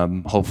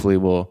 Hopefully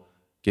we'll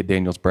get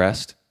Daniel's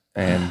breast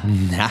and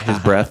his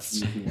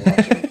breaths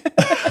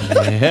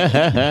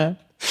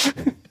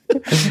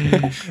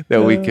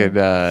that we could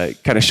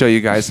kind of show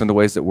you guys some of the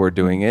ways that we're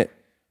doing it.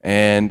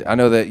 And I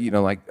know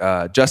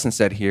that, Justin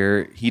said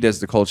here, he does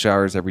the cold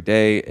showers every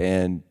day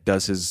and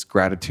does his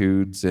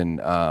gratitudes and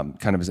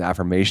kind of his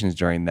affirmations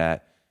during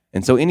that.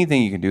 And so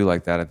anything you can do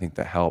like that, I think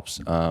that helps,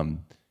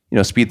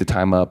 speed the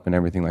time up and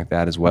everything like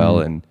that as well.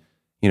 And,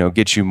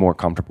 get you more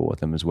comfortable with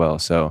them as well.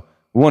 So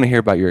we want to hear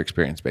about your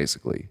experience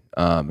basically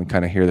and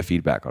kind of hear the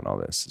feedback on all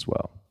this as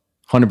well.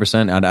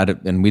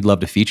 100%. And we'd love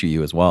to feature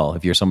you as well.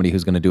 If you're somebody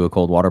who's going to do a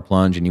cold water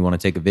plunge and you want to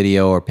take a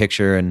video or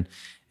picture and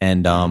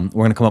we're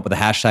going to come up with a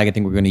hashtag. I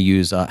think we're going to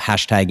use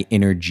hashtag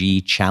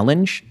InnerG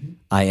Challenge,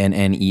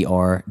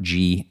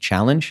 INNERG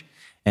Challenge.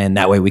 And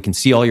that way we can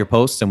see all your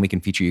posts and we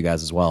can feature you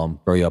guys as well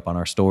and throw you up on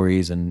our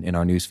stories and in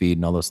our newsfeed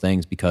and all those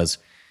things because,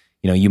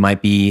 you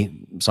might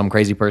be some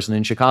crazy person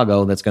in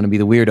Chicago that's going to be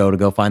the weirdo to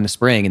go find the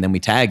spring. And then we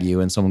tag you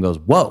and someone goes,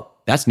 whoa,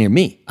 that's near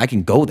me. I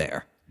can go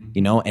there.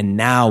 And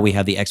now we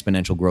have the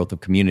exponential growth of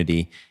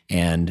community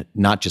and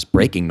not just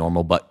breaking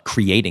normal, but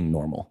creating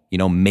normal,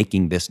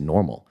 making this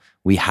normal.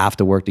 We have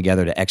to work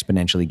together to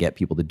exponentially get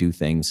people to do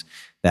things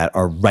that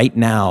are right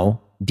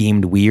now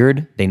deemed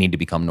weird. They need to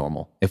become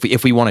normal.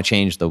 If we want to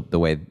change the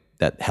way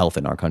that health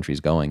in our country is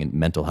going and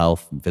mental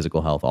health and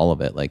physical health, all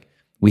of it,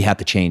 we have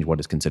to change what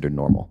is considered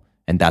normal.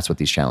 And that's what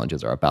these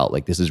challenges are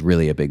about. This is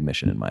really a big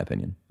mission in my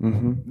opinion.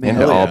 And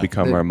to all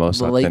become our most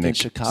the lake in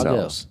authentic Chicago.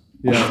 selves.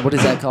 Yeah. What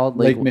is that called?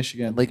 Lake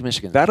Michigan. Lake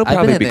Michigan. That'll I've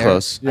probably been be there.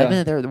 close. I've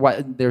been there.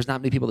 There's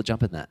not many people that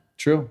jump in that.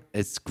 True.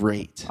 It's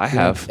great. I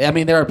have. I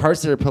mean, there are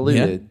parts that are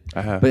polluted.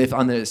 I have. But if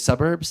on the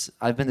suburbs,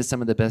 I've been to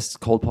some of the best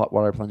cold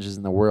water plunges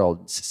in the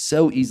world. It's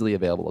so easily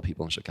available to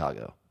people in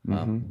Chicago.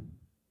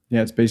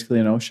 Yeah, it's basically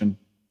an ocean.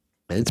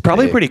 It's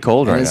Probably big. pretty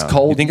cold And right it's now.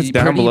 cold. You think it's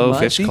down pretty below much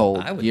 50? cold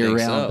I would year think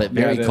round, so. but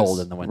Yeah, very it cold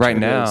is. in the winter. Right It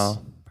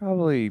now,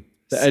 probably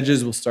The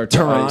edges will start to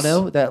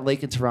Toronto, ice. that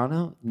lake in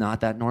Toronto,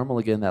 not that normal.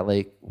 Again, that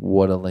lake,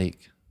 what a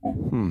lake.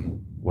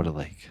 What a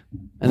lake.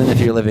 And then if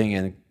you're living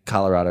in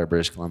Colorado or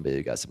British Columbia,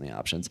 you got so many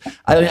options.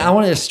 I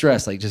wanted to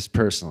stress, just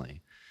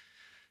personally,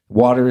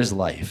 water is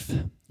life.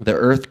 The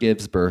earth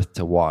gives birth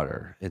to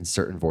water in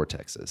certain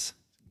vortexes.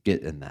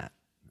 Get in that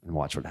and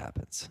watch what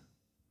happens.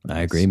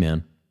 I agree,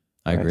 man.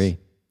 I agree.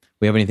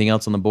 We have anything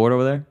else on the board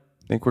over there?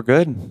 I think we're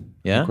good.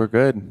 Yeah? I think we're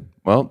good.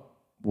 Well,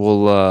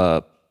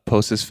 we'll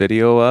post this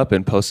video up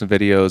and post some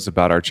videos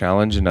about our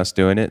challenge and us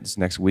doing it this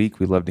next week.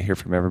 We'd love to hear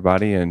from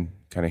everybody and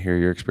kind of hear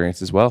your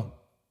experience as well.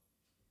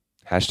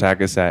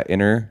 Hashtag us at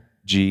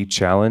InnerG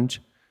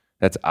Challenge.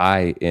 That's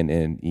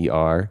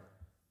INNERG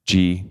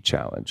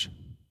Challenge.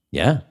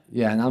 Yeah.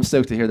 Yeah, and I'm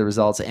stoked to hear the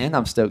results, and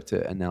I'm stoked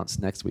to announce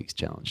next week's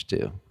challenge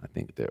too. I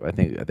think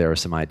there are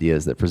some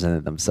ideas that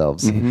presented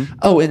themselves.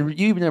 Oh, and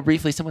you even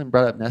briefly, someone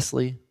brought up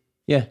Nestle.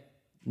 Yeah.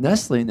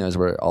 Nestle knows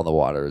where all the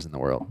water is in the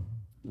world.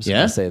 I'm just Yeah?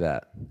 gonna say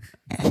that.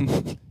 I'm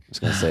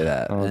just gonna say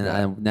that.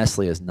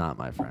 Nestle is not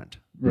my friend,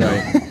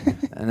 Right.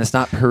 and it's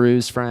not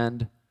Peru's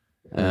friend.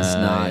 And it's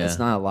not. yeah. It's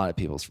not a lot of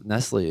people's.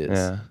 Nestle is.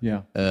 Yeah.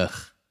 Yeah. Ugh.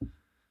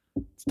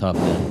 It's tough,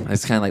 man.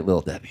 It's kind of like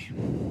Little Debbie.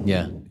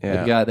 Yeah.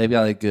 Yeah. They've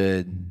got a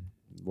good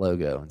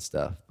logo and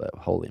stuff, but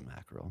holy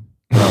mackerel.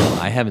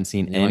 I haven't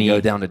seen You wanna any. go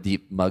down to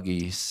deep,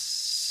 muggy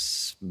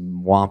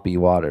swampy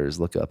waters.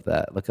 Look up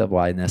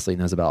why Nestle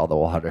knows about all the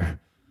water.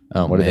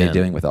 Oh, What are they man.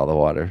 doing with all the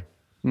water?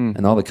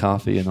 And all the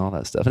coffee and all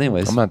that stuff.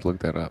 Anyways, I'm going to have to look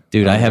that up.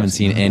 Dude, I haven't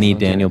seen any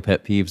Daniel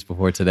pet peeves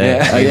before today.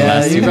 Like, yeah,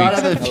 last you 2 brought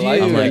weeks. up a few.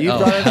 I'm like, You oh,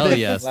 brought up hell the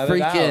yes.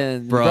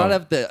 freaking, Bro. brought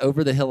up the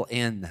Over the Hill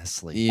and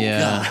Nestle.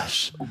 Yeah.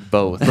 Gosh.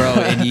 Both. Bro,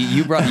 and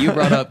you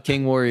brought up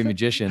King Warrior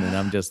Magician, and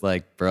I'm just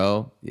like,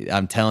 bro,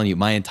 I'm telling you,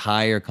 my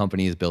entire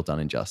company is built on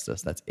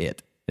injustice. That's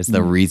it. It's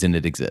the reason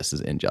it exists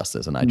is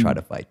injustice, and I try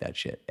to fight that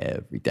shit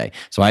every day.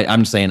 So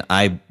I'm saying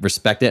I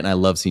respect it, and I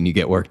love seeing you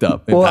get worked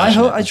up. And Well, I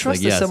passionate. hope I It's trust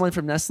like, that yes. someone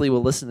from Nestle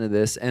will listen to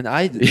this, and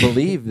I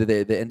believe that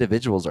the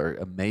individuals are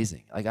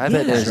amazing. Like I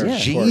bet there's sure, of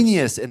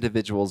genius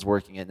individuals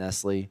working at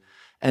Nestle,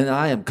 and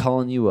I am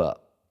calling you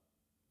up.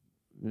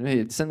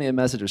 Hey, send me a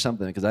message or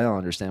something because I don't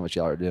understand what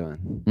y'all are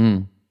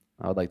doing.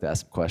 I would like to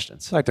ask some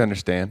questions. I'd like to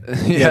understand.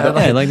 Yeah,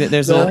 like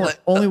there's The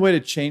only way to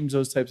change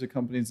those types of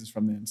companies is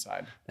from the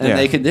inside. And Yeah.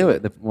 they can do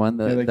it. The one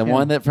Yeah, they the can.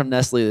 one that from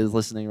Nestle is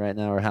listening right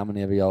now, or how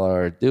many of y'all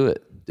are, do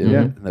it. Do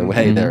Yeah. it. The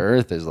way the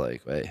earth is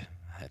like, wait,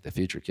 the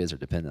future kids are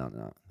dependent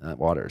on that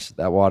water. So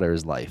that water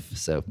is life.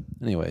 So,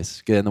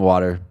 anyways, get in the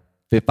water.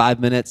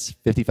 5 minutes,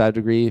 55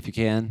 degree if you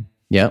can.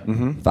 Yep.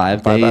 5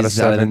 5 out days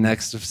of out of the 7.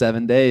 next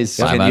 7 days.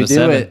 5 Can out you of do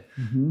 7. it?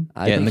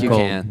 I Get in think the you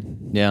cold.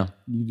 can. Yeah.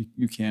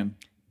 You can.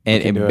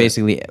 And do it.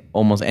 basically,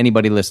 almost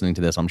anybody listening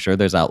to this, I'm sure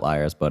there's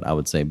outliers, but I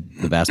would say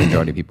the vast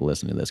majority of people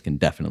listening to this can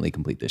definitely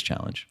complete this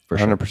challenge for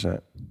sure. 100%.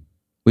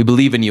 We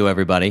believe in you,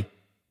 everybody.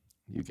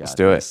 You got Let's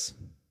do it. this.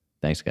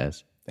 Thanks,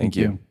 guys. Thank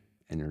you.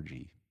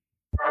 InnerG.